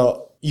 yeah, I'm in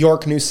the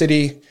York New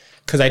City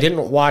because I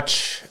didn't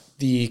watch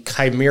the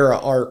Chimera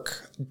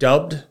arc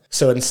dubbed.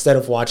 So instead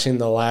of watching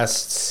the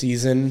last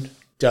season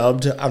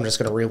dubbed, I'm just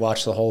going to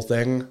rewatch the whole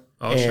thing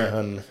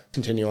and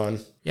continue on.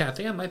 Yeah, I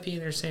think I might be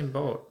in your same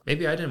boat.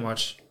 Maybe I didn't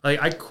watch.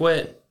 Like, I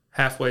quit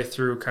halfway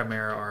through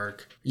Chimera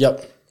arc.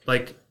 Yep.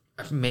 Like,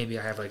 maybe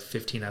I have like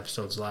 15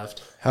 episodes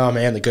left. Oh,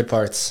 man, the good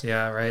parts.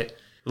 Yeah, right.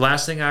 The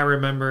last thing I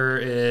remember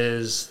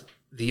is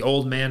the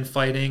old man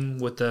fighting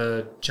with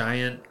the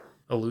giant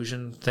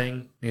illusion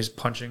thing. He's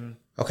punching.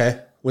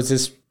 Okay. Was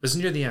this... This is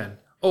near the end.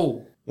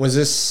 Oh. Was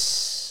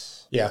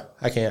this... Yeah,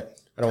 I can't.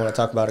 I don't want to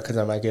talk about it because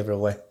I might give it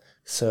away.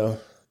 So...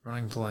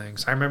 Running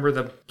blanks. I remember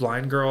the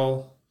blind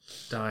girl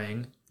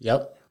dying.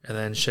 Yep. And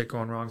then shit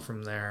going wrong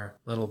from there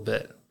a little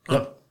bit.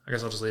 Yep. I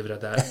guess I'll just leave it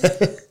at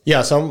that.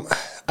 Yeah, so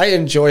I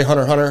enjoy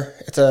Hunter x Hunter.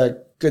 It's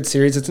a good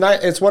series.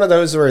 It's one of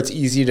those where it's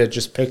easy to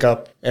just pick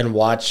up and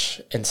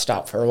watch and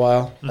stop for a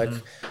while. Like,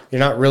 you're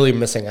not really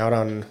missing out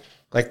on...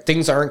 Like,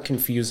 things aren't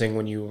confusing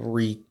when you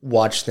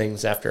re-watch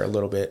things after a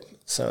little bit.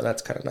 So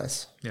that's kind of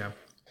nice. Yeah.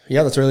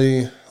 Yeah, that's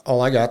really all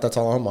I got. That's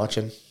all I'm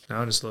watching.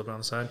 No, just a little bit on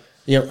the side.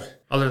 Yep.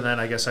 Other than that,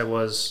 I guess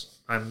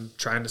I'm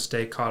trying to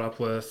stay caught up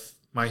with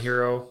My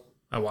Hero.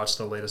 I watched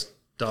the latest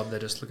dub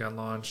that just got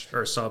launched,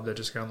 or sub that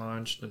just got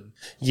launched. And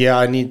yeah,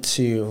 I need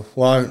to.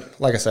 Well,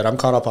 like I said, I'm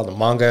caught up on the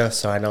manga,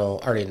 so I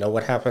already know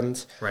what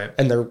happens. Right.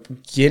 And they're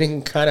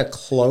getting kind of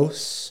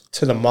close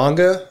to the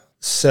manga,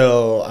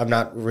 so I'm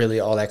not really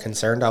all that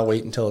concerned. I'll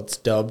wait until it's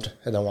dubbed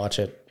and then watch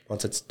it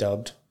once it's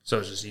dubbed. So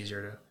it's just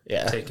easier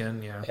to take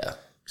in. Yeah. Yeah.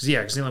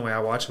 Because the only way I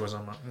watch it was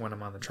when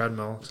I'm on the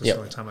treadmill. Because it's the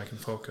only time I can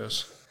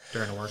focus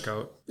during a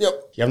workout. Yep.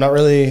 Yeah, I'm not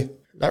really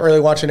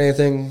watching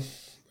anything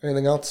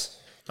else.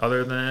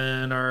 Other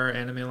than our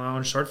Anime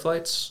Lounge short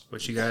flights,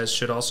 which you guys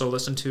should also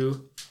listen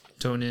to.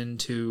 Tune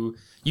into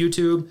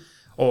YouTube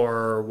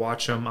or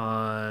watch them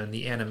on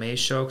the Anime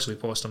Show because we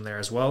post them there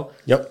as well.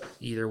 Yep.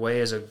 Either way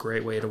is a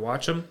great way to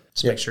watch them.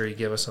 So make sure you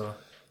give us a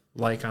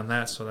like on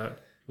that so that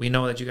we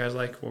know that you guys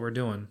like what we're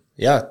doing.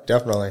 Yeah,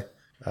 definitely.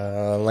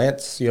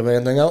 Lance, you have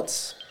anything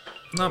else?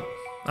 Nope.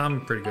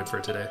 I'm pretty good for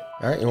today.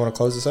 All right, you want to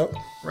close this out?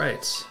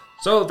 Right.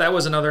 So that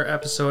was another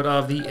episode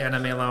of the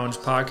Anime Lounge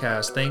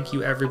podcast. Thank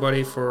you,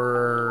 everybody,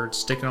 for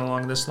sticking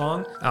along this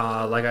long.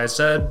 Like I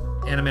said,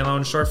 Anime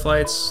Lounge short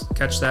flights,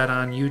 catch that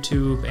on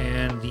YouTube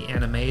and the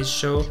Animes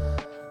Show.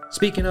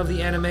 Speaking of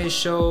the Anime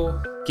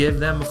Show, give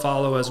them a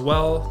follow as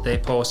well. They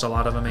post a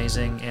lot of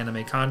amazing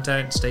anime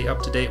content. Stay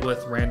up to date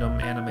with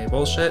random anime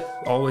bullshit.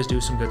 Always do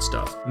some good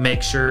stuff.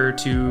 Make sure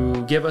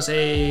to give us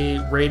a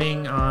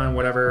rating on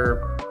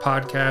whatever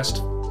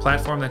podcast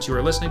platform that you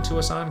are listening to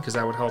us on, because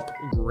that would help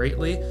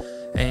greatly.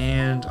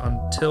 And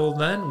until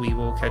then, we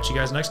will catch you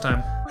guys next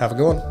time. Have a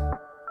good one.